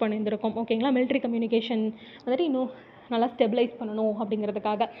நிறைய லான்ச் பண்ணியிருந்திருக்கோம். ஓகேங்களா? மிலிட்ரி கம்யூனிகேஷன் வந்துட்டு இன்னும் நல்லா ஸ்டெபிலைஸ் பண்ணணும்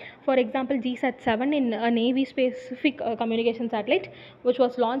அப்படிங்கிறதுக்காக. For example GSAT-7 in navy specific communication satellite which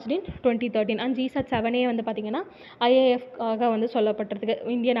was launched in 2013. And GSAT-7 வந்து பார்த்திங்கன்னா IAFக்காக வந்து சொல்லப்பட்டிருக்கு,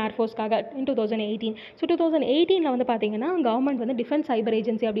 இந்தியன் ஏர்ஃபோர்ஸ்க்காக இன் 2018. ஸோ 2018 வந்து பார்த்திங்கன்னா கவர்மெண்ட் வந்து டிஃபென்ஸ் சைபர்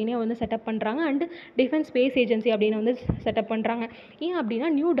ஏஜென்சி அப்படின்னே வந்து செட்டப் பண்ணுறாங்க அண்ட் டிஃபென்ஸ் ஸ்பேஸ் ஏஜென்சி அப்படின்னு வந்து செட்டப் பண்ணுறாங்க. ஏன்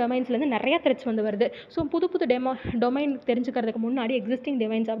அப்படின்னா நியூ டொமைன்ஸ்லேருந்து நிறையா த்ரெட்ஸ் வந்து வருது. ஸோ புது டொமைன் தெரிஞ்சுக்கிறதுக்கு முன்னாடி எக்ஸிஸ்டிங்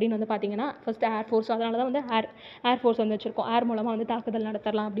டொமைன்ஸ் அப்படின்னு வந்து பார்த்திங்கன்னா ஃபஸ்ட்டு ஏர்ஃபோர்ஸ், அதனால தான் வந்து ஏர்ஃபோர்ஸ் வந்து வச்சுருக்கோம். ஏர் மூலமாக வந்து தாக்குதல்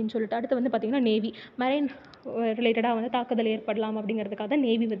நடத்தலாம் அப்படின்னு சொல்லிட்டு. அடுத்து வந்து பார்த்திங்கன்னா நேவி, மெரைன் ரிலேட்டடாக வந்து தாக்குதல் ஏற்படலாம் அப்படிங்கிறதுக்காக தான்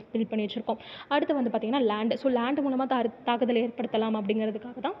நேவி பில்ட் பண்ணி வச்சுருக்கோம். அடுத்து வந்து பார்த்திங்கன்னா லேண்டு. ஸோ லேண்டு மூலமாக தாக்குதல் ஏற்படுத்தலாம்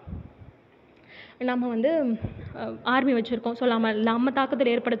அப்படிங்கிறதுக்காக தான் நம்ம வந்து ஆர்மி வச்சுருக்கோம். ஸோ நம்ம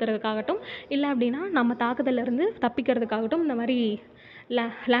தாக்குதல் ஏற்படுத்துறதுக்காகட்டும் இல்லை அப்படின்னா நம்ம தாக்குதலேருந்து தப்பிக்கிறதுக்காகட்டும் இந்த மாதிரி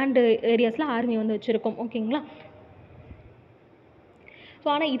லேண்டு ஏரியாஸில் ஆர்மி வந்து வச்சுருக்கோம். ஓகேங்களா? ஸோ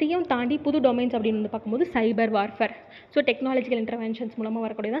ஆனால் இதையும் தாண்டி புது டொமைன்ஸ் அப்படின்னு வந்து பார்க்கும்போது சைபர் வார்ஃபேர். ஸோ டெக்னாலஜிக்கல் இன்டர்வென்ஷன்ஸ் மூலமாக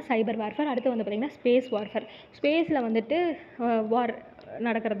வரக்கூடிய தான் சைபர் வார்ஃபேர். அடுத்து வந்து பார்த்திங்கன்னா ஸ்பேஸ் வார்ஃபேர். ஸ்பேஸில் வந்துட்டு வார்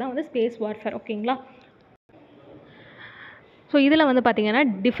நடக்கிறது தான் வந்து ஸ்பேஸ் வார்ஃபேர். ஓகேங்களா? ஸோ இதில் வந்து பார்த்திங்கன்னா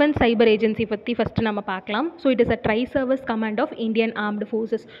டிஃபென்ஸ் சைபர் ஏஜென்சி பற்றி ஃபஸ்ட்டு நம்ம பார்க்கலாம். So it is a try service command of Indian armed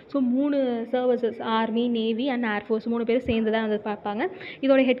forces. So 3 services, army, navy and air force 3 பேர் சேர்ந்து தான் வந்து பார்ப்பாங்க.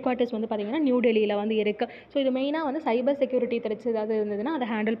 இதோட ஹெட் குவார்ட்டர்ஸ் வந்து பார்த்திங்கன்னா நியூ டெல்லியில் வந்து இருக்குது. ஸோ இது மெயினாக வந்து சைபர் செக்யூரிட்டி த்ரெட்ஸ் ஏதாவது இருந்ததுன்னா அதை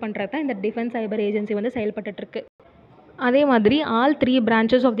ஹேண்டில் பண்ணுறது தான் இந்த டிஃபென்ஸ் சைபர் ஏஜென்சி வந்து செயல்பட்டுருக்கு. அதே மாதிரி all 3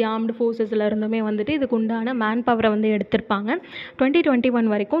 branches of the armed ஃபோர்ஸஸில் இருந்துமே வந்துட்டு இதுக்கு உண்டான மேன் பவரை வந்து எடுத்திருப்பாங்க. 2021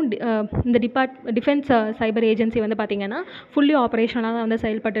 வரைக்கும் இந்த டிஃபென்ஸ் சைபர் ஏஜென்சி வந்து பார்த்திங்கன்னா ஃபுல்லி ஆப்ரேஷனலாக தான் வந்து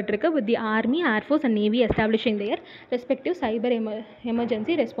செயல்பட்டுருக்கு with the army, air force and navy establishing there respective cyber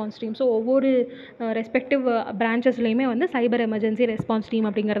emergency response team. So ஒவ்வொரு ரெஸ்பெக்டிவ் பிரான்ச்சஸ்லேயுமே வந்து சைபர் எமர்ஜென்சி ரெஸ்பான்ஸ் டீம்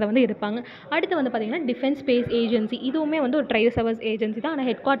அப்படிங்கிறத வந்து இருப்பாங்க. அடுத்து வந்து பார்த்திங்கன்னா டிஃபென்ஸ் ஸ்பேஸ் ஏஜென்சி. இதுவுமே வந்து ஒரு ட்ரை சர்வீஸ் ஏஜென்சி தான். ஆனால்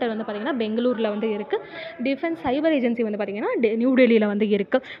ஹெட் குவார்ட்டர் வந்து பார்த்திங்கன்னா பெங்களூரில் வந்து இருக்குது. டிஃபென்ஸ் சைபர் ஏஜென்சி வந்து பார்த்திங்கன்னா நியூ டெல்லியில் வந்து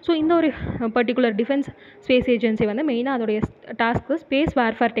இருக்குது. ஸோ இந்த ஒரு பர்டிகுலர் டிஃபென்ஸ் ஸ்பேஸ் ஏஜென்சி வந்து மெயினாக அதோடைய task space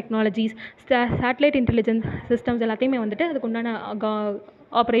warfare technologies, satellite intelligence systems எல்லாத்தையுமே வந்துட்டு அதுக்கு உண்டான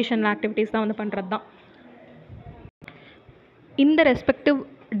ஆப்ரேஷன் ஆக்டிவிட்டீஸ் தான் வந்து பண்ணுறது தான். இந்த ரெஸ்பெக்டிவ்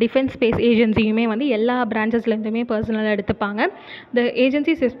டிஃபென்ஸ் ஸ்பேஸ் ஏஜென்சியுமே வந்து எல்லா பிரான்ச்சஸ்லேருந்துமே பர்சனலாக எடுத்துப்பாங்க. த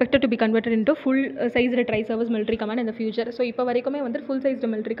agency is expected to be converted into full sized try service military command இந்த ஃபியூச்சர். ஸோ இப்போ வரைக்குமே வந்து ஃபுல் சைஸ்டு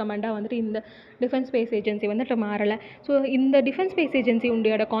மிலிட்ரி கமாண்டாக வந்துட்டு இந்த டிஃபென்ஸ் ஸ்பேஸ் ஏஜென்சி வந்துட்டு மாறலை. ஸோ இந்த டிஃபென்ஸ் ஸ்பேஸ் ஏஜென்சி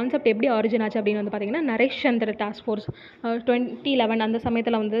உண்டியோட கான்செப்ட் எப்படி ஆரிஜின் ஆச்சு அப்படின்னு வந்து பார்த்திங்கன்னா, நரேஷ் சந்திர டாஸ்க் ஃபோர்ஸ் 2011 அந்த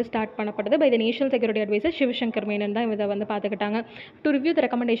சமயத்தில் வந்து ஸ்டார்ட் பண்ணப்பட்டது by the national security advisor Sivasankar Menon தான் இதை வந்து பார்த்துக்கிட்டாங்க. To review the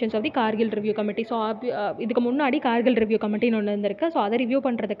recommendations of the Kargil review committee. So இதுக்கு முன்னாடி கார்கில் ரிவ்யூ கமிட்டின்னு ஒன்று இருந்திருக்கு. ஸோ அதை ரிவ்யூ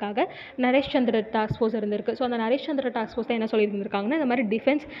பண்ணுறதுக்காக நரேஷ் சந்திர டாஸ்க் ஃபோர்ஸ் இருந்திருக்கு. ஸோ அந்த நரேஷ் சந்திர டாஸ்க் ஃபோர்ஸ் தான் என்ன சொல்லியிருந்திருக்காங்கன்னா, இந்த மாதிரி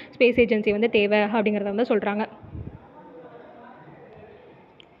டிஃபென்ஸ் ஸ்பேஸ் ஏஜென்சி வந்து தேவை அப்படிங்கிறத வந்து சொல்கிறாங்க.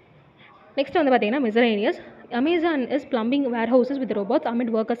 நெக்ஸ்ட் வந்து பார்த்தீங்கன்னா miscellaneous. Amazon is plumbing warehouses with robots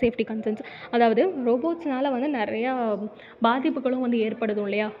AMET worker safety concerns. அதாவது ரோபோட்ஸ்னால வந்து நிறையா பாதிப்புகளும் வந்து ஏற்படுதும்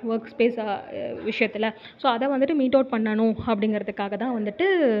இல்லையா ஒர்க் ஸ்பேஸ் விஷயத்தில். ஸோ அதை வந்துட்டு மீட் அவுட் பண்ணணும் அப்படிங்கிறதுக்காக தான் வந்துட்டு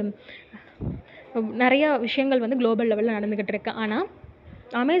நிறையா விஷயங்கள் வந்து குளோபல் லெவலில் நடந்துக்கிட்டு இருக்கு. ஆனால்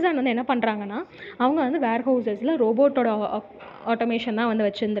அமேசான் வந்து என்ன பண்ணுறாங்கன்னா, அவங்க வந்து வேர் ஹவுசஸில் ரோபோட்டோட ஆட்டோமேஷன் தான் வந்து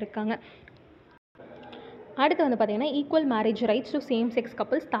வச்சுருந்துருக்காங்க. அடுத்து வந்து பார்த்திங்கன்னா equal marriage rights to same sex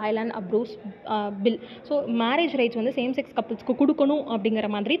couples Thailand approves bill. So marriage rights வந்து சேம் செக்ஸ் கப்புள்ஸ்க்கு கொடுக்கணும் அப்படிங்கிற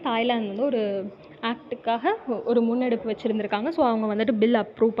மாதிரி தாய்லாந்து வந்து ஒரு ஆக்டுக்காக ஒரு முன்னெடுப்பு வச்சுருந்துருக்காங்க. ஸோ அவங்க வந்துட்டு பில்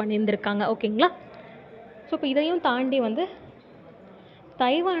அப்ரூவ் பண்ணியிருந்திருக்காங்க. ஓகேங்களா. ஸோ இப்போ இதையும் தாண்டி வந்து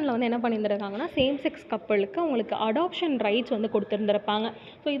தைவானில் வந்து என்ன பண்ணியிருந்திருக்காங்கன்னா, சேம் செக்ஸ் கப்புளுக்கு அவங்களுக்கு அடாப்ஷன் ரைட்ஸ் வந்து கொடுத்துருந்துருப்பாங்க.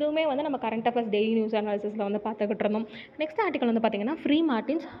 ஸோ இதுவுமே வந்து நம்ம கரண்ட் அஃபேர்ஸ் டெய்லி நியூஸ் அனாலிசிஸில் வந்து பார்த்துக்கிட்டு இருந்தோம். நெக்ஸ்ட் ஆர்டிக்கல் வந்து பார்த்திங்கன்னா, free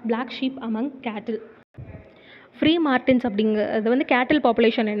Martin's black sheep among கேட்டில். ஃப்ரீ மார்டின்ஸ் அப்படிங்கிறது வந்து கேட்டில்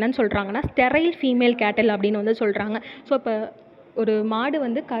பாப்புலேஷன் என்னன்னு சொல்கிறாங்கன்னா, ஸ்டெரைல் ஃபீமேல் கேட்டில் அப்படின்னு வந்து சொல்கிறாங்க. ஸோ இப்போ ஒரு மாடு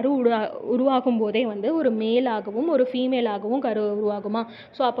வந்து உருவாகும் போதே வந்து ஒரு மேலாகவும் ஒரு ஃபீமேலாகவும் உருவாகுமா.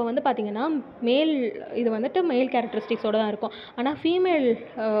 ஸோ அப்போ வந்து பார்த்திங்கன்னா மேல் இது வந்துட்டு மேல் கேரக்டரிஸ்டிக்ஸோடு தான் இருக்கும். ஆனால் ஃபீமேல்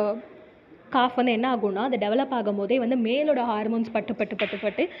காஃப் வந்து என்ன ஆகும்னா, அது டெவலப் ஆகும் போதே வந்து மேலோட ஹார்மோன்ஸ்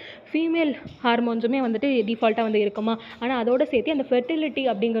பட்டு ஃபீமேல் ஹார்மோன்ஸுமே வந்துட்டு டிஃபால்ட்டாக வந்து இருக்குமா. ஆனால் அதோடு சேர்த்து அந்த ஃபெர்டிலிட்டி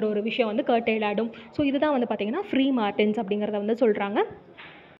அப்படிங்கிற ஒரு விஷயம் வந்து கர்டைல் ஆடும். ஸோ இதுதான் வந்து பார்த்திங்கன்னா ஃப்ரீ மார்டின்ஸ் அப்படிங்கிறத வந்து சொல்கிறாங்க.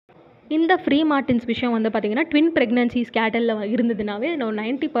 இந்த ஃப்ரீ மார்டின்ஸ் விஷயம் வந்து பார்த்திங்கன்னா ட்வின் ப்ரெக்னன்சிஸ் கேட்டலில் இருந்ததுனாவே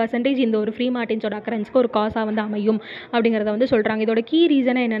 90% இந்த ஒரு ஃப்ரீ மார்டின்ஸோட அக்கரன்ஸ்க்கு ஒரு காசாக வந்து அமையும் அப்படிங்கிறத வந்து சொல்கிறாங்க. இதோட கீ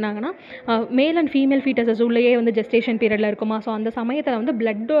ரீசனே என்னென்னாங்கன்னா, மேல் அண்ட் ஃபீமேல் ஃபீட்டஸஸ் உள்ளேயே வந்து ஜெஸ்டேஷன் பீரியடில் இருக்குமா. ஸோ அந்த சமயத்தில் வந்து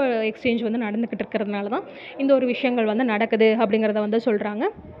பிளட் எக்ஸ்சேஞ்ச் வந்து நடந்துக்கிட்டு இருக்கிறதுனால தான் இந்த ஒரு விஷயங்கள் வந்து நடக்குது அப்படிங்கிறத வந்து சொல்கிறாங்க.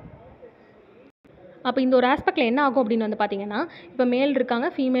 அப்போ இந்த ஒரு ஆஸ்பெக்டில் என்ன ஆகும் அப்படின்னு வந்து பார்த்திங்கன்னா, இப்போ மேல் இருக்காங்க,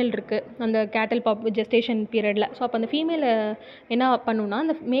 ஃபீமேல் இருக்குது அந்த கேட்டல் ஜெஸ்டேஷன் பீரியடில். ஸோ அப்போ அந்த ஃபீமேல் என்ன பண்ணுன்னா,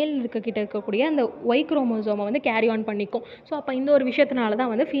 அந்த மேல் இருக்கக்கூடிய அந்த ஒய் குரோமோசோமை வந்து கேரி ஆன் பண்ணிக்கும். ஸோ அப்போ இந்த ஒரு விஷயத்தினால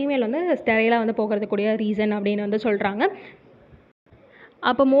தான் வந்து ஃபீமேல் வந்து ஸ்டெரைலாக வந்து போகிறதுக்கூடிய ரீசன் அப்படின்னு வந்து சொல்கிறாங்க.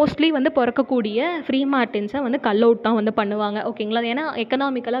 அப்போ மோஸ்ட்லி வந்து பிறக்கக்கூடிய ஃப்ரீ மார்டின்ஸை வந்து கல் அவுட் தான் வந்து பண்ணுவாங்க. ஓகேங்களா. ஏன்னா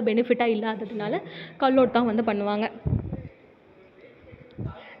எக்கனாமிக்கலாக பெனிஃபிட்டாக இல்லாததுனால கல் அவுட் தான் வந்து பண்ணுவாங்க.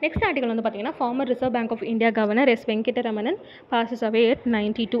 நெக்ஸ்ட் ஆர்டிகல் வந்து பார்த்திங்கன்னா, farmer reserve bank of India governor S Venkataramanan bosses away at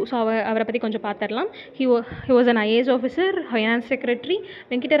 92. So அவரை பற்றி கொஞ்சம் பார்த்துடலாம். He was an IAS officer, finance secretary.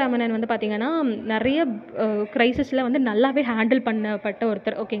 Venkataramanan வந்து பார்த்திங்கன்னா நிறைய க்ரைசிஸில் வந்து நல்லாவே ஹேண்டில் பண்ணப்பட்ட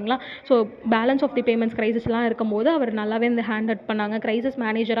ஒருத்தர். ஓகேங்களா. So balance of the payments க்ரைசிஸ்லாம் இருக்கும்போது அவர் நல்லாவே வந்து ஹேண்டில் பண்ணாங்க. க்ரைசிஸ்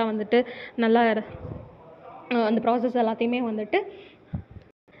மேனேஜராக வந்துட்டு நல்லா அந்த ப்ராசஸ் எல்லாத்தையுமே வந்துட்டு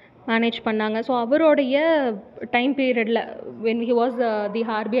மேனேஜ் பண்ணாங்க. ஸோ அவருடைய டைம் பீரியடில் when he was the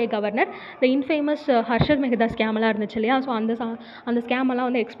RBI governor, the infamous Harshad Mehta ஸ்கேமெல்லாம் இருந்துச்சு இல்லையா. ஸோ அந்த ஸ்கேமெல்லாம்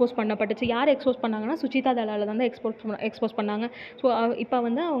வந்து எக்ஸ்போஸ் பண்ணப்பட்டுச்சு. யார் எக்ஸ்போஸ் பண்ணாங்கன்னா, சுஜிதா தலால் வந்து எக்ஸ்போஸ் பண்ணாங்க. ஸோ இப்போ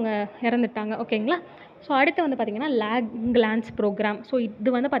வந்து அவங்க இறந்துட்டாங்க. ஓகேங்களா. ஸோ அடுத்து வந்து பார்த்திங்கன்னா லாக்ராஞ்ச் ப்ரோக்ராம். ஸோ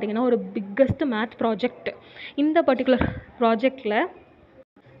இது வந்து பார்த்திங்கன்னா ஒரு பிக்கஸ்ட் மேத் ப்ராஜெக்ட். இந்த பர்டிகுலர் ப்ராஜெக்டில்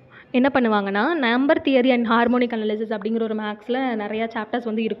என்ன பண்ணுவாங்கன்னா, number theory and harmonic analysis அப்படிங்கிற ஒரு மேக்ஸில் நிறையா சாப்டர்ஸ்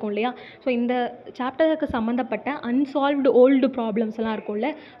வந்து இருக்கும் இல்லையா. ஸோ இந்த சாப்டருக்கு சம்மந்தப்பட்ட அன்சால்வ்டு ஓல்டு ப்ராப்ளம்ஸ்லாம் இருக்கும்ல.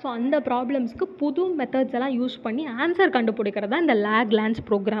 ஸோ அந்த ப்ராப்ளம்ஸ்க்கு புது மெத்தட்ஸ் எல்லாம் யூஸ் பண்ணி ஆன்சர் கண்டுபிடிக்கிறது தான் இந்த லாக்ராஞ்ச்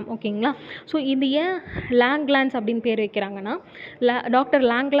ப்ரோக்ராம். ஓகேங்களா. ஸோ இது ஏன் லாக்ராஞ்ச் அப்படின்னு பேர் வைக்கிறாங்கன்னா, டாக்டர்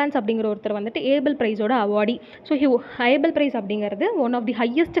லாக்ராஞ்ச் அப்படிங்கிற ஒருத்தர் வந்துட்டு able ப்ரைஸோட awardee. So able price அப்படிங்கிறது one of the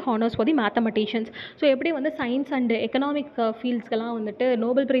highest honours for the mathematicians. So எப்படி வந்து சயின்ஸ் அண்ட் எக்கனாமிக் ஃபீல்ட்ஸ்க்கெல்லாம் வந்துட்டு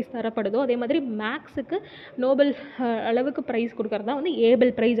நோபல் ப்ரைஸ் தரப்படுதோ, அதே மாதிரி மேக்ஸுக்கு நோபல் அளவுக்கு ப்ரைஸ் கொடுக்கறதா வந்து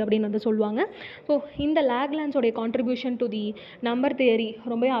ஏபிள் ப்ரைஸ் அப்படின்னு வந்து சொல்லுவாங்க. ஸோ இந்த லாக்ராஞ்சோடைய contribution to the number theory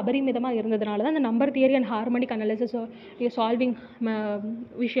ரொம்ப அபரிமிதமாக இருந்ததுனால தான் இந்த number theory and harmonic analysis solving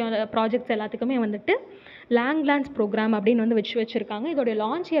விஷயம் ப்ராஜெக்ட்ஸ் எல்லாத்துக்குமே வந்துட்டு லாக்ராஞ்ச் ப்ரோக்ராம் அப்படின்னு வந்து வச்சுருக்காங்க. இதோடைய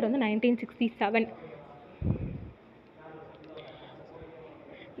லான்ச் இயர் வந்து 1967.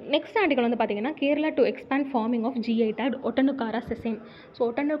 நெக்ஸ்ட் ஆர்டிகல் வந்து பார்த்திங்கன்னா Kerala to expand farming of GI take ஒட்டனுக்காரா sesame. So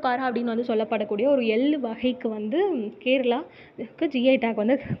ஒட்டனுக்காரா அப்படின்னு வந்து சொல்லப்படக்கூடிய ஒரு எள்ளு வகைக்கு வந்து கேரளாவுக்கு ஜிஐ டேக்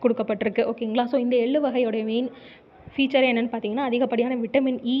வந்து கொடுக்கப்பட்டிருக்கு. ஓகேங்களா. ஸோ இந்த எள்ளு வகையோடைய மெயின் ஃபீச்சர் என்னென்னு பார்த்தீங்கன்னா அதிகப்படியான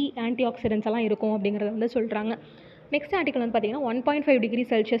விட்டமின் இ ஆன்டி ஆக்சிடென்ட்ஸ் எல்லாம் இருக்கும் அப்படிங்கிறத வந்து சொல்கிறாங்க. நெக்ஸ்ட் ஆர்டிகல் வந்து பார்த்தீங்கன்னா 1.5 degree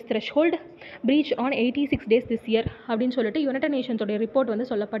Celsius threshold breach on 86 days this year அப்படின்னு சொல்லிட்டு யுனைடெட் நேஷன்ஸோடைய ரிப்போர்ட் வந்து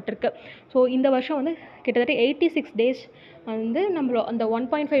சொல்லப்பட்டிருக்கு. ஸோ இந்த வருஷம் வந்து கிட்டத்தட்ட 86 days வந்து நம்மளோ அந்த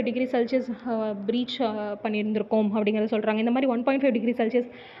 1.5 டிகிரி செல்சியஸ் பிரீச் பண்ணியிருந்திருக்கோம் அப்படிங்கிறத சொல்கிறாங்க. இந்த மாதிரி 1.5 டிகிரி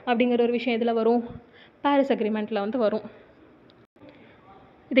செல்சியஸ் அப்படிங்கிற ஒரு விஷயம் இதில் வரும், பாரிஸ் அக்ரிமெண்ட்டில் வந்து வரும்.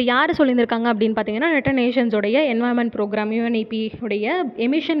 இதை யார் சொல்லியிருந்திருக்காங்க அப்படின்னு பார்த்தீங்கன்னா யுனைடெட் நேஷன்ஸோடைய என்வாயன்மெண்ட் ப்ரோக்ராம் UNEP உடைய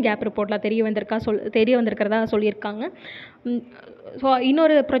எமிஷன் கேப் ரிப்போர்ட்டில் தெரிய வந்திருக்கிறதா சொல்லியிருக்காங்க. ஸோ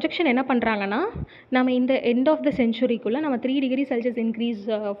இன்னொரு ப்ரொஜெக்ஷன் என்ன பண்ணுறாங்கன்னா நம்ம இந்த எண்ட் ஆஃப் த செஞ்சுரிக்குள்ளே நம்ம 3 degree Celsius increase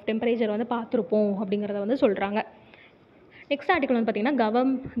of temperature வந்து பார்த்துருப்போம் அப்படிங்கிறத வந்து சொல்கிறாங்க. நெக்ஸ்ட் ஆர்டிகல் வந்து பார்த்திங்கன்னா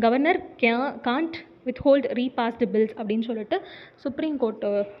கவர்னர் காண்ட் வித்ஹோல்ட் ரீபாஸ்டு பில்ஸ் அப்படின்னு சொல்லிட்டு சுப்ரீம் கோர்ட்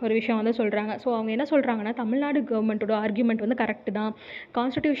ஒரு விஷயம் வந்து சொல்கிறாங்க. ஸோ அவங்க என்ன சொல்கிறாங்கன்னா தமிழ்நாடு கவர்மெண்ட்டோட ஆர்கியூமெண்ட் வந்து கரெக்டு தான்.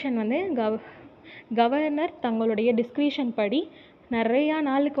 கான்ஸ்டிடியூஷன் வந்து கவர்னர் தங்களுடைய டிஸ்கிரிஷன் படி நிறையா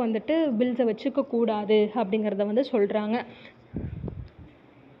நாளுக்கு வந்துட்டு பில்ஸை வச்சுக்கக்கூடாது அப்படிங்கிறத வந்து சொல்கிறாங்க.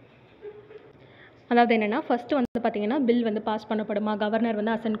 அதாவது என்னென்னா ஃபஸ்ட்டு வந்து பார்த்திங்கன்னா பில் வந்து பாஸ் பண்ணப்படுமா, கவர்னர்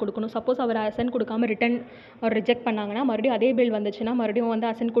வந்து அசென்ட் கொடுக்கணும். சப்போஸ் அவர் அசென்ட் கொடுக்காம ரிட்டன் ஒரு ரிஜெக்ட் பண்ணாங்கன்னா மறுபடியும் அதே பில் வந்துச்சுன்னா மறுபடியும் வந்து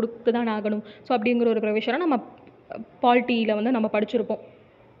அசென்ட் கொடுத்து தான் ஆகணும். ஸோ அப்படிங்கிற ஒரு ப்ரொவிஷனாக நம்ம பாலிட்டியில் வந்து நம்ம படிச்சிருப்போம்.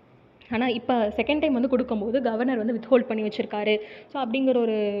 ஆனால் இப்போ செகண்ட் டைம் வந்து கொடுக்கும்போது கவர்னர் வந்து வித்ஹோல்ட் பண்ணி வச்சுருக்காரு. ஸோ அப்படிங்கிற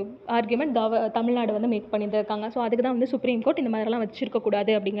ஒரு ஆர்கியூமெண்ட் தமிழ்நாடு வந்து மேக் பண்ணியிருக்காங்க. ஸோ அதுக்கு தான் வந்து சுப்ரீம் கோர்ட் இந்த மாதிரிலாம்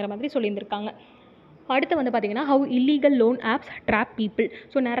வச்சுருக்கக்கூடாது அப்படிங்கிற மாதிரி சொல்லியிருந்திருக்காங்க. அடுத்து வந்து பார்த்திங்கன்னா how illegal loan apps drop people.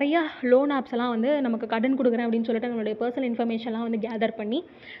 So நிறையா லோன் ஆப்ஸ் எல்லாம் வந்து நமக்கு கடன் கொடுக்குறேன் அப்படின்னு சொல்லிட்டு நம்மளுடைய பர்சனல் இன்ஃபர்மேஷன்லாம் வந்து கேதர் பண்ணி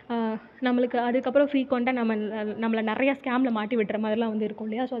நம்மளுக்கு அதுக்கப்புறம் ஃப்ரீக்வெண்ட்டாக நம்மளை நிறையா ஸ்கேமில் மாட்டி விட்டுற மாதிரிலாம் வந்து இருக்கும்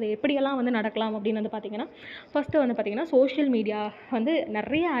இல்லையா. ஸோ அது எப்படியெல்லாம் வந்து நடக்கலாம் அப்படின்னு வந்து பார்த்திங்கன்னா ஃபஸ்ட்டு வந்து பார்த்திங்கன்னா சோஷியல் மீடியா வந்து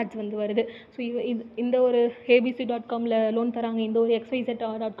நிறைய ஆட்ஸ் வந்து வருது. ஸோ இந்த ஒரு abc.comல லோன் தராங்க, இந்த ஒரு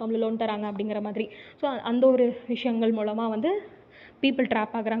xyz.comல லோன் தராங்க அப்படிங்கிற மாதிரி. ஸோ அந்த ஒரு விஷயங்கள் மூலமாக வந்து பீப்புள்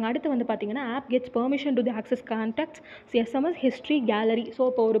ட்ராப் ஆகுறாங்க. அடுத்து வந்து பார்த்திங்கன்னா app gets permission to the access contacts SMS history gallery. So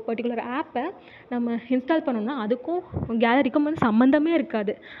இப்போ ஒரு பர்டிகுலர் ஆப்பை நம்ம இன்ஸ்டால் பண்ணோம்னா அதுக்கும் கேலரிக்கும் வந்து சம்மந்தமே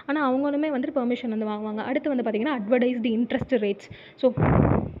இருக்காது. ஆனால் அவங்களுமே வந்துட்டு பெர்மிஷன் வந்து வாங்குவாங்க. அடுத்து வந்து பார்த்திங்கன்னா அட்வர்டைஸ்டு இன்ட்ரெஸ்ட் ரேட்ஸ். ஸோ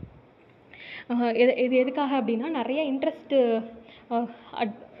இது எதுக்காக அப்படின்னா நிறைய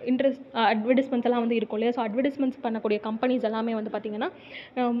அட்வர்டைஸ்மெண்ட்ஸ் எல்லாம் வந்து இருக்கும் இல்லையா. ஸோ அட்வர்டைஸ்மெண்ட்ஸ் பண்ணக்கூடிய கம்பெனிஸ் எல்லாமே வந்து பார்த்திங்கன்னா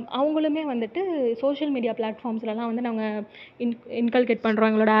அவங்களுமே வந்துட்டு சோஷியல் மீடியா பிளாட்ஃபார்ம்ஸ்லலாம் வந்து நாங்கள் இன்கல்கேட் பண்ணுறோம்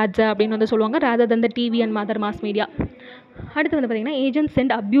எங்களோட ஆட்ஸை அப்படின்னு வந்து சொல்லுவாங்க, rather then the TV and mother mass media. அடுத்து வந்து பார்த்திங்கன்னா agent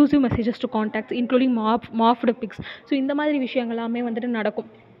send abusive messages to contacts including மாஃப்டு fix. So இந்த மாதிரி விஷயங்கள் எல்லாமே வந்துட்டு நடக்கும்.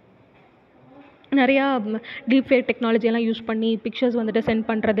 நிறையா டீப் ஃபேக் டெக்னாலஜியெல்லாம் யூஸ் பண்ணி பிக்சர்ஸ் வந்துட்டு சென்ட்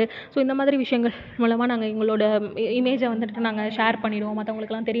பண்ணுறது. ஸோ இந்த மாதிரி விஷயங்கள் மூலமாக நாங்கள் எங்களோட இமேஜை வந்துட்டு நாங்கள் ஷேர் பண்ணிடுவோம்,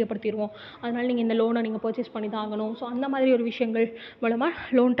 மற்றவங்களுக்குலாம் தெரியப்படுத்திடுவோம். அதனால் நீங்கள் இந்த லோனை நீங்கள் பர்ச்சேஸ் பண்ணி தான் ஆகணும். ஸோ அந்த மாதிரி ஒரு விஷயங்கள்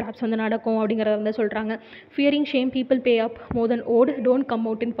மூலமாக லோன் ட்ராப்ஸ் வந்து நடக்கும் அப்படிங்கிறத வந்து சொல்கிறாங்க. Fearing shame people pay up more then vote don't come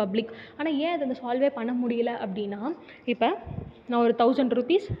out in public. ஆனால் ஏன் அதை சால்வே பண்ண முடியல அப்படின்னா இப்போ நான் ஒரு 1000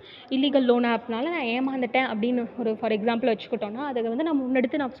 rupees இல்லீகல் லோன் ஆப்னால நான் ஏமாந்துட்டேன் அப்படின்னு ஒரு ஃபார் எக்ஸாம்பிள் வச்சுக்கிட்டோன்னா அதை வந்து நான்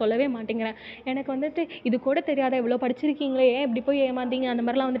முன்னெடுத்து நான் சொல்லவே மாட்டேங்கிறேன். எனக்கு வந்துட்டு இது கூட தெரியாத இவ்வளோ படிச்சிருக்கீங்களே ஏன் இப்படி போய் ஏமாந்தீங்க அந்த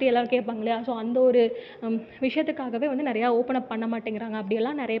மாதிரிலாம் வந்துட்டு எல்லோரும் கேட்பாங்க இல்லையா. ஸோ அந்த ஒரு விஷயத்துக்காகவே வந்து நிறையா ஓப்பன் அப் பண்ண மாட்டேங்கிறாங்க.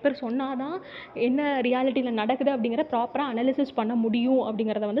 அப்படியெல்லாம் நிறைய பேர் சொன்னால் தான் என்ன ரியாலிட்டியில் நடக்குது அப்படிங்கிற ப்ராப்பராக அனாலிசிஸ் பண்ண முடியும்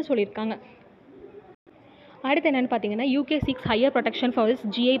அப்படிங்கிறத வந்து சொல்லியிருக்காங்க. அடுத்து என்னென்னு பார்த்தீங்கன்னா UK seeks higher protection for its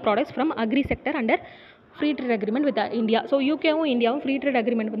GI products from agri sector under free trade agreement with India. So யூகேவும் இந்தியாவும் ஃப்ரீ ட்ரேட்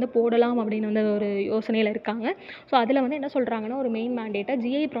அக்ரிமெண்ட் வந்து போடலாம் அப்படின்னு வந்து ஒரு யோசனையில் இருக்காங்க. ஸோ அதில் வந்து என்ன சொல்கிறாங்கன்னா ஒரு மெயின் மேண்டேட்டாக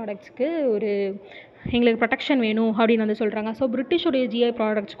GI ப்ராடக்ட்ஸ்க்கு ஒரு எங்களுக்கு ப்ரொடெக்ஷன் வேணும் அப்படின்னு வந்து சொல்கிறாங்க. ஸோ பிரிட்டிஷோடைய GI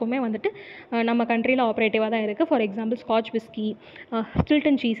ப்ராடக்ட்ஸ்க்குமே வந்துட்டு நம்ம கண்ட்ரியில் ஆப்ரேட்டிவாக தான் இருக்குது. For example Scotch whisky,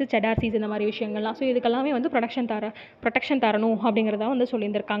 Stilton cheese, cedar cheese இந்த மாதிரி விஷயங்கள்லாம். ஸோ இதுக்கெல்லாமே வந்து ப்ரொடெக்ஷன் தரணும் அப்படிங்கிறத வந்து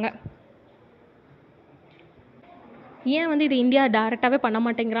சொல்லியிருந்திருக்காங்க. ஏன் வந்து இது இந்தியா டேரெக்டாகவே பண்ண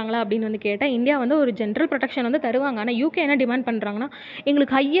மாட்டேங்கிறாங்களா அப்படின்னு வந்து கேட்டால் இந்தியா வந்து ஒரு ஜென்ரல் ப்ரொடெக்ஷன் வந்து தருவாங்க. ஆனால் யூகே என்ன டிமாண்ட் பண்ணுறாங்கன்னா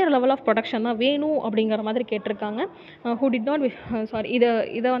எங்களுக்கு ஹையர் லெவல் ஆஃப் ப்ரொடெக்ஷன் தான் வேணும் அப்படிங்கிற மாதிரி கேட்டிருக்காங்க.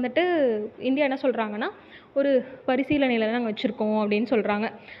 இதை வந்துட்டு இந்தியா என்ன சொல்கிறாங்கன்னா ஒரு பரிசீலனையில் நாங்கள் வச்சுருக்கோம் அப்படின்னு சொல்கிறாங்க.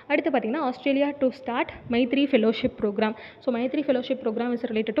 அடுத்து பார்த்திங்கன்னா Australia to start Maithri fellowship program. So Maithri fellowship program is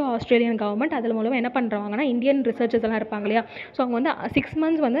related to Australian government. அதில் மூலமாக என்ன பண்ணுறாங்கன்னா இந்தியன் ரிசர்ச்சர்ஸ் எல்லாம் இருப்பாங்க இல்லையா. ஸோ அவங்க வந்து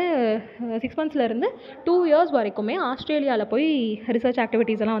 6 monthsலேருந்து 2 years வரைக்குமே ஆஸ்திரேலியாவில் போய் ரிசர்ச்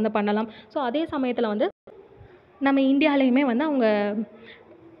ஆக்டிவிட்டீஸ் எல்லாம் வந்து பண்ணலாம். ஸோ அதே சமயத்தில் வந்து நம்ம இந்தியாவிலையுமே வந்து அவங்க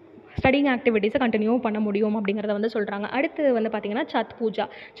ஸ்டடிங் ஆக்டிவிட்டீஸை கண்டினியூ பண்ண முடியும் அப்படிங்கிறத வந்து சொல்கிறாங்க. அடுத்து வந்து பார்த்திங்கன்னா சத் பூஜா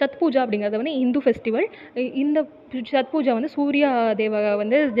அப்படிங்கிறது வந்து இந்து ஃபெஸ்டிவல். இந்த சத் பூஜா வந்து சூர்யா தேவ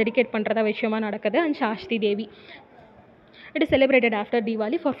வந்து டெடிகேட் பண்ணுறதா விஷயமா நடக்குது. And Shashti Devi. It is celebrated after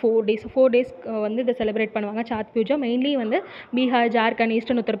Deepavali for 4 days வந்து இதை செலிப்ரேட் பண்ணுவாங்க. சாத் பூஜா மெயின்லி வந்து பீகார், ஜார்க்கண்ட்,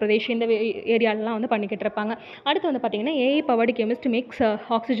 ஈஸ்டர்ன் உத்தரப்பிரதேஷ் இந்த ஏரியாலலாம் வந்து பண்ணிக்கிட்டு இருப்பாங்க. அடுத்து வந்து பார்த்திங்கன்னா AI powered chemist maths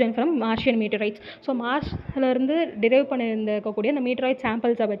oxygen from Martian மீட்டரைட்ஸ். So மார்ஸ்லேருந்து drive பண்ணியிருக்கக்கூடிய அந்த மீட்டரைட்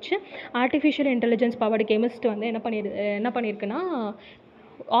சாம்பிள்ஸை வச்சு ஆர்டிஃபிஷியல் இன்டெலிஜென்ஸ் பவர்டு கெமிஸ்ட் வந்து என்ன பண்ணியிருக்குன்னா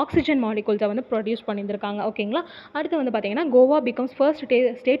ஆக்சிஜன் மாலிகூல்ஸை வந்து ப்ரொடியூஸ் பண்ணியிருக்காங்க. ஓகேங்களா. அடுத்து வந்து பார்த்திங்கன்னா Goa becomes first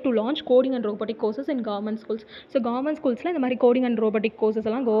state to launch coding and robotic courses in government schools. So government ஸ்கூல்ஸில் இந்த மாதிரி கோடிங் அண்ட் ரோபோட்டிக் கோர்சஸ்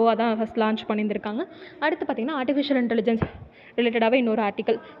எல்லாம் கோவா தான் ஃபஸ்ட் லான்ச் பண்ணியிருக்காங்க. அடுத்து பார்த்திங்கன்னா ஆர்டிஃபிஷியல் இன்டெலிஜென்ஸ் ரிலேட்டடாகவே இன்னொரு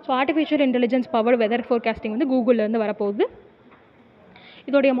article. So artificial intelligence power weather forecasting வந்து கூகுள்லேருந்து வரப்போகுது.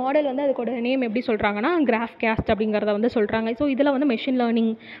 இதோடைய மாடல் வந்து அதுக்கோட நேம் எப்படி சொல்கிறாங்கன்னா கிராஃப் கேஸ்ட் அப்படிங்கிறத வந்து சொல்கிறாங்க. ஸோ இதில் வந்து மெஷின்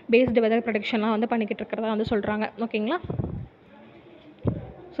லேர்னிங் பேஸ்டு வெதர் ப்ரொடக்ஷன்லாம் வந்து பண்ணிக்கிட்டு இருக்கிறதா வந்து சொல்கிறாங்க. ஓகேங்களா.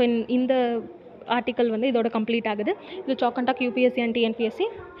 ஸோ இந்த ஆர்டிக்கல் வந்து இதோட கம்ப்ளீட் ஆகுது. இது chalk and talk UPSC and TNPSC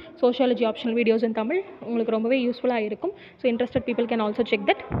sociology optional videos இன் தமிழ் உங்களுக்கு ரொம்பவே யூஸ்ஃபுல்லாக இருக்கும். So interested people can also check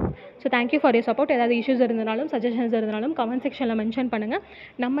that. So thank you for your support. ஏதாவது இஷ்யூஸ் இருந்தாலும் சஜஷன்ஸ் இருந்தாலும் கமெண்ட் செக்ஷனில் மென்ஷன் பண்ணுங்கள்.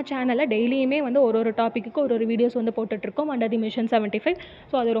 நம்ம சேனலில் டெய்லியுமே வந்து ஒரு டாப்பிக்கு ஒரு வீடியோஸ் வந்து போட்டுட்ருக்கோம் அண்டர் தி மிஷன் 75.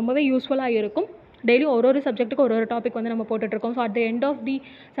 ஸோ அது ரொம்பவே யூஸ்ஃபுல்லாக இருக்கும். டெய்லி ஒரு சப்ஜெக்ட்டுக்கு ஒரு டாபிக் வந்து நம்ம போட்டுட்ருக்கோம். So at the end of the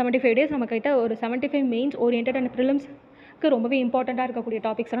 75 days நம்மக்கிட்ட ஒரு 75 மெயின்ஸ் ஓரியன்டட் அண்ட் ப்ரிலிம்ஸ்க்கு ரொம்பவே இம்பார்ட்டண்ட்டாக இருக்கக்கூடிய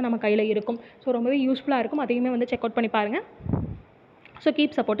டாபிக்ஸ் எல்லாம் நம்ம கையில் இருக்கும். ஸோ ரொம்பவே யூஸ்ஃபுல்லாக இருக்கும். அதையுமே வந்து செக் அவுட் பண்ணி பாருங்கள். So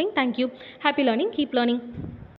keep supporting. Thank you. Happy learning. Keep learning.